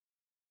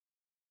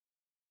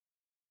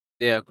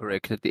 Yeah,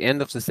 correct. At the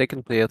end of the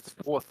second player's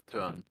fourth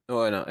turn.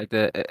 No, no. At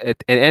the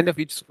end of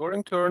each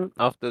scoring turn,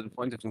 after the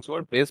point of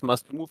scoring, players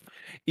must move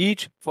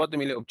each 40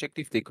 melee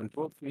objective they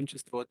control 3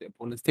 inches toward the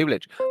opponent's table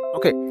edge.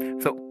 Okay,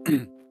 so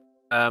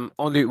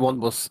only one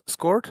was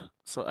scored,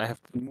 so I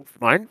have to move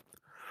mine.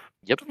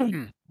 Yep.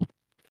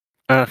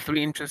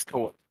 3 inches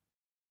toward.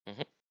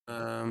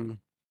 Mhm.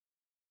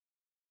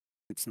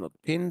 It's not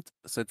pinned,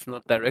 so it's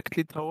not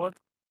directly toward.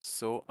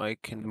 So I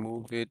can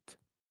move it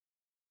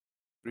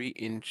 3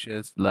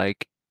 inches,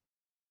 like.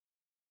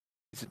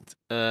 Is it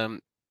 3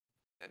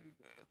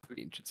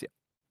 inches?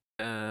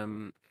 Yeah.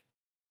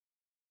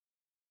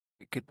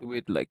 We could do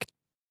it like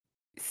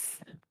this.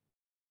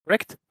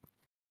 Correct?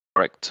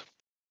 Correct.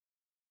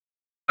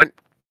 And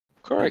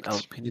Correct.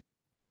 I'll pin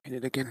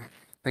it again.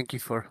 Thank you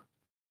for.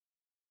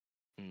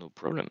 No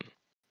problem.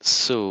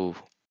 So,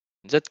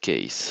 in that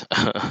case,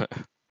 it's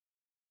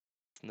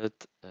not.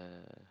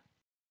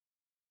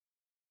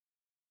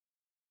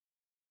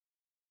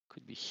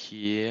 Could be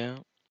here.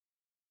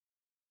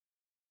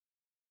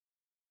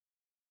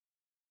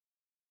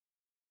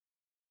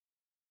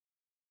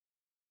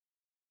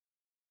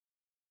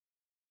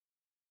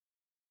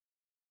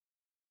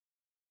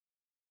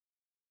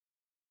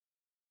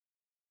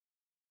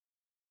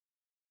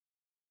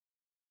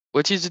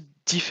 What is the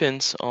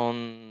defense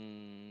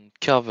on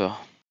Carver?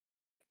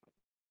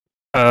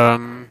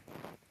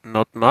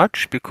 Not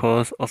much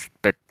because of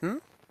Betten.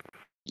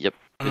 Yep,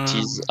 but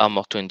he's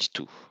armor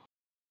 22.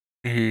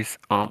 His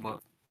armor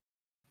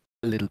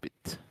a little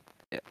bit.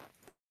 Yeah.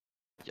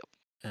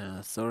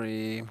 Yep.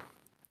 Sorry.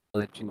 I'll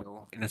let you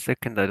know in a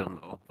second. I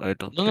don't know. I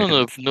don't.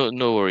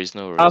 No worries,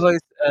 no worries. Carver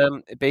is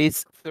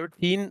base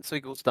 13, so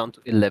it goes down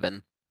to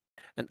 11,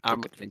 and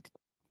armor 20.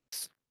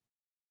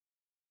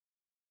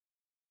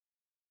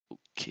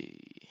 Okay.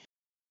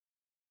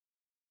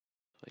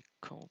 I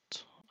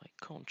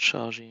can't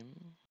charge him.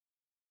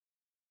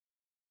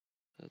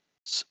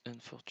 That's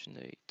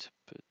unfortunate,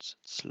 but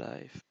it's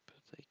life.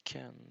 But I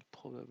can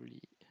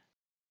probably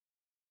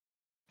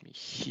me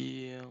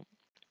here.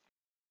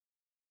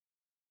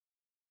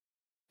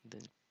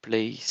 Then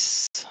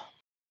place.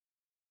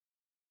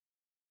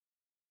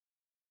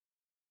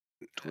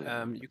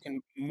 You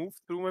can move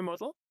through my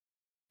model.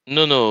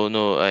 No.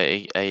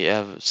 I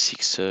have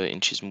 6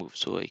 inches move,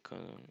 so I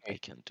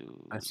can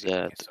do that So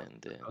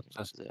and then I was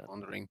just that.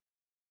 wondering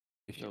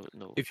if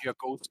No. if you're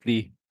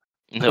ghostly.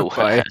 No,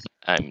 Bye.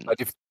 I'm not.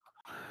 But if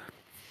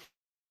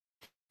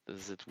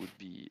That would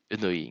be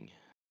annoying.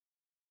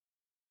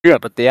 yeah,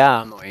 but they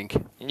are annoying.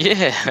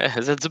 Yeah,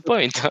 that's the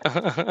point.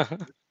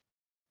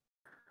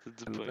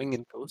 That's the Annoying point.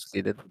 and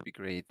ghostly, that would be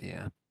great.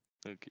 Yeah.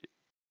 Okay.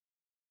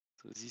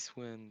 So this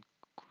one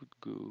could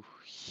go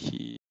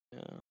here.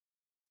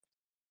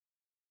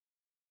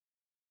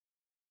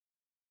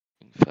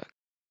 In fact,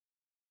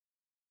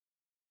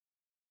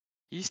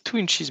 he's 2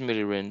 inches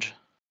melee range.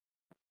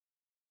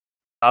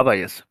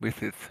 Yes, with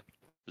his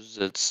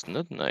That's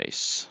not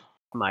nice.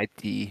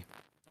 mighty.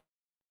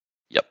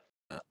 Yep.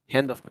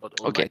 Hand of God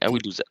Almighty. Okay, I will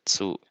do that.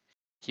 So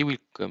he will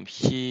come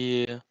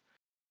here.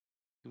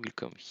 He will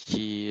come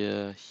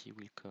here. He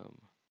will come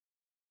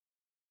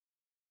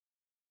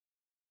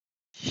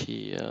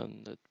here,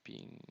 not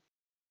being.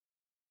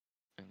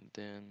 And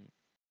then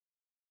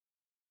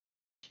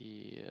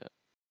here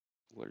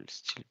while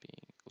still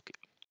being. Okay.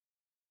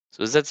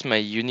 So that's my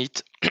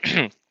unit.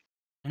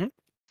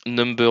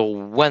 Number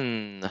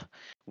 1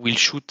 will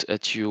shoot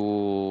at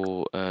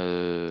your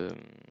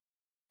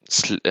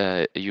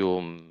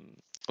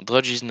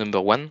Drudge is number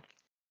 1.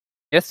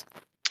 Yes.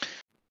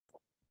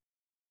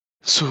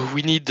 So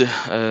we need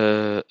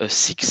a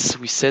 6,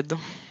 we said.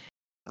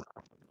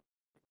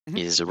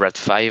 Is a rat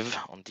 5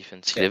 on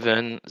defense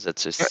 11.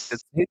 That's a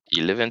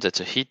 11. That's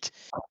a hit.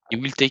 He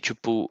will take a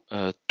po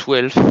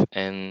 12,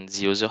 and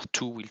the other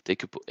 2 will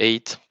take a po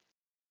 8.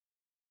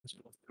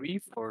 3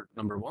 for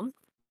number 1.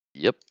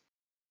 Yep.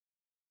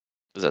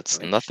 That's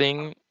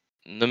nothing.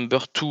 Number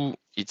 2,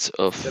 it's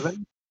off.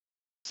 7.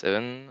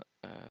 7.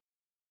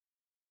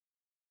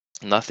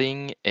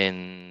 Nothing.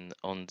 And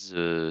on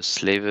the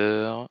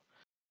slaver,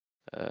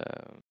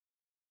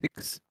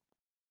 6.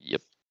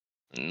 yep,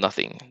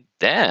 nothing.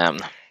 Damn.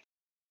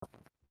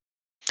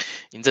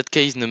 In that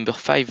case, number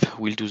 5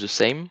 will do the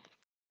same.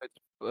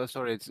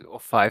 Sorry, it's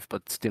of 5,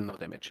 but still no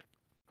damage.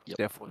 Yep.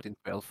 They're 14,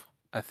 12,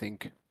 I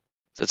think.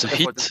 That's a They're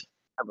 14.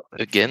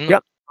 hit again. Yeah,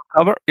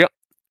 cover. Yeah.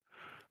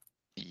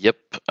 Yep.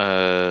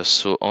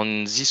 So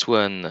on this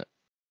one,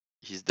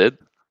 he's dead.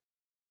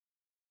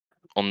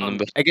 On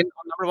number Again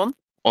on number 1.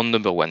 on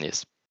number 1,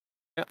 yes,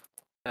 Yeah.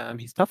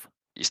 He's tough.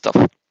 he's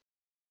tough.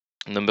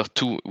 Number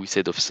 2, we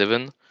said of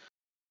 7.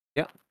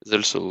 Yeah. Is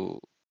also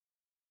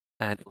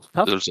And it was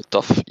tough.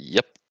 tough.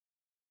 Yep.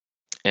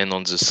 And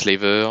on the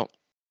slaver,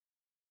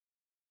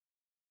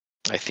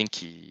 I think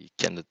he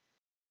cannot.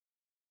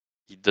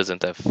 He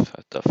doesn't have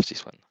a tough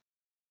this one.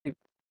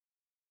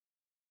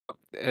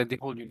 The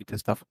whole unit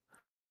is tough.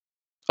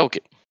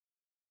 Okay.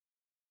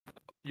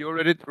 You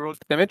already rolled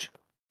damage?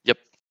 Yep.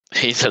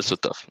 He's also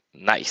tough.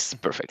 Nice.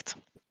 Perfect.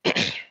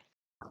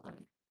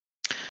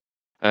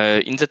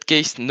 In that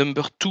case,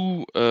 number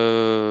 2.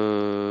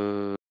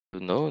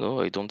 No,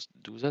 I don't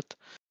do that.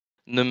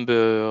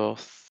 Number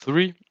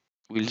 3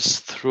 will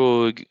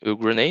throw a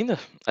grenade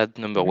at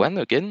number 1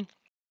 again.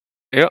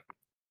 Yeah.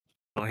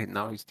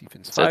 Now he's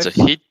defense 5. That's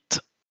a hit.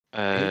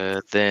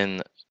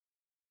 Then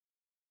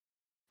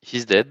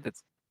he's dead.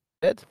 That's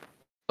dead.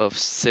 Of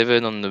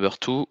 7 on number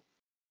 2,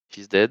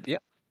 he's dead. Yeah.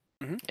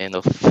 And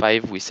of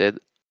 5, we said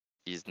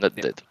he's not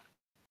dead.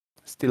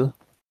 Still.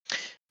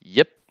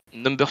 Yep.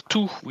 Number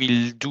 2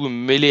 will do a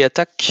melee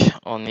attack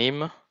on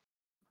him.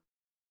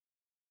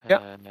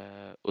 Yeah.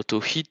 Auto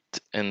hit,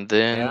 and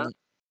then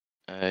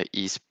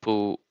his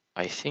PO,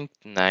 I think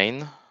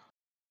 9.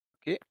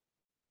 Okay.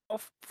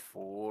 Of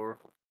 4.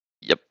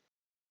 Yep.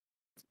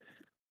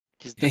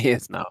 He's dead.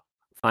 Yes, now.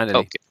 Finally.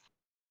 Okay.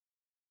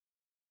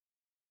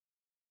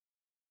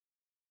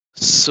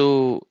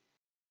 So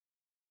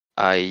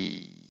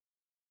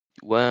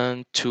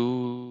 1,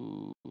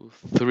 2,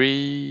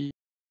 3.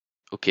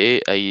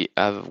 Okay, I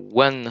have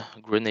 1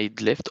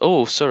 grenade left.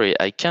 Oh, sorry,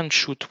 I can't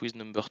shoot with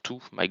number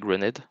 2 my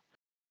grenade.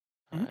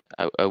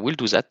 I will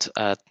do that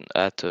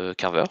at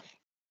Carver.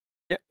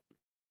 Yeah.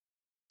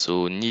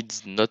 So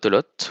needs not a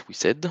lot, we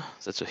said.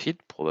 That's a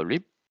hit,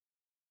 probably.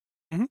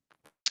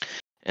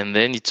 And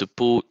then it's a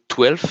PO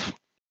 12.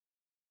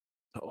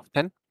 Of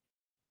 10.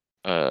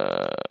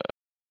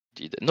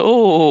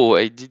 No,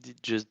 I did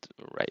it just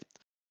right.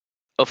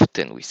 Of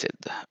 10, we said.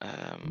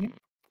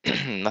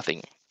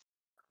 Nothing.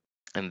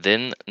 And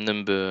then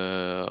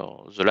the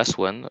last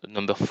one,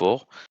 number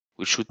 4,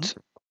 we shoot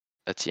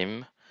at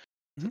him.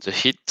 That's a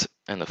hit,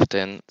 and of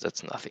 10,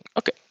 that's nothing.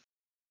 Okay.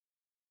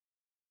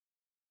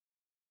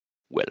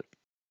 Well.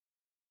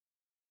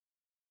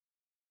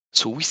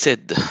 So we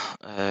said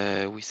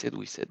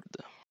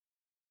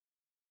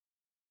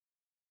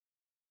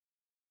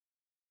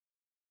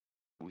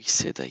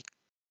I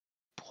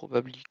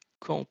probably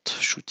can't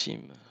shoot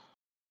him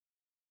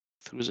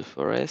through the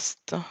forest.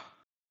 So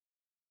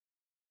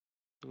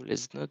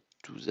let's not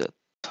do that.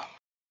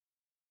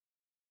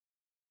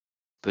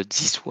 But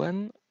this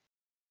one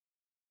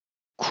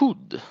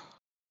could.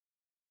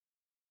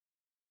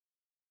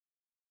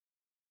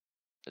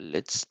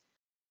 Let's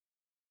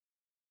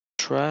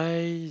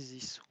try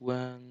this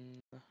one.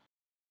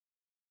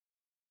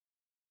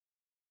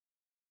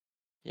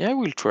 Yeah,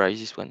 we'll try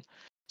this one.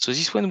 So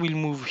this one will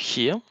move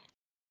here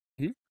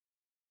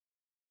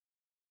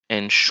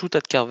and shoot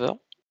at Carver.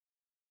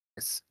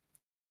 Yes.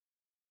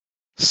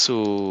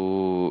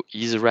 So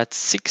he's rat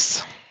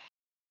 6.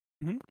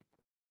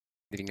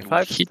 Hitting a Will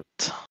 5.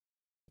 hit.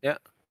 Yeah.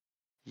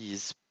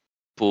 He's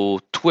for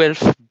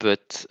 12,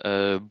 but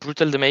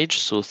brutal damage,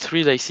 so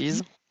 3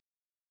 dices.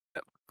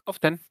 Of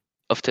 10.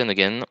 Of 10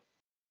 again.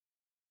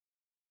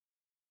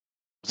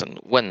 Then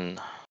 1.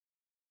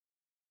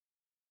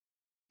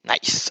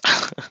 Nice.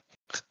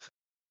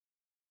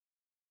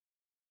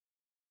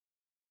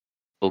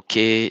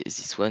 Okay,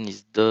 this one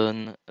is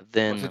done.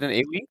 Then Was it an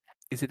AoE?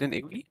 Is it an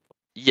AoE?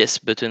 yes,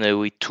 but an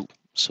AoE 2,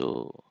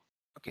 so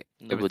Okay.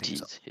 nobody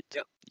is hit.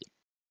 Yeah.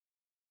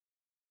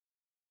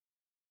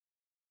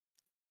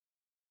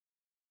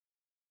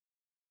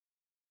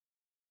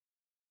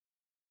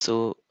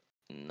 So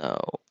now,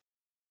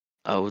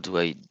 how do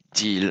I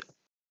deal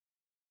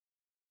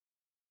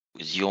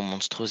with your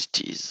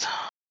monstrosities?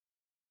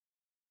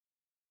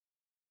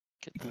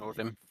 Ignore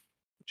them.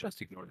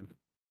 Just ignore them.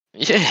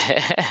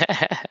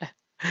 Yeah.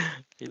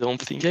 I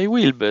don't think I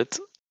will, but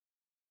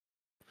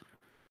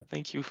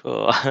thank you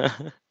for.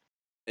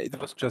 It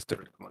was just a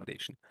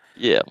recommendation.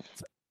 Yeah.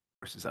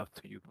 This is up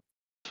to you.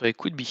 So I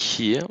could be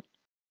here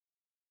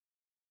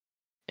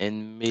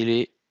and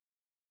melee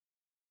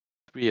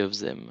 3 of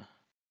them.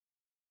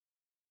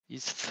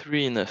 Is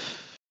 3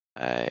 enough?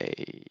 I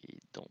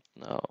don't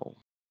know.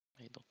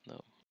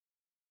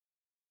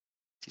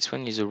 This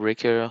one is a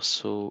wrecker,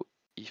 so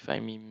if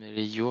I'm in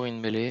melee, you're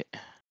in melee.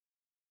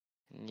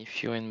 And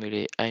if you're in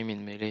melee, I'm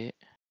in melee.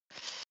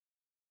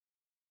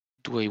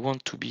 Do I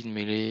want to be in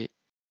melee?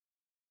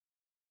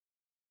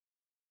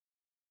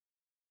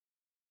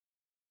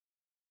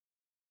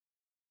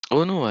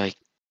 Oh no, I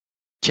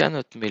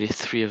cannot melee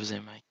 3 of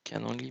them. I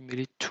can only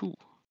melee 2.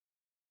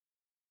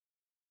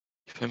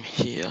 If I'm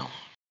here.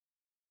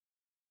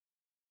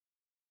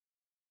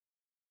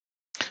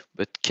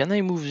 But can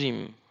I move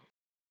him?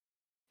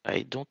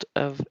 I don't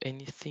have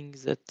anything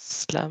that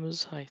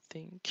slams, I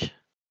think.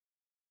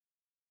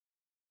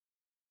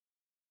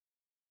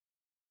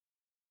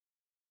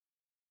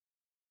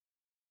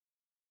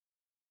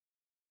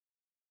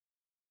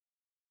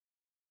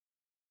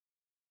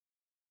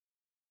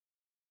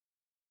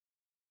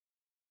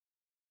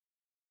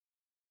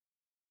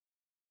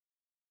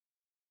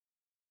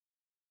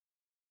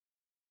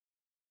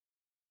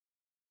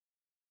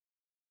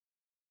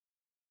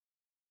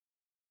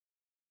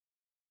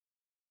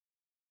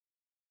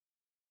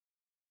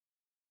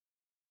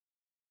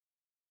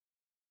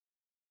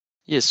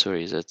 Yes,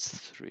 sorry, that's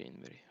 3 in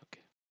melee.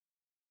 Okay.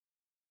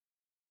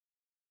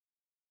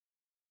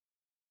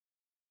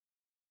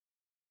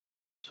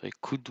 So I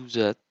could do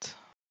that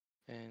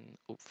and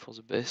hope for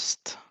the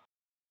best.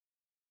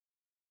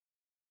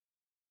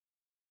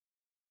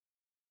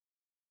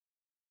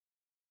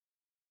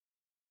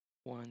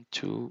 One,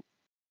 two.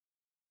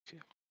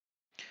 Okay.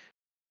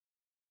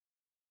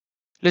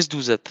 Let's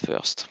do that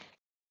first.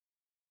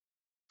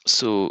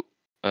 So,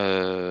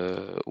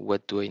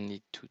 what do I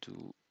need to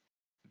do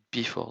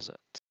before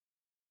that?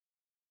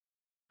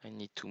 I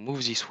need to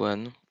move this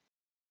one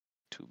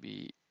to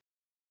be.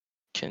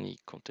 Can he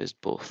contest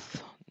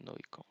both? No,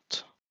 he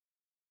can't.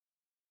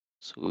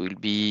 So it will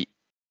be,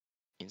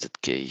 in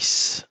that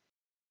case,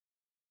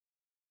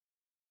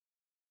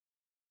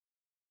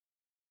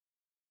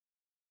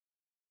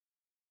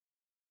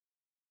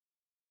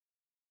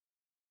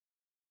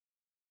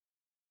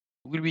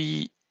 will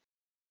be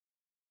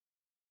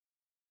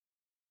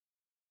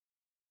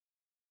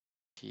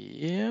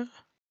here.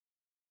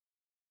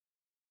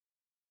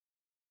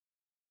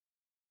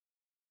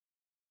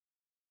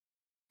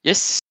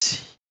 Yes,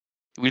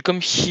 he will come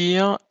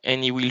here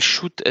and he will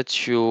shoot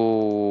at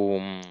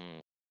your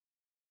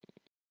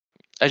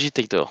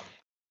agitator.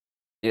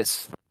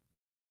 Yes.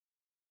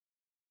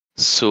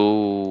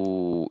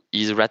 So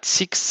he's rat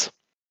 6.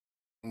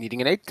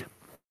 Needing an 8.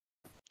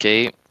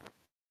 Okay.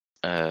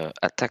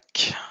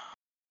 Attack.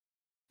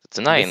 That's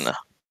a 9. Yes.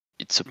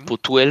 It's a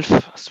pot 12,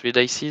 3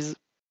 dices.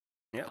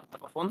 Yeah,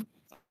 top of 1.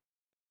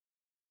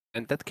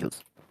 And that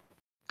kills.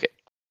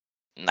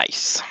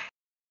 Nice.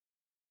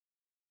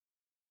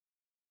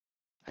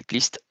 At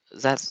least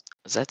that's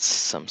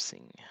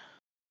something.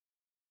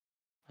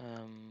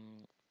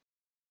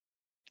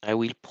 I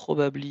will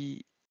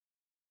probably.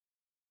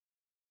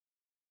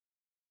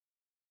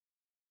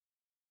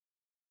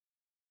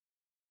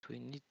 Do I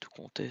need to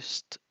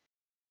contest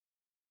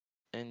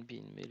and be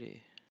in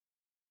melee?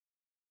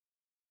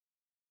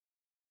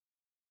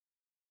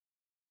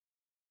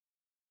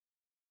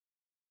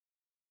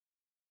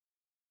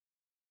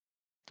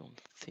 Don't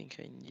think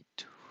I need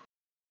to.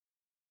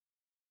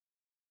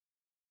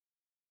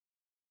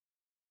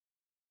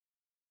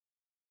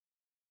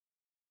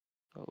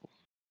 Oh,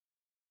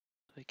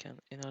 I can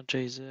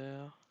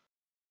energizer,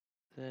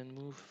 then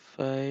move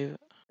 5,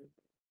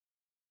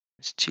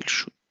 still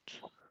shoot.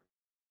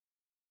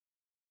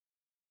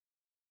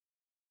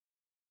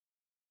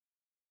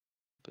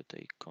 But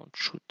I can't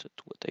shoot at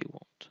what I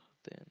want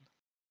then.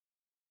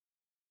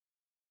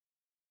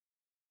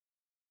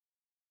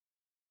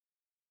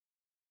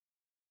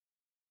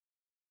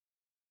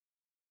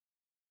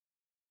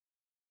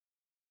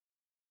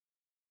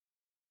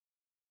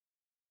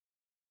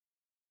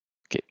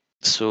 Okay,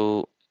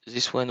 so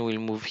this one will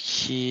move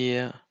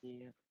here.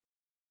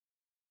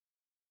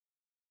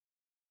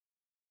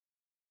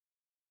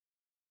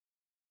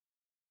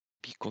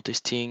 Be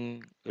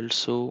contesting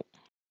also.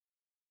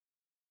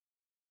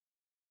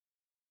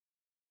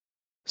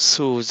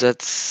 So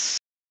that's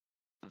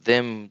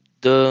them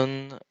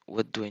done.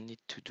 What do I need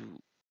to do?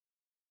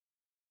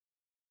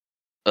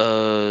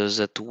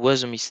 That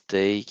was a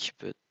mistake,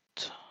 but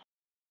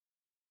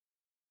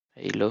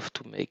I love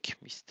to make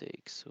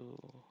mistakes, so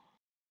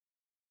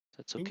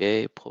that's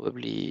okay.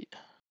 Probably.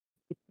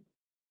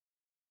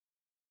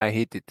 I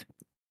hate it.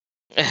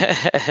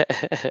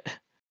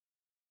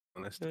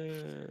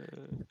 Honestly.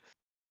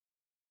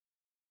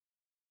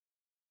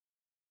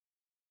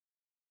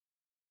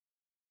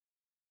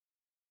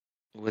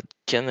 What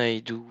can I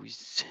do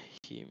with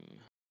him?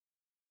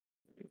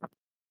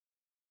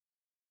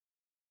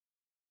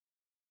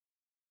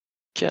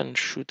 Can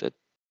shoot at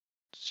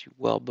the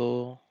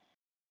Warbor.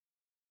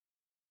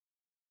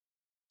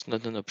 It's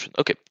not an option.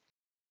 Okay.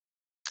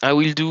 I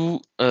will do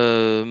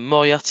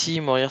Moriarty.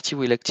 Moriarty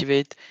will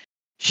activate.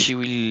 She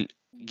will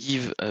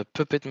give a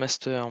Puppet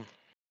Master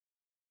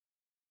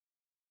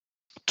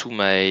to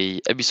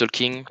my Abyssal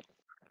King.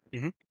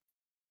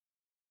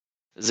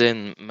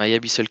 Then my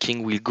Abyssal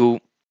King will go.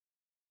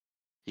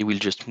 He will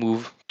just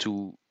move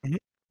to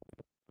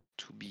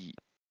be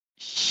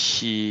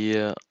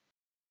here.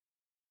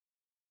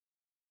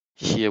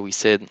 Here we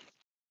said.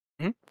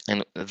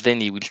 And then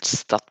he will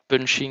start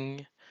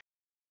punching.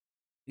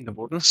 In the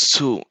border.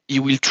 So he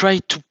will try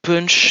to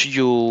punch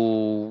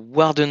your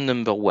Warden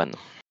number 1.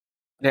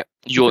 Yeah.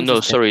 You Defense no,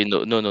 is 10. sorry,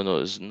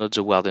 no. It's not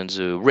the Warden,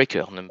 the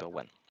Wrecker number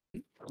 1.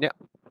 Yeah.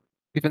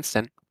 Defense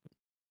 10.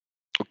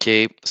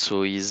 Okay,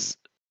 so he's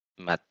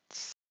mat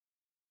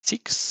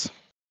 6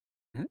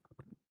 Mhm.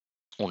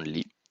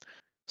 only.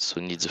 So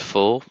needs a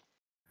 4.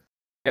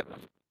 Yep.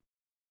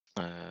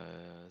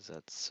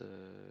 That's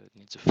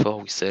needs a 4,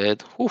 we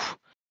said. Oof,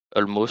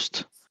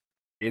 almost.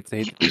 It's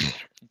a hit.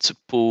 It's a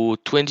po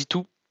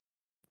 22.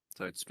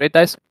 So it's straight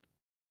dice.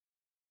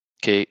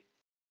 Okay.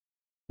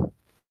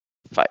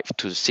 5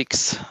 to the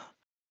 6.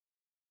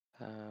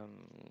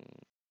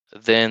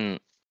 Then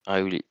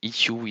I will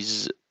hit you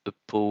with a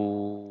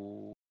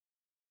po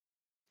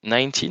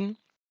 19.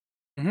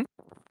 Mhm.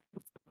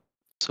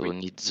 So Wait.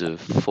 needs a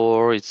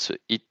 4. It's a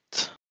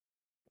hit.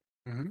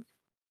 Mhm.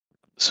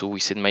 So we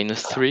said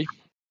minus 3.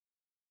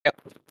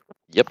 Yep.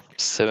 Yep.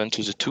 7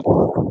 to the 2.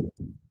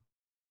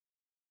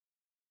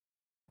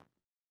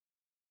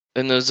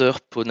 Another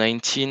po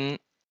 19.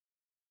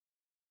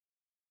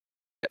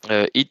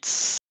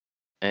 Hits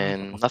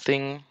and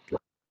nothing.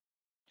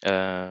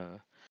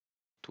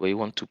 Do I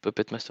want to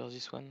puppet master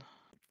this one?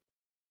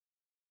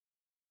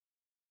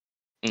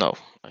 No,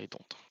 I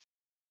don't.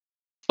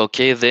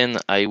 Okay, then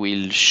I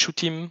will shoot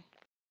him.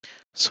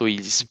 So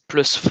he's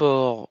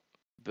 +4,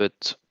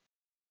 but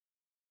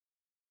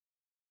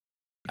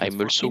Against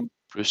I'm also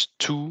 14.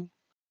 +2.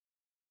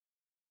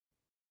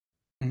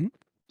 Mhm.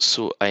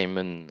 So I'm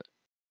a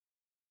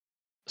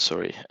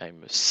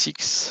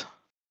 6,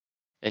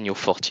 and you're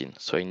 14.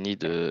 So I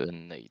need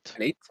an 8.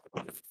 An 8.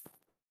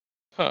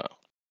 Huh.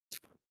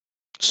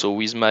 So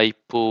with my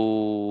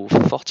po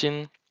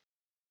 14,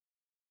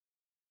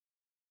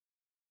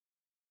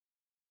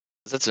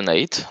 that's an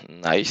 8. It's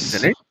an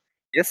Nice. 8.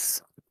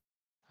 Yes.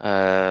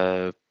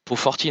 Po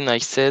 14 I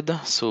said,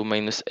 so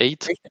minus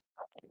 8.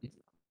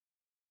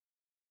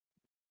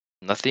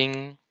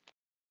 Nothing.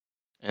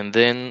 And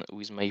then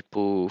with my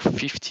po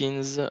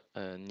 15s,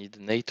 need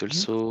an 8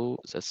 also.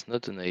 That's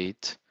not an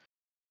 8.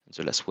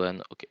 The last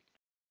one, okay.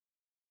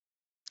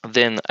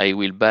 Then I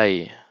will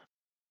buy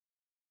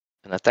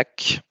an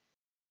attack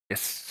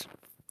Yes.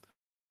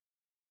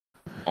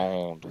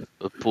 on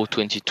a po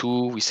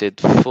 22. We said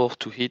 4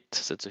 to hit.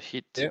 That's a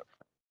hit. Yeah.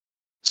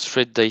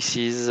 Straight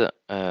dices,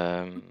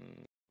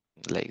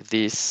 like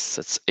this.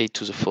 That's 8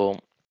 to the 4.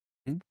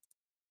 Mhm.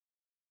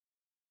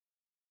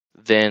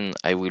 Then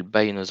I will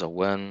buy another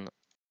one.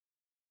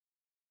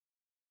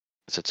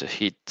 That's a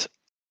hit.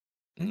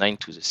 9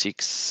 to the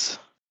 6.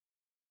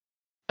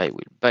 I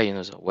will buy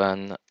another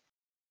one.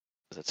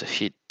 That's a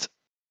hit.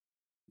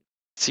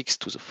 6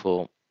 to the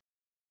 4.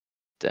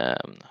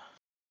 Damn.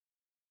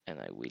 And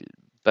I will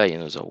buy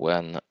another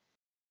one.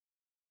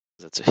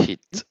 That's a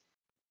hit.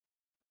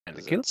 And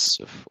a kill. That's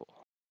a 4.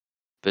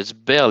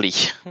 But barely.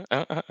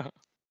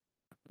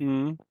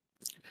 Mm.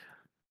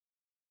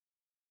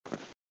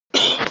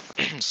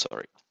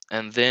 Sorry.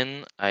 And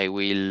then I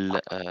will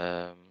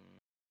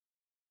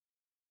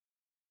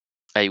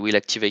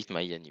activate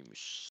my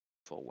Animus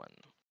for 1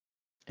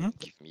 and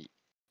give me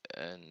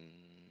an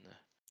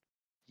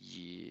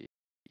heal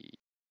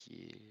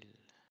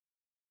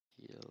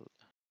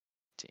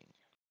thing.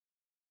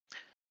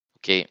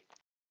 Okay.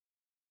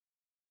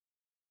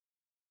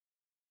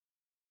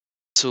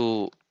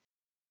 So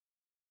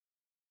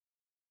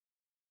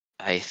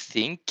I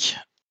think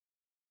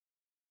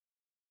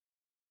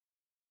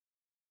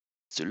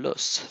it's a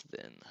loss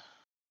then.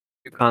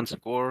 You can't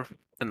score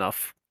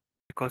enough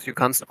because you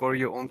can't score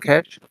your own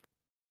cash.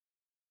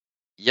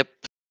 Yep.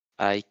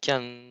 I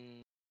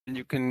can. And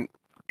you can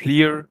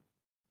clear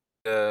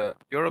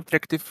your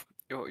objective,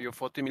 your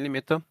 40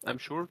 millimeter, I'm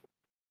sure.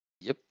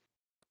 Yep.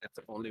 That's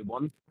only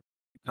one.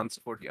 You can't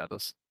score the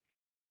others.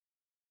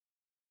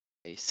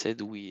 I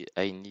said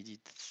I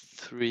needed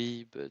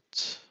 3,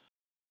 but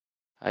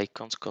I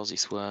can't score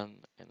this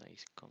one, and I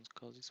can't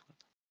score this one.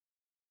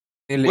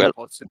 Nearly Well,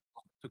 impossible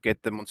to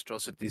get the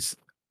monstrosities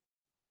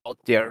out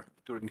there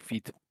during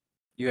feed.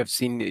 You have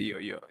seen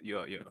your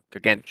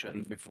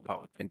gargantuan with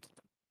power 20.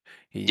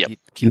 Yep. He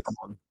killed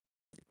one.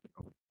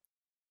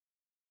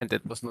 And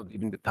that was not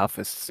even the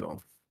toughest,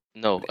 so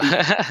No.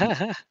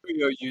 you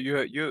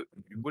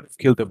would have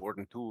killed the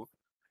warden too,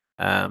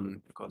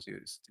 because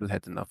you still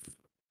had enough.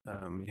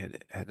 You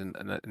had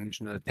an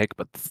additional attack,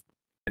 but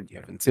and you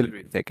have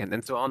ancillary attack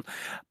and so on.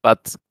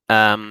 But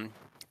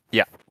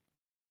yeah,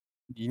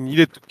 you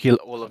needed to kill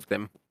all of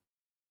them.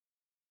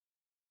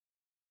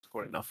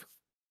 Score enough.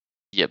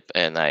 Yep,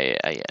 and I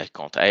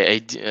can't. I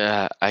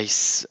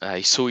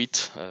saw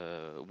it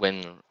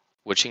when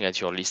watching at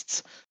your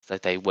lists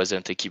that I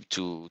wasn't equipped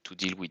to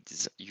deal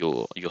with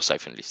your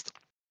Cyphon list.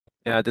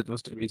 Yeah, that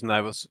was the reason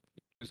I was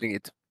using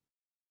it.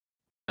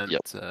 And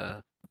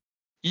Yep.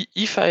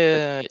 If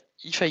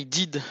I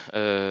did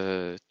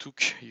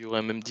took your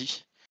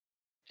MMD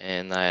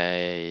and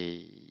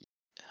I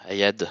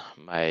had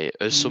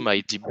also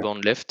my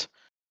Deepborn left,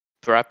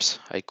 perhaps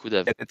I could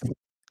have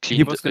he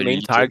cleaned was the a main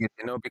little. target,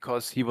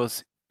 because he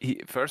was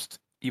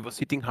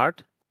hitting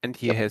hard and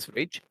he Yep. has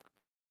rage.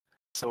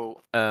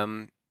 So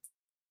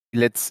he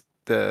lets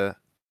the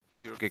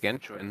your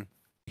gargantuan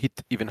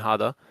hit even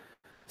harder.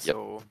 Yep.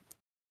 So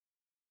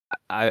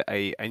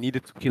I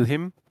needed to kill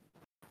him,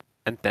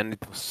 and then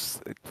it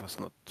was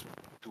not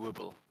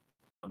doable,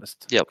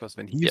 honest. Yep. Because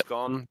when he's Yep.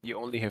 gone, you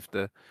only have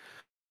the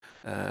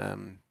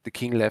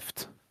king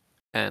left,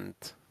 and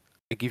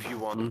I give you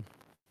one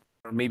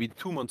or maybe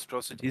two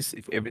monstrosities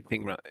if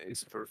everything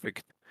is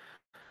perfect,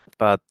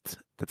 but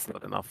that's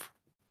not enough.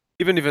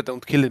 Even if I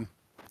don't kill him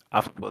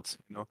afterwards,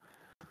 you know,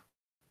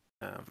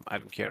 I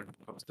don't care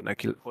because then I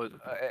kill all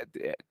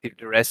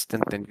the rest,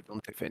 and then you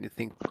don't have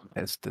anything to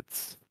contest.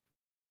 That's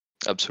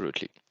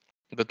Absolutely.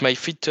 But my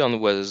feed turn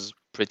was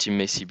pretty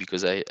messy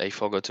because I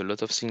forgot a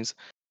lot of things.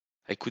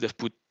 I could have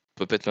put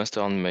Puppet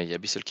Master on my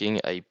Abyssal King.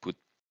 I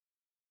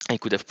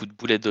could have put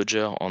Bullet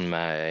Dodger on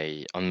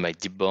my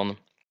Deepborn.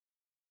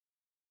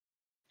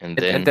 And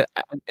then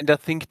and I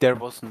think there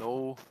was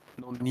no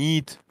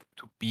need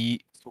to be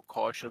so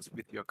cautious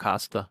with your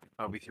caster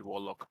with your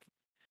warlock,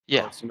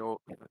 yeah. because you know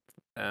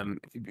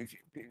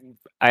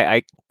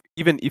I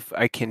even if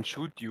I can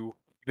shoot you,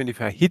 even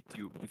if I hit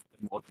you with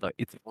the mortar,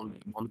 it's only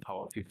 1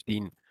 power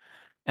 15,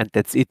 and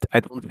that's it. I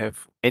don't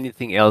have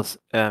anything else.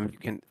 You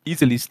can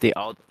easily stay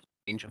out of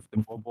range of the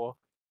Bobo.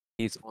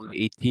 He's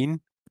only 18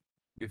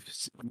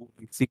 with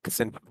moving 6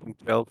 and moving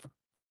 12.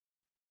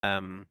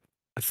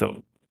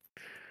 So,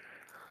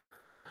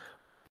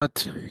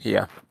 but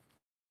yeah.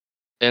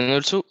 And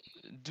also,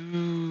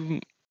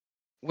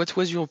 what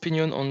was your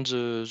opinion on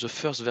the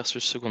first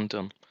versus second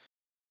turn?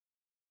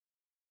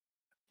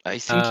 I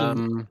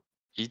think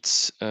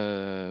it's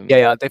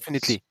Yeah,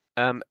 definitely.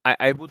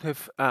 I would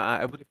have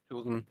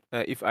chosen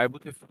if I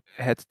would have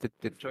had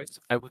the choice,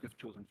 I would have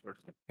chosen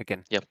first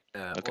again. Yep.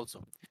 Okay.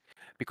 Also,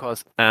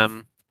 because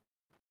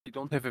you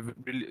don't have a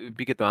really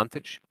big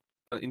advantage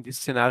in this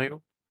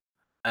scenario.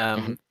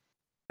 Mhm.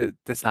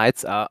 The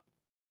sides are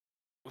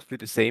mostly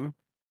the same,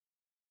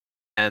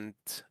 and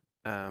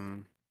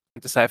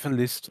the Cyphon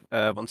list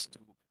wants to,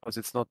 because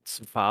it's not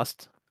so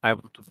fast. I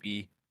want to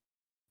be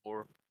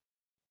more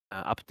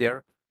up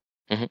there.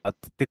 Mhm. But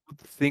the good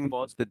thing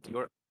was that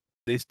your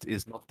list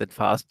is not that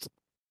fast.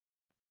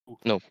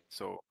 No.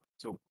 So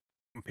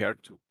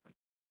compared to,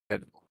 I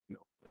don't know, you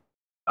know,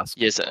 Ask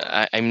Yes, or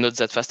I'm not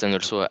that fast, and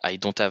also I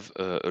don't have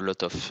a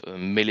lot of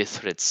melee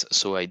threats,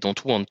 so I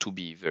don't want to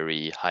be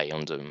very high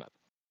on the map.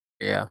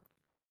 yeah,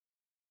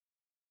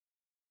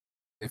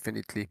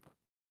 definitely.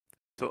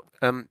 So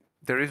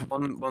there is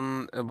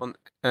one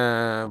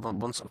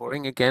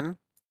scoring again.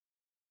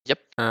 Yep.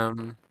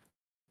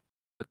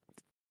 But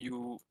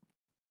you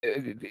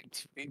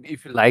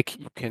if you like,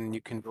 you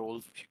can roll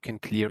if you can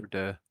clear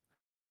the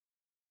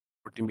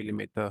 40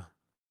 millimeter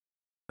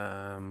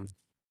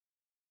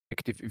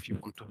active if you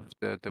want to have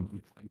the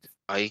point.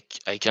 I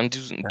can do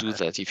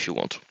that if you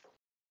want.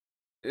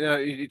 Yeah,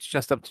 it's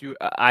just up to you.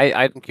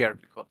 I don't care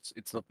because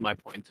it's not my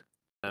point.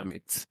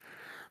 It's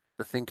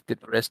I think that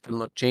the rest will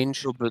not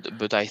change. No,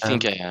 but I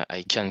think Um,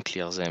 I can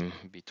clear them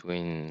yeah,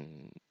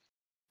 between.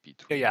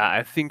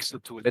 I think so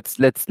too.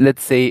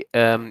 Let's say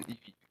you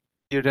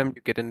clear them,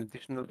 you get an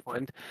additional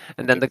point,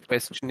 and then Okay. the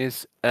question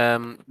is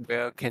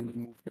where can you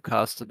move the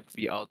caster to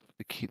be out of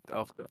the kit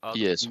out of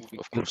Yes, moving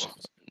of kill course.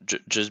 boxes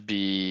Just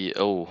be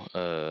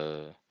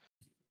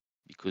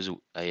because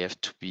I have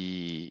to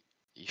be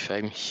if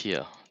I'm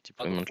here out of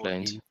deployment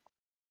lines 14.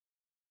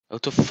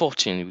 out of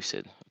 14 we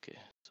said. Okay,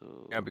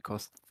 so Yeah,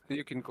 because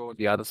you can go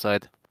the other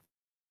side.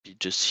 be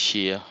just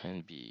here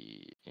and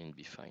be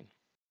fine.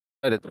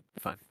 That's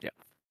fine. Yeah.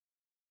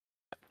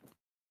 So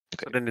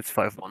Okay. then it's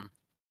 5-1.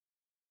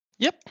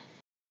 Yep.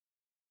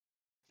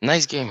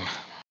 Nice game.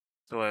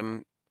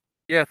 So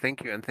yeah,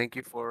 thank you, and thank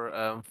you for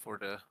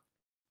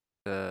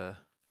the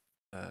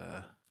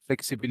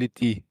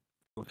flexibility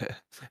to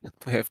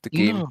to have the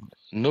game No,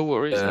 no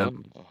worries. No.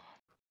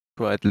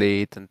 quite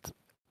late. And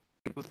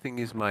the good thing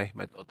is my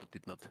daughter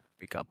did not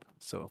wake up.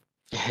 So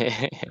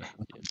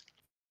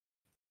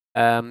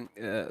um,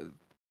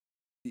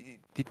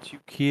 did you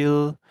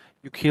kill?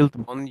 You killed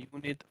one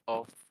unit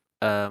of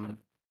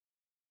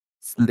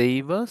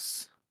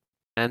slavers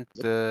and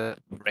the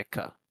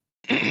wrecker.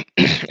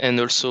 And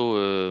also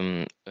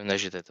an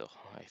agitator,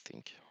 I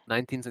think.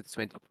 19 and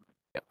 20.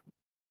 Yeah,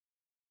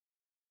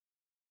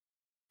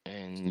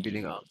 And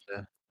filling out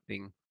the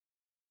thing.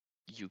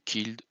 you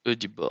killed a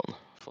Deepborn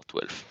for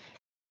 12.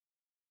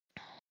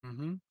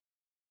 Mm-hmm.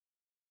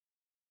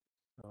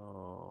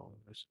 Oh,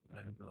 there's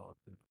a lot.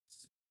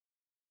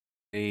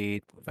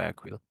 8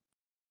 Firequill.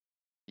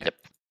 Yeah. Yep.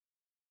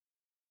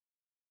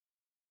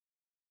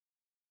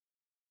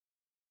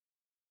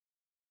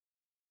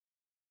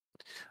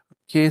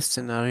 Okay,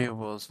 scenario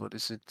was, what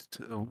is it?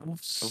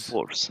 Wolves.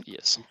 Wolves,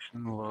 yes.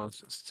 Prediction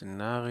was a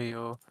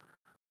scenario.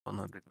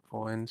 100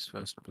 points.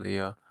 First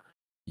player,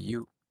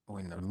 you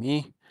winner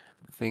me.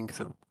 I think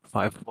so.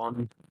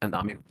 5-1, and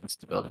Army was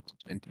 12 to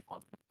 21.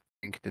 I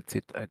think that's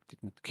it. I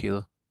didn't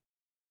kill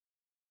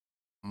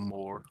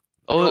more.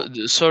 Oh,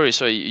 No. sorry.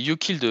 You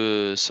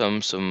killed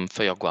some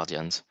Fire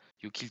Guardians.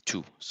 You killed 2,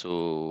 Oh,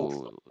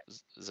 so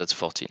that's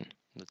 14,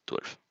 not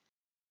 12.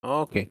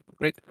 okay,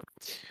 great.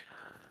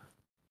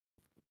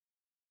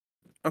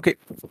 Okay,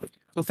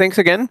 so thanks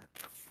again.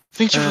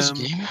 Thank you for the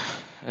game.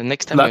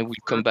 Next good time I luck. will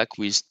come back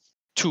with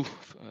 2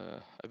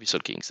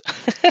 Abyssal Kings.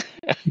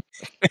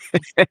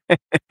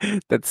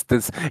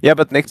 That's yeah,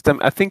 but next time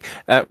I think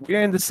we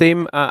are in the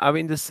same. Are we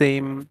in the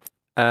same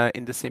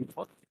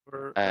pot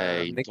for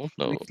I don't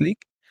know. next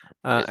league?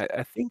 Yes,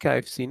 I think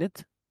I've seen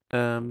it.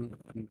 I'm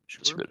not sure,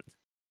 possible. but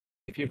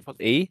if you're pot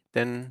A,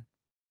 then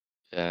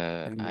we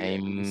are in the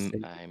I'm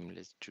same.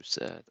 let's choose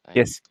that. I'm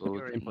Yes, we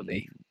both. are in pot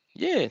A.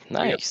 Yeah, We are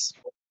nice.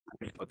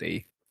 in pot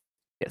A.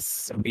 Yes,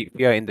 so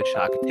we are in the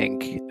Shark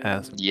Tank.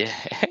 So Yeah,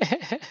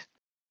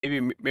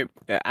 maybe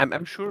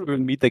I'm sure we'll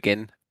meet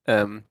again.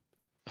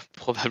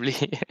 probably.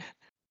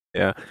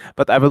 Yeah,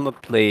 but I will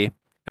not play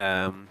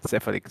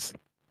Cephalix.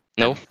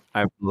 No,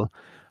 I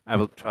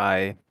will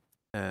try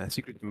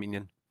Secret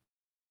Dominion.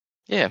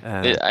 yeah,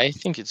 Uh, I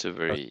think it's a but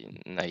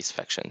very nice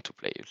faction to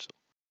play also.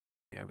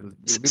 yeah, we'll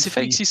see.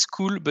 Cephalix is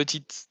cool, but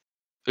it's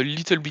a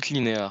little bit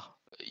linear,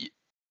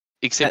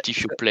 except if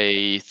you So,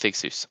 play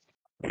Thexus.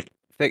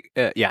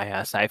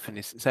 yeah, Cyphon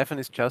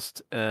is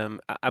just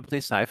I play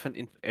Cyphon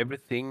into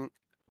everything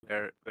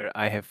where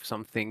I have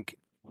something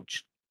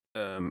which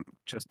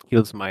just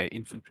kills my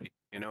infantry.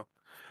 You know,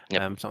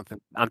 Yep. something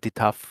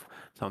anti-tough,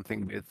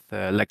 something with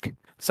like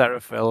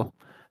Seraphel,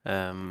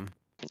 Yeah.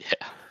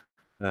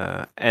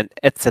 and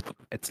etc.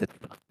 etc.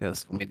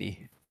 There's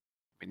many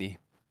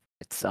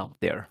it's out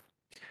there.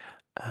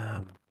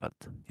 But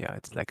yeah,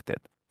 it's like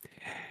that.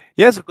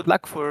 Yeah, so good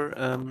luck for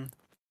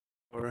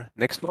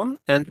next one,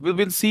 and we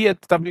will see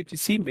at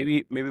WTC.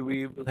 Maybe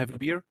we will have a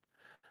beer.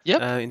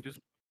 Yep. In this,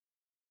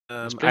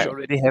 With I pleasure.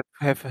 already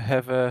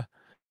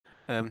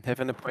have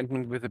an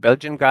appointment with a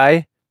Belgian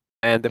guy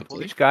and a Okay.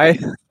 Polish guy.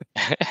 So,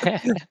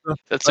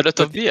 That's a lot but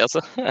of beers.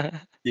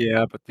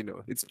 yeah, but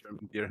it's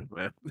German beer,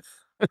 man.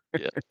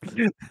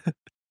 Yeah.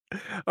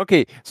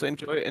 Okay, so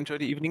enjoy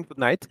the evening. Good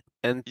night,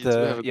 and You too.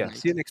 Have a good yeah,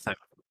 see you night. next time.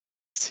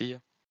 See ya.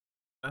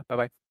 Bye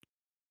bye.